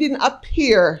wasn't. He didn't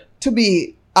appear to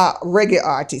be a reggae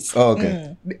artist Oh,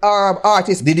 okay. or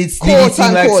artist. Did it quote,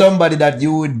 seem like unquote. somebody that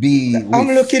you would be with? I'm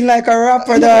looking like a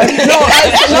rapper that Did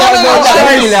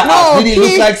it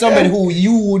look like somebody who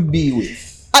you would be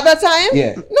with? At that time?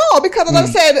 Yeah. No, because as I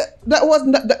said, that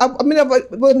wasn't. I mean, it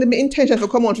wasn't my intention to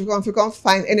come out to come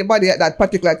find anybody at that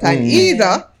particular time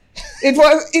either. It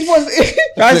was.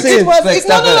 That's it. It was. Flex,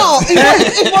 No.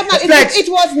 It was not. Flex. It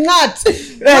was not.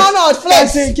 No,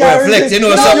 flex. Well, Flex, you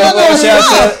know something about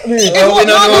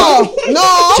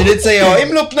No. She did say, oh, him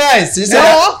look nice. She said,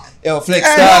 No. yo, Flex,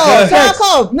 No, talk. talk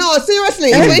out. No, seriously.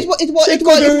 It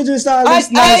was. register all I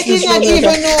this niceness didn't from even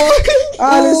here. know.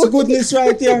 All this goodness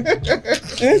right here.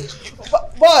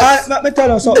 But Let me tell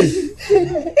you something.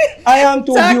 I am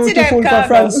too Talk to beautiful them, for Khago.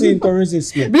 Francine to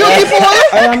resist me. beautiful.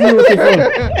 I am beautiful.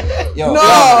 Yo, No,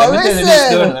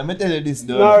 let me tell you this,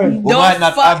 though. Alright. We Don't might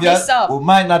not fuck have you- this up. We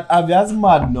might not have you as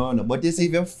mad, no. But you see,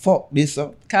 if you fuck this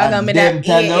up, Khago, and me them that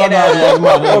can eat never it have you as up.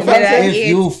 mad. Me that If eat.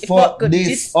 you If fuck fuck this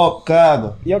this- up,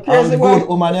 Khago, You're crazy, I'm boy. good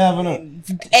woman, you have, you know.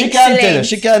 She can't tell you.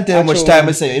 She can't tell you how much Actual time I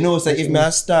woman. say. You know, say if me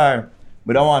a star,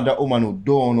 but I want that woman who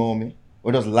don't know me.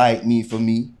 or just like me for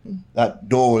me, that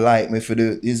don't like me for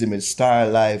the star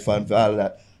life and for all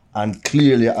that. And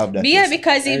clearly have that. Yeah,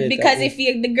 because if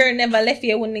the girl never left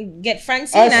you, wouldn't get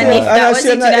Francine, and if that was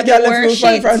it, that the worst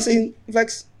shit. Francine,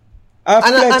 Flex.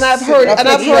 And I've heard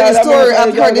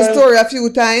the story a few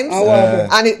times,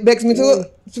 and it begs me to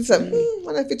say,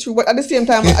 when I fit true, but at the same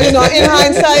time, in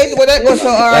hindsight, whether it goes so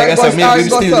or like I said, maybe we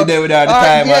still there without the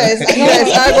time. Yes,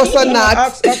 I go so not.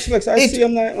 Ask Flex, I see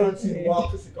him like,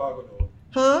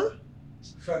 huh?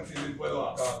 Francine did well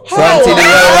walk out. Francine did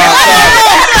well walk out.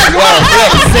 Yo,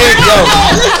 Flex, say it, yo.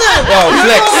 Yo,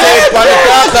 Flex, say it on the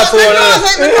talkaphone.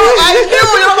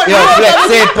 Yo, Flex,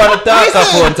 say it on the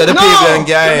talkaphone so the people can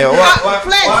get here.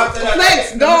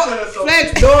 Flex, don't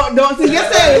think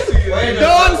yourself.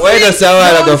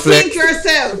 Don't think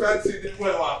yourself. Francine did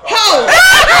well walk out. How?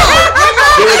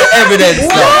 Give me the evidence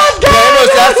now. You know, I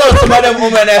saw some of them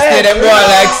women that say them go on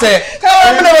like say, I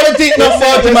don't want to think no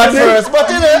fault to my first, but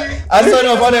you know, I saw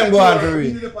enough of them go on for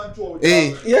real.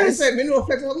 Hey. Yes. Me know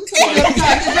Flex. Have a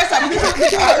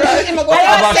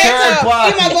third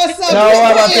part. No,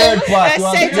 have a third part.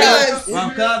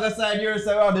 From Khago side, your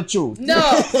side are the truth. No.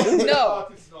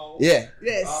 Yeah.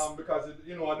 Yes. Because at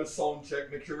the sound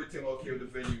check, make sure everything okay with the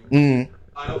venue. Mm.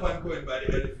 And upon going by the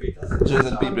elevator, Just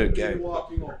the people carry.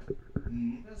 walking up. I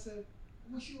said,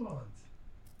 what you want?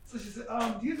 So she said,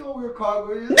 do you know where Khago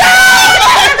is?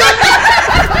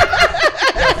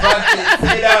 Francine,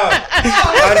 sit down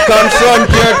and confront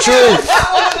your truth.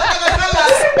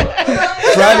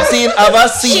 Francine, have a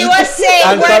seat She was saying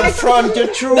and when confront your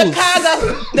truth. the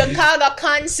Khago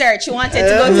concert. She wanted to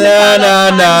go to the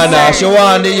Khago No. concert. She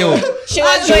want the youth. She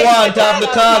was She going want to to have the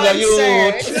Khago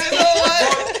youth.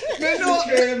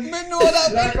 Me know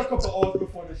that. Like a couple hours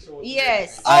before the show.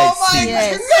 Yes. I see.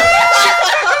 Yes.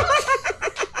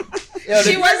 Yeah,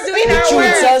 She was doing the her truth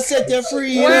work. shall set you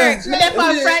free. Work. Me left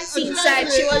on Francine's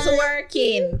side. She was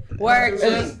working.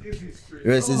 Working.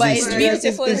 Rest is But it's history.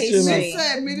 beautiful history.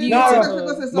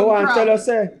 No one tell us,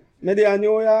 say, me there in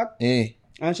New York, Hey.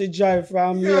 and she drive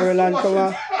from Maryland,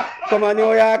 come on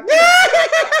New York.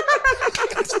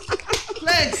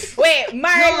 Flex. Wait,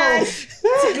 Maryland.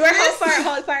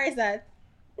 How far is that?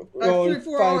 Like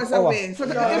 3-4 hours away. So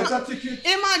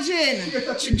imagine.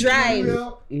 Drive.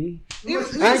 And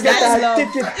That's get a love.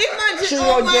 ticket. Imagine.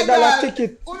 Oh my $300 God.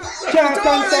 ticket. Can't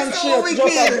concentrate.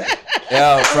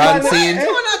 Yo, Francine.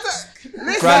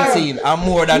 Listen. Francine, I'm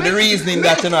more than the reasoning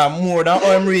that you know. I'm more than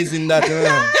I'm reasoning that you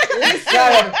know.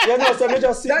 You know, so me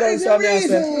just sit That down is so the me and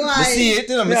reason say, Me why. see it,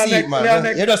 you know, me Me see it, make-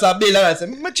 man. You just a bill and I say,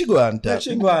 me you go and let tap.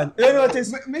 she go on. You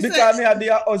notice, Me because say- me had the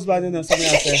husband, you know, so me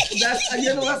and say, That's a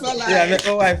lie. yeah, make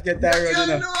my wife get tired, You you know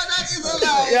know. that is a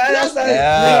lie. Yeah, that's right.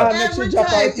 Yeah. Make Every she drop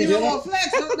time, out, you know.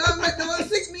 Flex, don't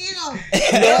sick me, you know.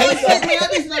 Don't sick me at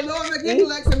this, don't make it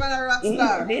like some man a rock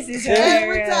star. This is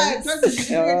Every hilarious. time, just if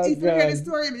you hear the God.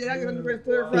 story, you're not going to hear the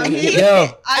story from me. Yo,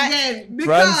 Again,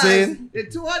 because Francine. the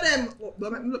two of them,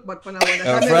 don't make me look back for now.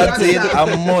 Francine,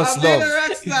 I must love.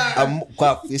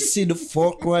 love. You see the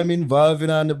fuck I'm involved in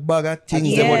and the bag of things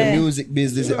Yeah. about the music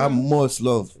business. I must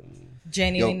love. Yo,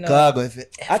 Genuine love. Khago, if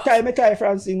it, I tie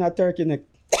Francine a turkey neck.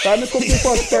 So I cook the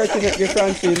first turkey neck with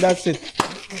Francine, that's it.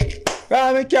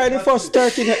 I carry the first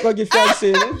turkey neck go give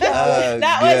Francine.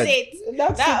 That was it.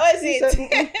 That's That was it.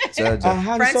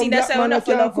 Francine, that's how we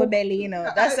fall off for belly, you know.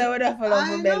 That's how we fall off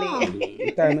for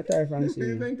belly. I tie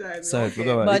Francine. sorry,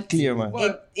 forgot about But it. Clear, man.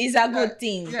 it is a good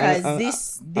thing because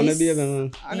this I'm a baby,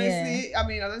 man. Honestly, I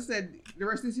mean, as I said, the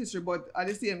rest is history, but at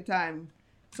the same time,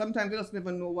 sometimes you just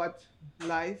never know what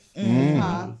life,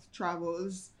 path,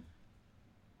 travels.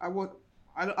 I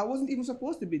wasn't even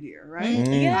supposed to be there, right?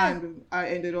 Yeah. And I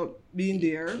ended up being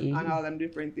there and all them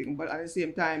different things. But at the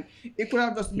same time, it could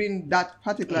have just been that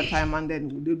particular time and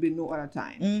then there'll be no other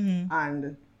time.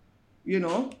 And, you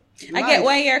know, I get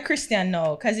why you're a Christian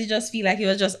now, because you just feel like it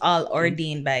was just all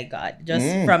ordained by God.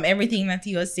 Just from everything that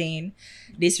he was saying,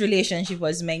 this relationship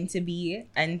was meant to be.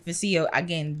 And to see you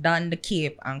again down the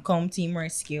Cape and come Team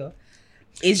Rescue,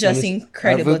 it's just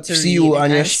incredible to see you read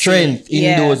and your see. strength in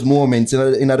Yeah. those moments,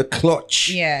 in the clutch.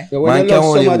 Yeah. Yeah, when Man you can love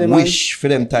only somebody, man, wish for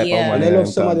them type Yeah. of when money. I love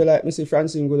somebody like me, see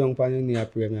Francine go down on your knee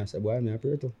and pray, me I say, boy, me I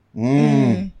pray too.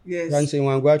 Yes. Francine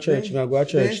want to go to church, me I go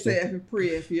to They church say too. if you pray,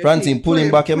 if you Francine, think, pulling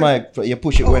pray, back your pray. mic, you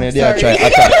push it when they're sorry.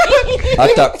 trying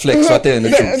attack flex for telling the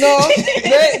truth. No,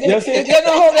 You see? you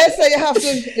know how they say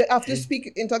you have to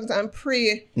speak in tongues and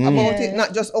pray about it,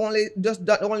 not just only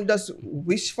just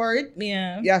wish for it.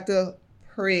 Yeah. You have to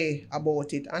pray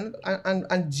about it and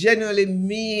genuinely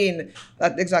mean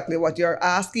that exactly what you're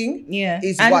asking Yeah.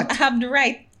 is and what have the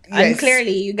right And Yes.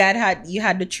 clearly you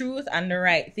had the truth and the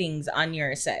right things on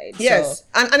your side. Yes, So,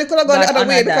 and it could have gone the God other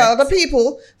way honor because that. other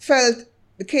people felt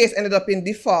the case ended up in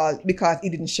default because he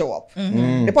didn't show up.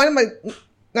 The point about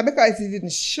not because he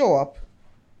didn't show up,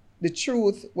 the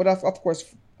truth would have, of course,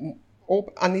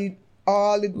 open and he,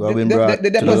 all the been brought to the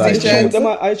light. depositions,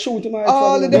 I showed him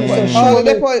all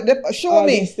the show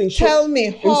me, tell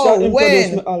me how,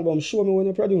 when. my album. Show me when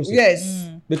you produce it. Yes.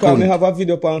 Because I have a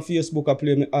video on Facebook. I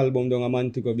play my album down a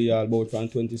month ago. Be all about from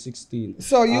 2016.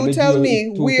 So you And tell the me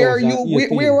video where in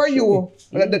 2018. where were Show you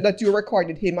me. that you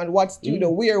recorded him and what studio,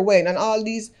 where, when, and all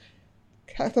these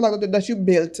catalog that you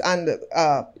built and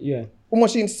Yeah.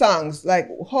 promoting songs. Like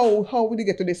how would you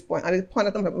get to this point? At the point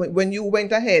of time when you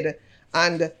went ahead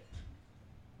and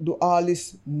do all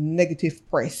this negative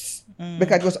press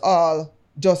because it was all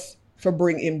just for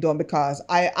bring him down because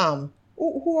I am.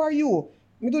 Who are you?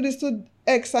 Me do this to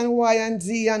X and Y and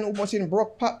Z and much in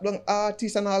broke pop down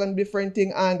artists and all them different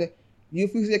thing and you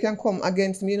feel you can come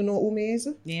against me, you know who me is?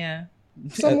 yeah.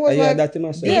 Some was Yeah, like, that him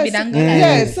myself. David and Goliath.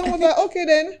 yes, some was like, okay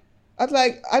then. I was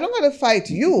like, I don't gotta fight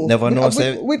you. Never know, with,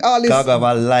 say, with all this. Khago have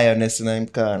a lioness in him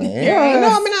corner. Eh? Yeah, no,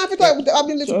 I mean, I have to talk. I've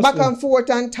been listening Trust back me. and forth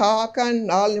and talk and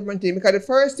all different things because the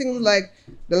first thing was like,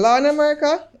 the law in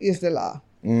America is the law.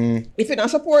 If you don't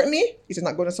support me, it's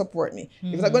not going to support me.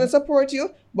 If it's not going to support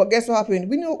you, but guess what happened?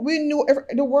 We knew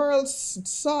the world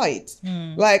saw it.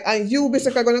 Like, and you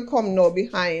basically going to come now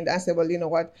behind and say, well, you know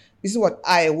what? This is what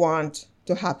I want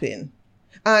to happen.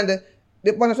 And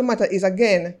the one of the matter is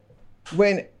again,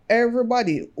 when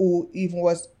everybody who even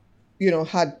was,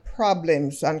 had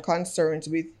problems and concerns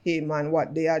with him and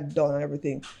what they had done and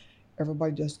everything,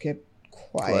 everybody just kept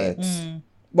quiet.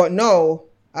 But now,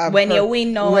 When you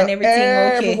win now and everything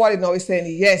okay. everybody now is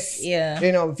saying yes. Yeah.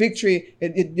 Victory. You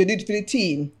did it for the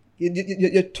team.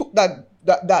 You took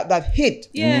that hit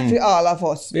Yeah. for all of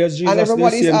us. Because Jesus and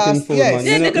everybody's the same thing asked, for yes.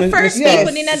 man. The first yes.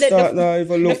 people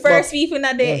in the first people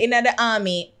in the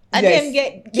army. And Yes. them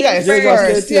get killed Yes, Jesus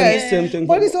first, the yes. same thing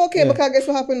But for- it's okay yeah. because guess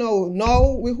what happened now?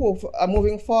 Now we hope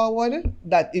moving forward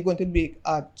that it's going to be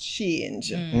a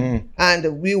change.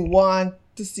 And we want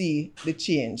to see the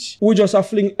change. We just a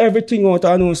fling everything out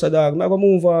and know, so dog. I'm going to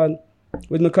move on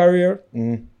with my career.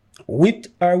 With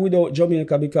or without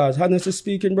Jamaica, because honestly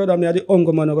speaking, brother, me are the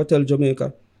hunger man I go tell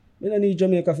Jamaica. Me don't need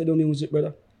Jamaica for do music,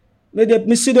 brother.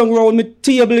 Me sit down round me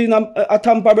table in a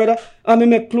Tampa, brother, and me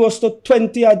make close to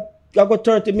 20 I got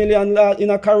 30 million in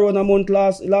a corona month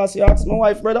last year. Ask my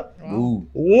wife, brother. Ooh.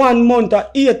 1 month or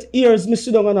 8 years, me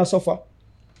sit down and I suffer.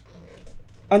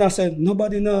 And I said,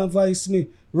 nobody now advise me.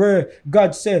 Where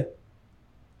God said,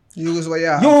 Use what you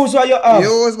have. use what you have.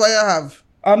 Use what you have.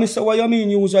 And I said, what you mean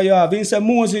use what you have? He said,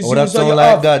 Moses, Oh, that use what you sound like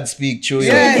have. God speak through you,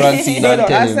 Yes. Francine, and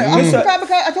tell him.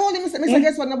 Because I told him, Mr.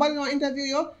 Guess what? Nobody want to interview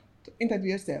you.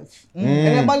 Interview yourself.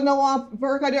 And nobody don't want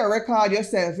to record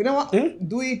yourself. You know what?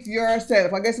 Do it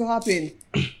yourself. I guess what happened?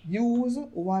 Use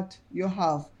what you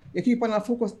have. You keep on a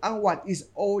focus on what is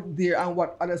out there and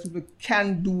what other people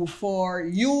can do for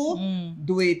you.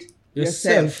 Do it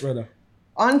yourself. brother.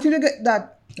 Until you get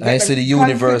that. I see the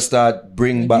universe start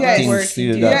bring back Yes. things to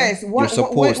you that Yes, you're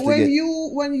supposed to when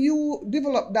get. you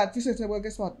develop that, you say, well,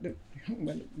 guess what?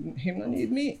 Him don't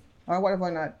need me or whatever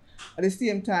not. At the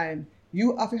same time,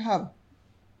 you have to have.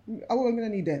 I will not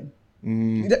need them.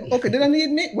 Okay, they don't need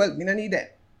me. Well, me don't need them.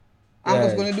 I'm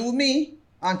just gonna do me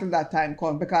until that time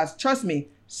comes because trust me,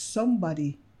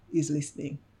 somebody is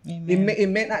listening. It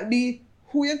may not be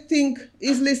who you think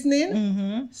is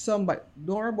listening. Somebody.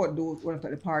 Don't worry about those who are at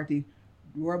the party.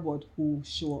 Worry about who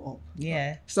show up.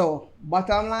 Yeah. So,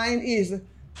 bottom line is,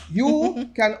 you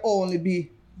can only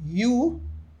be you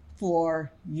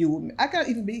for you. I cannot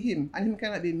even be him, and him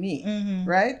cannot be me,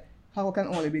 right? Khago can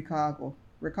only be Khago.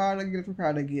 Ricardo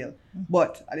Gayle.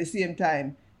 But at the same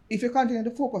time, if you continue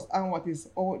to focus on what is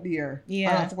out there, and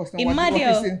not focus on what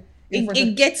is in front it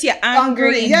of- gets you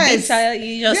angry. Yes. Bitter,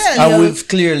 you just Yes. feel- And we've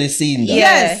clearly seen that.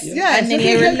 Yes. Yes. And then You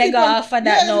you just let keep go on- off of that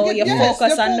yes, now. You yes,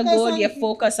 focus you on the focus good, on- you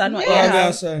focus on what Yeah. you I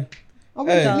have. say,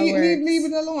 leave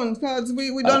it alone because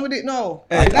we done with it now.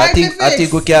 I Like think the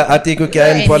fix. we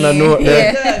can end on a note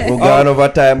there. Yeah. We're gone over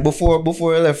time. Before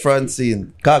you left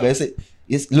Francine, Khago,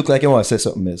 it look like you want to say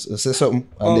something else. Say something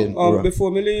and then we're on.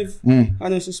 before me leave,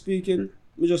 honestly speaking,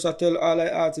 me just I tell all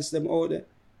the artists them out there,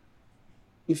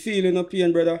 me feeling no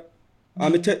pain, brother.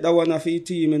 And me take that one off your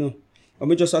team, you know. And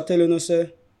me just I tell you,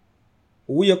 say,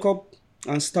 wake up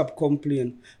and stop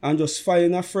complaining. And just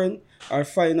find a friend or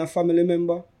find a family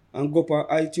member and go up on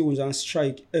iTunes and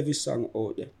strike every song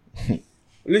out there.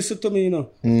 Listen to me, you know.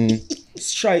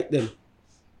 Strike them.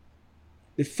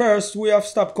 The first way of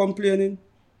stop complaining,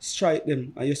 strike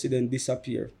them and you see them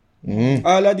disappear.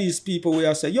 All of these people where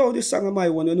I say, yo, this song of my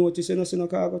one, you notice you don't see no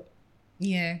Khago?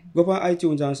 Yeah. Go on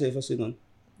iTunes and say if you see none.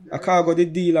 A Khago, the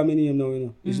deal of my name now, you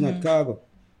know. It's not Khago.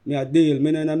 Me a deal.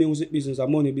 Me not in a music business, a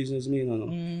money business, me you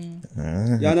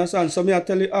know. You understand? So me I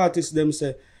tell the artists, them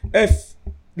say, if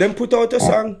them put out a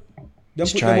song, them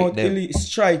put them out,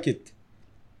 strike it.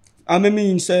 And me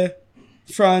mean say,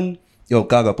 Fran, Yo,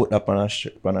 Khago put that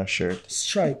on a shirt.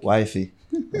 strike. Wifey,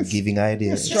 I'm giving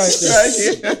ideas.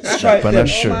 Strike them. Strike On them. a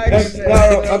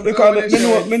shirt. Because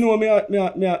me know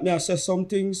me I say some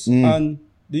things and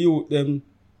the youth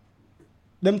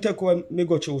them take when me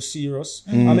go through serious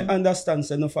and me understand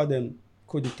say enough of them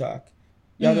could talk.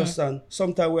 You understand?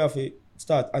 Sometimes we have to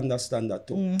start understand that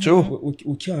too. True.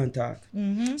 We can't talk.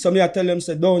 So me I tell them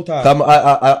say don't talk.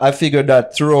 I figured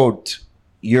that throughout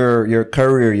your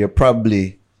career, you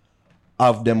probably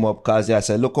have them up because you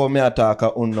say, look how me talk, I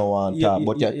don't want talk.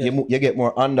 But you get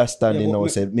more understanding now.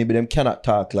 Say maybe them cannot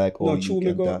talk like no, you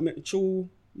can talk.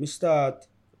 Me start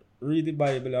read the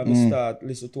Bible and me start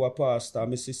listen to a pastor.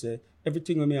 Me see say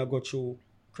everything when me I go through,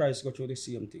 Christ go through the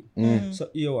same thing. So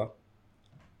here,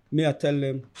 me I tell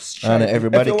them strike. And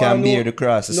everybody can bear the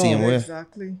cross the same way.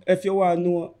 Exactly. If you want to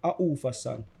know a Ufa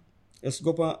song, just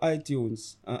go on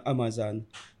iTunes and Amazon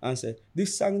and say,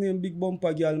 this song name Big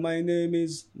Bumper Girl, my name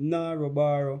is Naro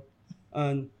Baro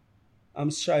and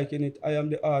I'm striking it. I am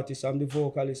the artist, I'm the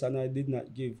vocalist and I did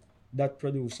not give that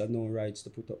producer no rights to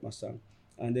put up my song.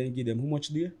 And then give them how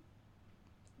much there?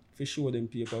 If you show them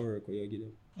paperwork or you give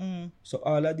them. So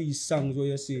all of these songs where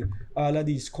you see, all of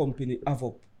these company have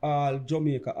up, all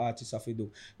Jamaica artists have to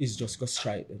do is just go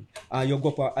strike them. And you go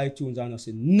up on iTunes and you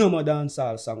see no more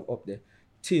dancehall song up there.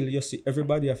 Till you see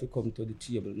everybody have to come to the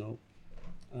table now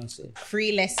and say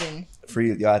Free lesson.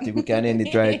 Free, yeah, I think we can end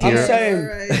it right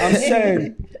here. I'm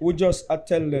saying we just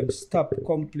tell them stop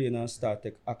complaining and start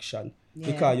take action.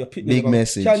 Because you're picking big them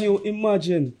message. Can you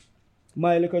imagine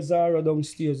my little Zara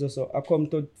downstairs or so? I come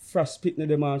to Frost pitney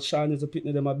them and Sean is a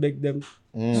pitney them, I beg them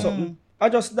something. I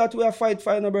just that we are fight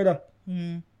fine, brother.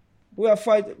 We are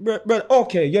fight, brother.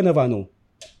 Okay, you never know.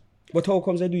 But how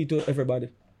comes I do it to everybody?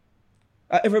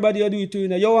 Everybody you do it to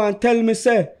you. You want to tell me,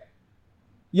 say,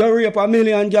 you rape a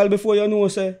million girl before you know,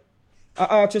 say.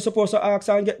 I ask you supposed to ask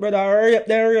and get brother,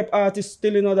 rape artist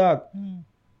still in a dog.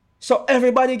 So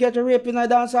everybody get raped in a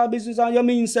dancehall business and you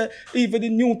mean, say, even the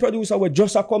new producer will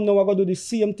just come now, we're going to do the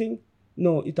same thing?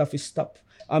 No, it have to stop.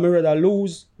 I'm rather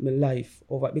lose my life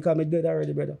over because I'm dead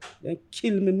already, brother. Then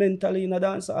kill me mentally in a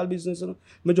dancehall business. You know?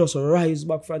 I just rise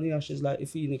back from the ashes like a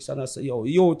phoenix and I say,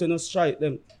 yo, to not strike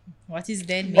them. What is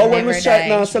dead may Or when never we strike die.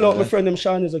 now, sell out my friend them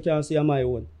Shanies, I can't say my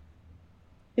own.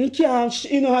 He can't,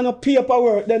 you know, have no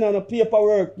paperwork, then have no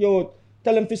paperwork, yo,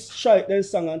 tell them to strike them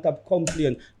song and top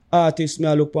complain. Artists, me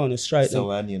I look on strike them.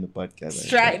 So I need the podcast.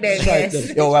 Strike them, Strike yes.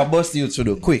 them. Yo, I bust you to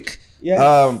do quick.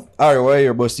 Yeah. Ari, what are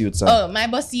your bust you song? Oh, my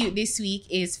boss youth this week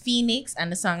is Phoenix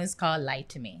and the song is called Lie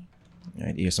to Me.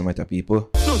 Alright, here's some other people.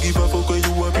 No give a fuck when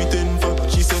you a pretend for.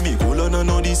 She say me cool on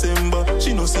no December.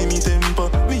 She no see me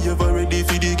temper. Me ever ready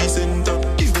for the center.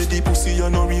 Give me the pussy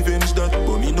and no revenge that.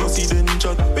 But me no see them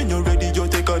chat. When you're ready, you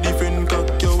take a different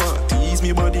cock. You want tease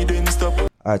me body then stop.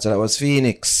 Alright, so that was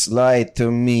Phoenix. Lie to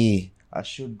Me. I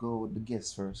should go with the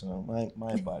guest first. You know?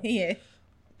 My bad. Yeah.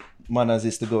 Manners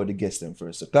is to go with the guest them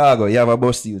first. So Khago, you have a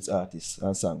bust youth artist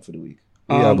and song for the week.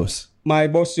 Who you have boss? My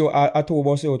boss, I told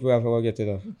boss out we have to get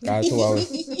it. 2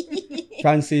 hours.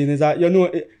 Francine is that,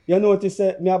 you notice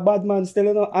me a bad man still,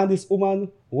 you know, and this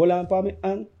woman hold on for me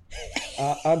and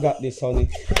I got this, honey.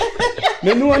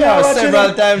 Me know now watching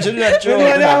several times you do that show.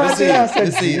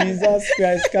 Jesus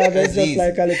Christ, Khago is just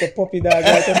like a little puppy dog.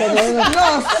 Right?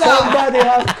 Somebody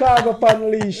have Khago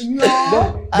on leash.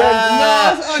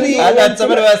 I got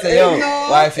somebody who say, yo,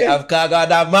 wife, you have Khago on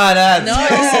that man. No,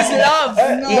 this is love.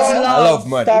 It's I love. love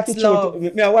man. It's love.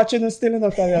 Me are watching him still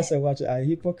enough time. I say, watch it. I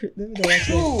hypocrite.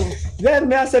 Then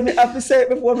me I say, me have to say it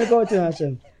before me go to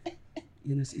him.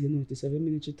 You notice every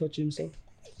minute you touch him, so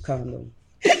calm down.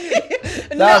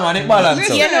 Nah, man, it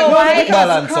balance out. You know why?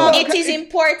 Balance out. It is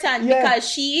important because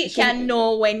she can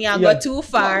know when you go too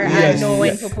far Yes. and know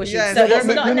when to push Yes. it. So it's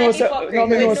Me not know like say- hypocrite. no,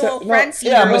 me You know know, say-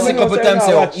 Francine. Yeah, No, I say no, couple say times no,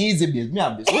 say, watch. easy babe. Me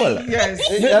have this whole. Yes.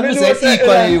 I'm Me just know say say,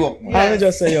 equally you up. I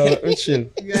just say, yo, chill.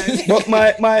 Yes.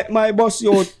 But my boss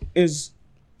youth is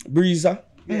Breezer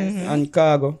and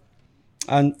Khago.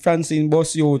 And Francine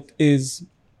boss youth is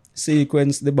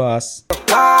Sequence the boss.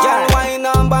 Girl, wine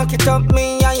and back it up,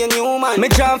 me and your new man. Me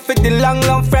jump for the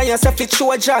long fry, yourself it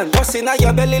Trojan. What's in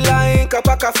your belly like a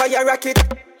pack of fire rocket?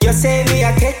 You say me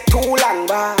I take too long,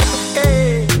 but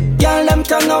hey, girl, them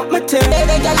turn up my tail.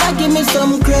 Baby girl, give me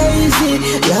some crazy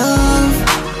love.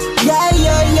 Yeah.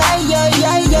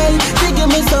 give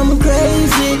me some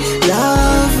crazy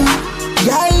love.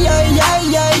 Yeah,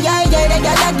 the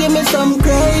girl give me some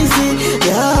crazy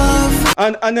love.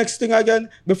 And next thing again,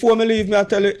 before me leave, me I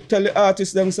tell the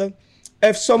artists themselves,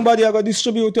 if somebody are gonna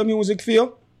distribute your music for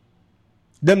you,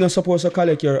 them not supposed to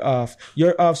collect your half.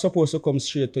 Your half supposed to come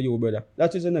straight to you, brother.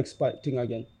 That is the next thing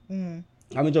again.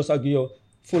 I mean, just give you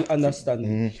full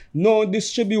understanding. No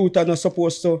distributor not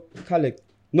supposed to collect.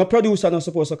 No producer not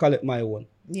supposed to collect my own.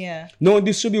 Yeah. No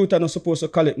distributor not supposed to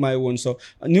collect my own. So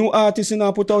a new artist in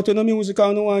put out in the music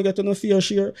and no one get on a fair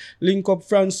share. Link up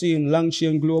Francine, Long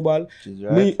Chain Global.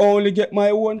 Right. Me only get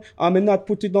my own. I'm not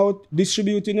putting out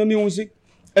distributing the music.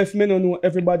 If me don't know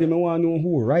everybody, me want to know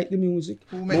who write the music.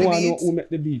 Who Me make the want to know beat. who make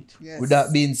the beat. Yes. With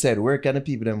that being said, where can the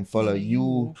people them follow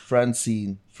you,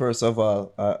 Francine, first of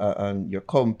all, and your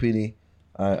company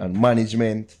and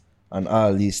management and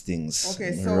all these things?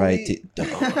 Okay, so write it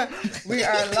down. we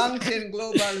are Long Chain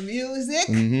Global Music,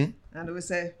 and we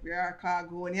say we are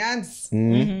Khagonians.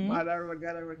 Mother Road,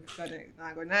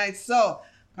 God night. So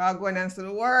Khagonians to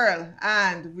the world,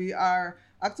 and we are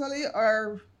actually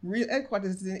our real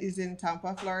headquarters is in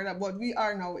Tampa, Florida, but we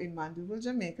are now in Mandeville,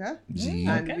 Jamaica,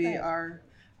 and we are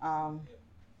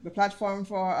the platform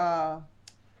for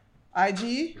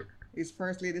IG is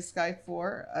First Lady Sky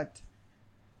 4 at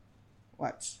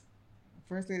what?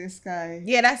 First Lady Sky.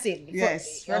 Yeah, that's it.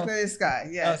 Yes, First Lady Sky.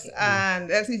 Yes, Okay. and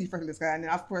FCG First Lady Sky, and then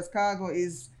of course Khago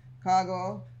is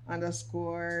Khago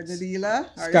 _ the dealer.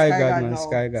 Or Sky is God, man, now?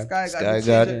 Sky God. Sky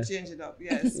God. Change it up.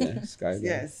 Yes. Yeah, Sky God.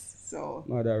 Yes. So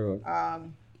Mother Road.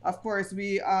 of course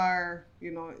we are,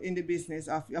 in the business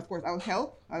of course I'll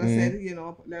help. As I said, there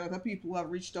are a lot of people who have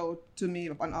reached out to me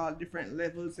on all different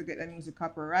levels to get their music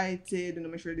copyrighted and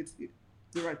make sure it's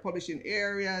the right publishing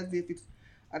areas, if it's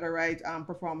at the right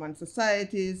performance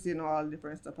societies, all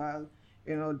different stuff. I'll,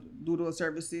 do those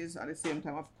services at the same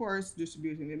time, of course,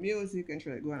 distributing the music,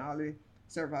 ensure it go on all the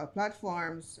several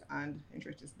platforms and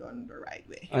ensure it's done the right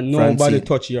way. And nobody Francine.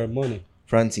 touch your money.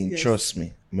 Francine, Yes. trust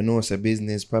me. I know it's a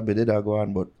business probably did go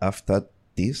on, but after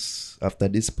this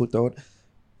put out,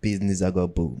 business I go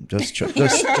boom. Just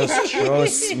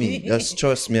trust me. Just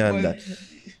trust me on that.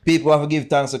 People have to give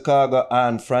thanks to Khago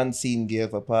and Francine gave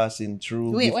for passing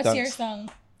through. Wait, Give what's thanks. your song?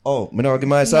 Oh, me not give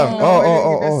my song. No,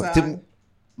 Oh.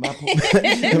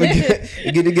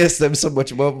 Give the guests them so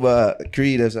much above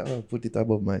creators. Put it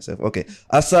above myself. Okay.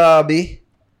 Asabi,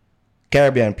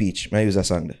 Caribbean Peach. I use a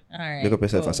song there. All right. Look up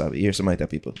yourself, cool. Asabi. Here's some other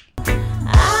people. I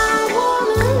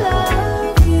wanna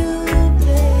love you,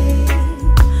 babe,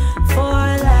 for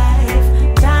a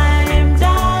lifetime,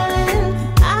 darling.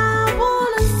 I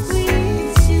wanna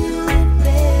squeeze you,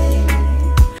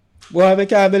 babe. Boy, I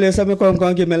can't believe somebody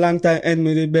come give me long time and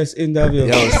me the best interview.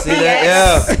 Yo, see that?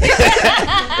 Yeah.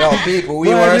 Yo, people, we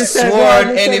Boy, were listen, sworn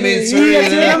boy, enemies. listen,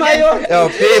 Really. yes, Yo,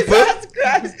 people.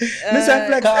 Mr.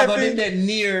 Flex, Khago every- did that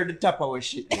near the top of our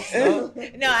shit.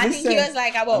 No, I think he was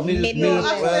like about middle.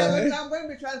 When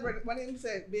we transferred, when he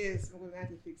said bass, I'm going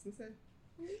to fix. He said,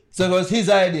 So it was his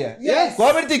idea. Yes.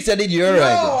 How many things I did your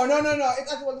idea? no. It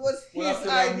actually was his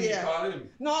idea.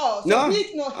 No, so No, he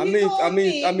told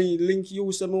me. I mean, link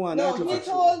you someone. No, he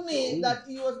told me that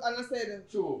he was, and I said,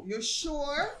 "You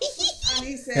sure?" And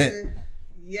he said,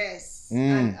 "Yes."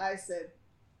 And I said,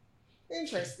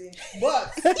 "Interesting,"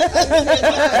 but at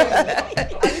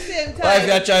the same Why if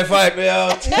time, you try to fight me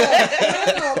out?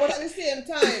 no, but at the same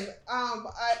time,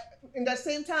 in that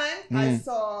same time, I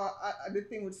saw the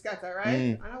thing with Scatter, right?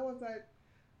 And I was like,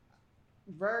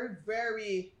 very,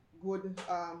 very good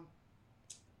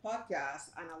podcast,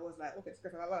 and I was like, okay,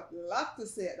 Scatter, I have a lot to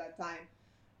say at that time,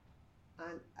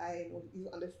 and I was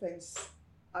on the fence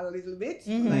a little bit,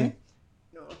 like,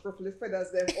 ruffle the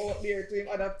feathers them out there to him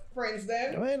other friends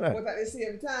them, Why not? but at the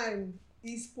same time,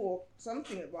 he spoke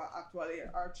something about actually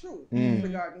our truth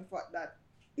regarding fact that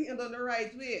he ain't done the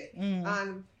right way,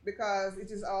 and because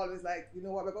it is always like, we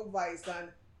go vice and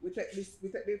we take this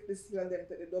and them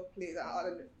take the dub plays and all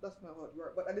of that. That's not how it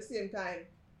works. But at the same time,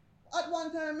 at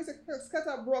one time, Mr.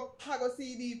 Scatter broke Khago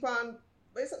CD pan.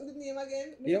 What's something the name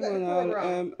again? Yeah,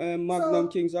 man, Magnum So,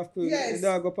 Kings of Queen. yes.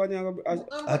 Dog up on your,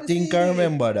 I think I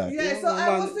remember that. Yeah, so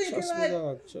I was thinking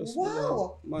like, trust me, wow.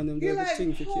 dog. Man, them You're do like,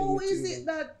 everything for how killing is the it thing,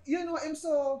 that him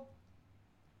so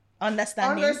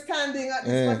Understanding. understanding at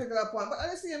this particular point? But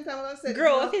at the same time, I said,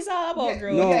 Growth is all about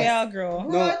growth. No. We all grow.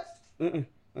 What?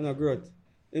 And a growth.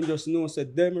 Him just know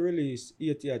said them release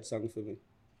 80 odd song for me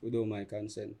without my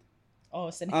consent. Oh,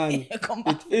 so And come it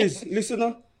back. is, listen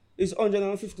now, it's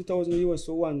 150,000 US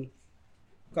for one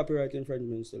copyright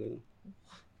infringement still,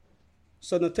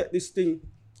 So now take this thing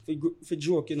for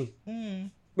joke,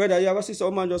 Brother, you ever see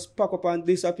some man just pack up and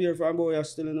disappear from boy, you're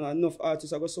still, you know, enough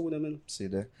artists are going to sue them, you know. See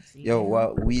there? Yo,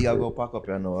 we are going to pack up,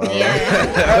 you know.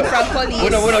 From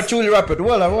police. We're not truly rapid.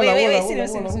 Hold on. Wait,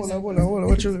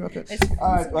 We're truly rapid.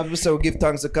 Alright, as we say, we give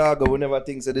thanks to Khago. We never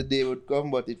think that the day would come,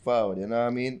 but it forward, you know what I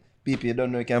mean? People, you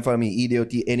don't know, you can find me,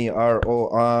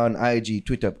 EDOTNERO on IG,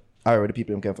 Twitter. Alright, the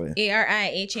people you can find.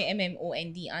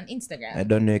 ARIHAMMOND on Instagram. I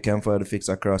don't know, you can follow The Fix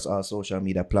across all social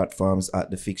media platforms at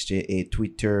The Fix JA,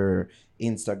 Twitter,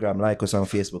 Instagram, like us on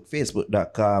Facebook,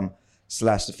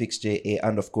 facebook.com/The Fix JA,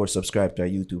 and of course, subscribe to our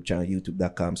YouTube channel,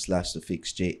 youtube.com/The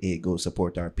Fix JA. Go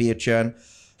support our Patreon,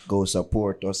 go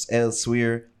support us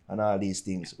elsewhere, and all these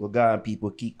things. We're gone,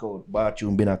 people, kick out,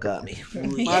 bathroom, been a call me.